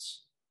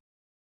universe.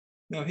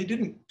 Now, he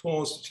didn't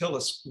pause to tell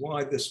us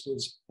why this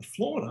was a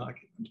flawed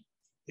argument.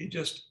 He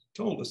just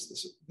told us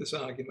this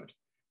argument.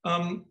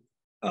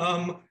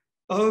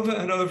 Over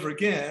and over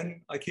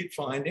again, I keep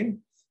finding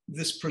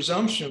this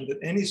presumption that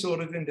any sort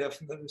of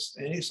indefiniteness,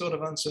 any sort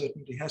of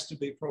uncertainty has to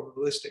be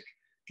probabilistic,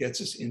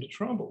 gets us into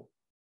trouble.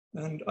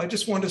 And I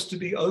just want us to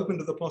be open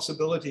to the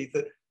possibility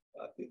that,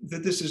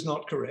 that this is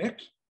not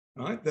correct,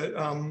 right? That,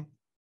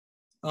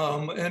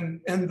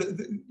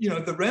 you know,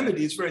 the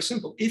remedy is very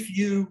simple. If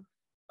you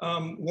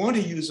want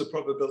to use a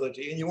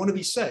probability and you want to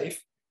be safe,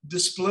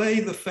 display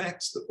the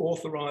facts that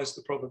authorize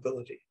the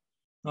probability,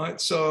 right?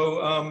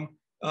 So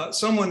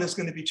someone is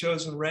going to be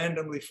chosen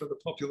randomly for the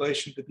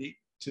population to be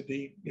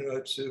you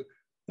know,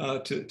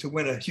 to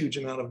win a huge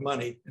amount of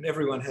money, and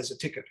everyone has a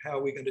ticket. How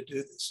are we going to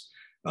do this?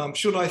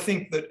 Should I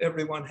think that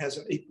everyone has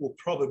an equal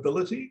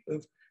probability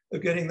of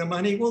getting the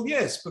money? Well,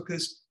 yes,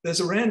 because there's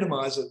a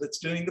randomizer that's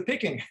doing the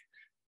picking,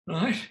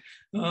 right?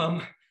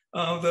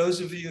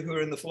 Those of you who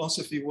are in the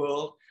philosophy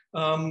world,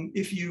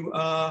 if you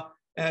are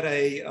at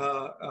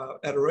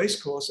a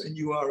race course and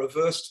you are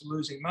averse to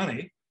losing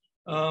money,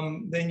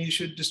 then you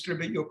should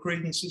distribute your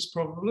credences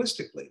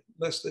probabilistically,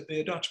 lest there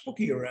be a Dutch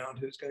bookie around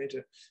who's going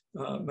to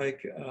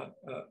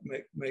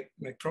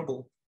make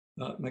trouble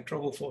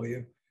for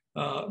you.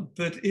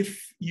 But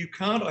if you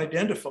can't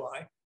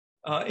identify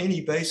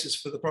any basis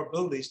for the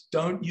probabilities,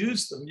 don't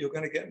use them. You're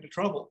going to get into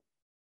trouble,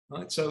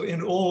 right? So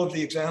in all of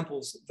the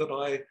examples that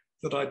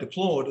I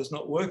deplored as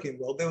not working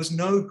well, there was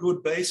no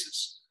good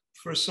basis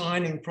for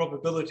assigning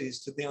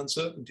probabilities to the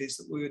uncertainties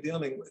that we were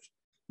dealing with.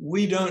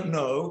 We don't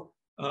know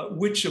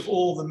which of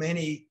all the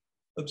many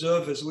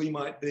observers we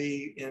might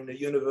be in a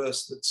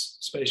universe that's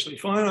spatially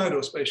finite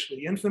or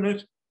spatially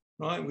infinite,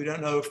 right? We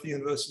don't know if the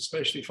universe is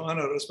spatially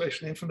finite or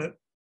spatially infinite.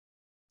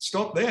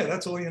 Stop there,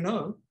 that's all you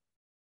know.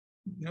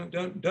 You know,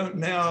 don't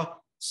now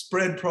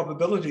spread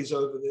probabilities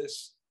over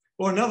this.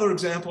 Or another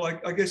example,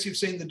 I guess you've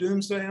seen the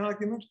doomsday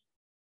argument.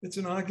 It's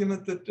an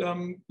argument that,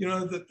 you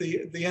know, that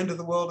the end of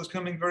the world is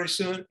coming very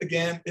soon.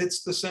 Again,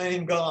 it's the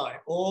same guy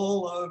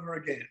all over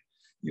again.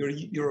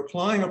 You're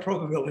applying a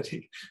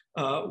probability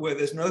where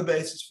there's no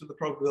basis for the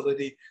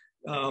probability.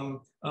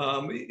 You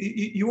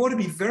ought to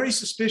be very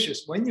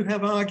suspicious when you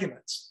have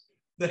arguments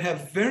that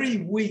have very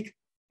weak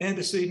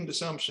antecedent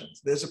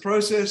assumptions. There's a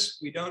process,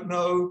 we don't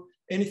know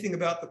anything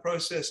about the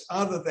process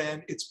other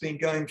than it's been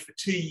going for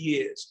 2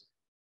 years.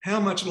 How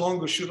much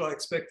longer should I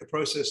expect the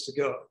process to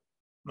go,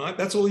 right?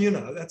 That's all you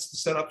know, that's the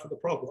setup for the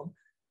problem.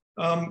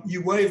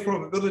 You wave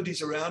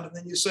probabilities around and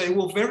then you say,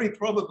 well, very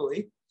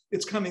probably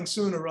it's coming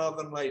sooner rather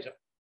than later,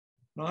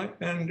 right?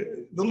 And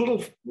the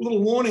little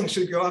warning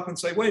should go up and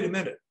say, wait a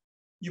minute,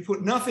 you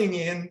put nothing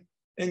in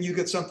and you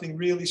get something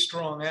really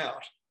strong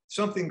out.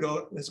 Something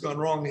has gone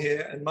wrong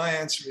here. And my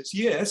answer is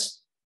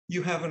yes,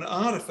 you have an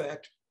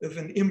artifact of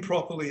an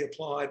improperly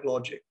applied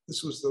logic.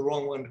 This was the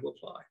wrong one to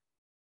apply.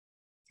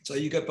 So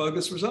you get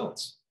bogus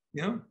results,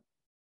 you know?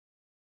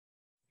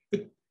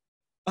 But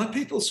are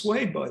people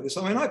swayed by this?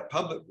 I mean,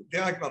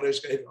 the argument I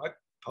just gave, I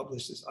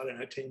published this, I don't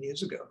know, 10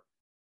 years ago.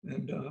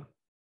 And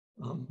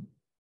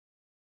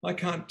I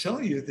can't tell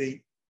you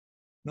the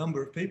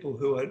number of people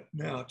who are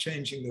now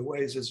changing their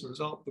ways as a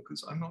result,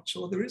 because I'm not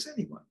sure there is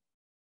anyone.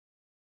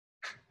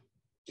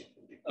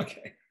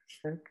 Okay.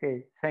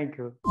 Okay, thank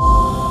you.